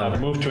to.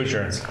 Move to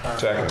adjourn.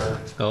 Second.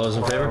 All those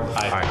in favor?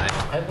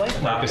 I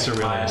like Marcus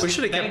Aurelius. We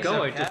should have kept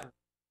going.